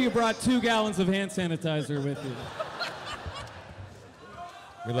 I hope you brought 2 gallons of hand sanitizer with you.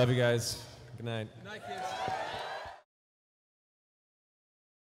 We love you guys. Good night. Good night, kids.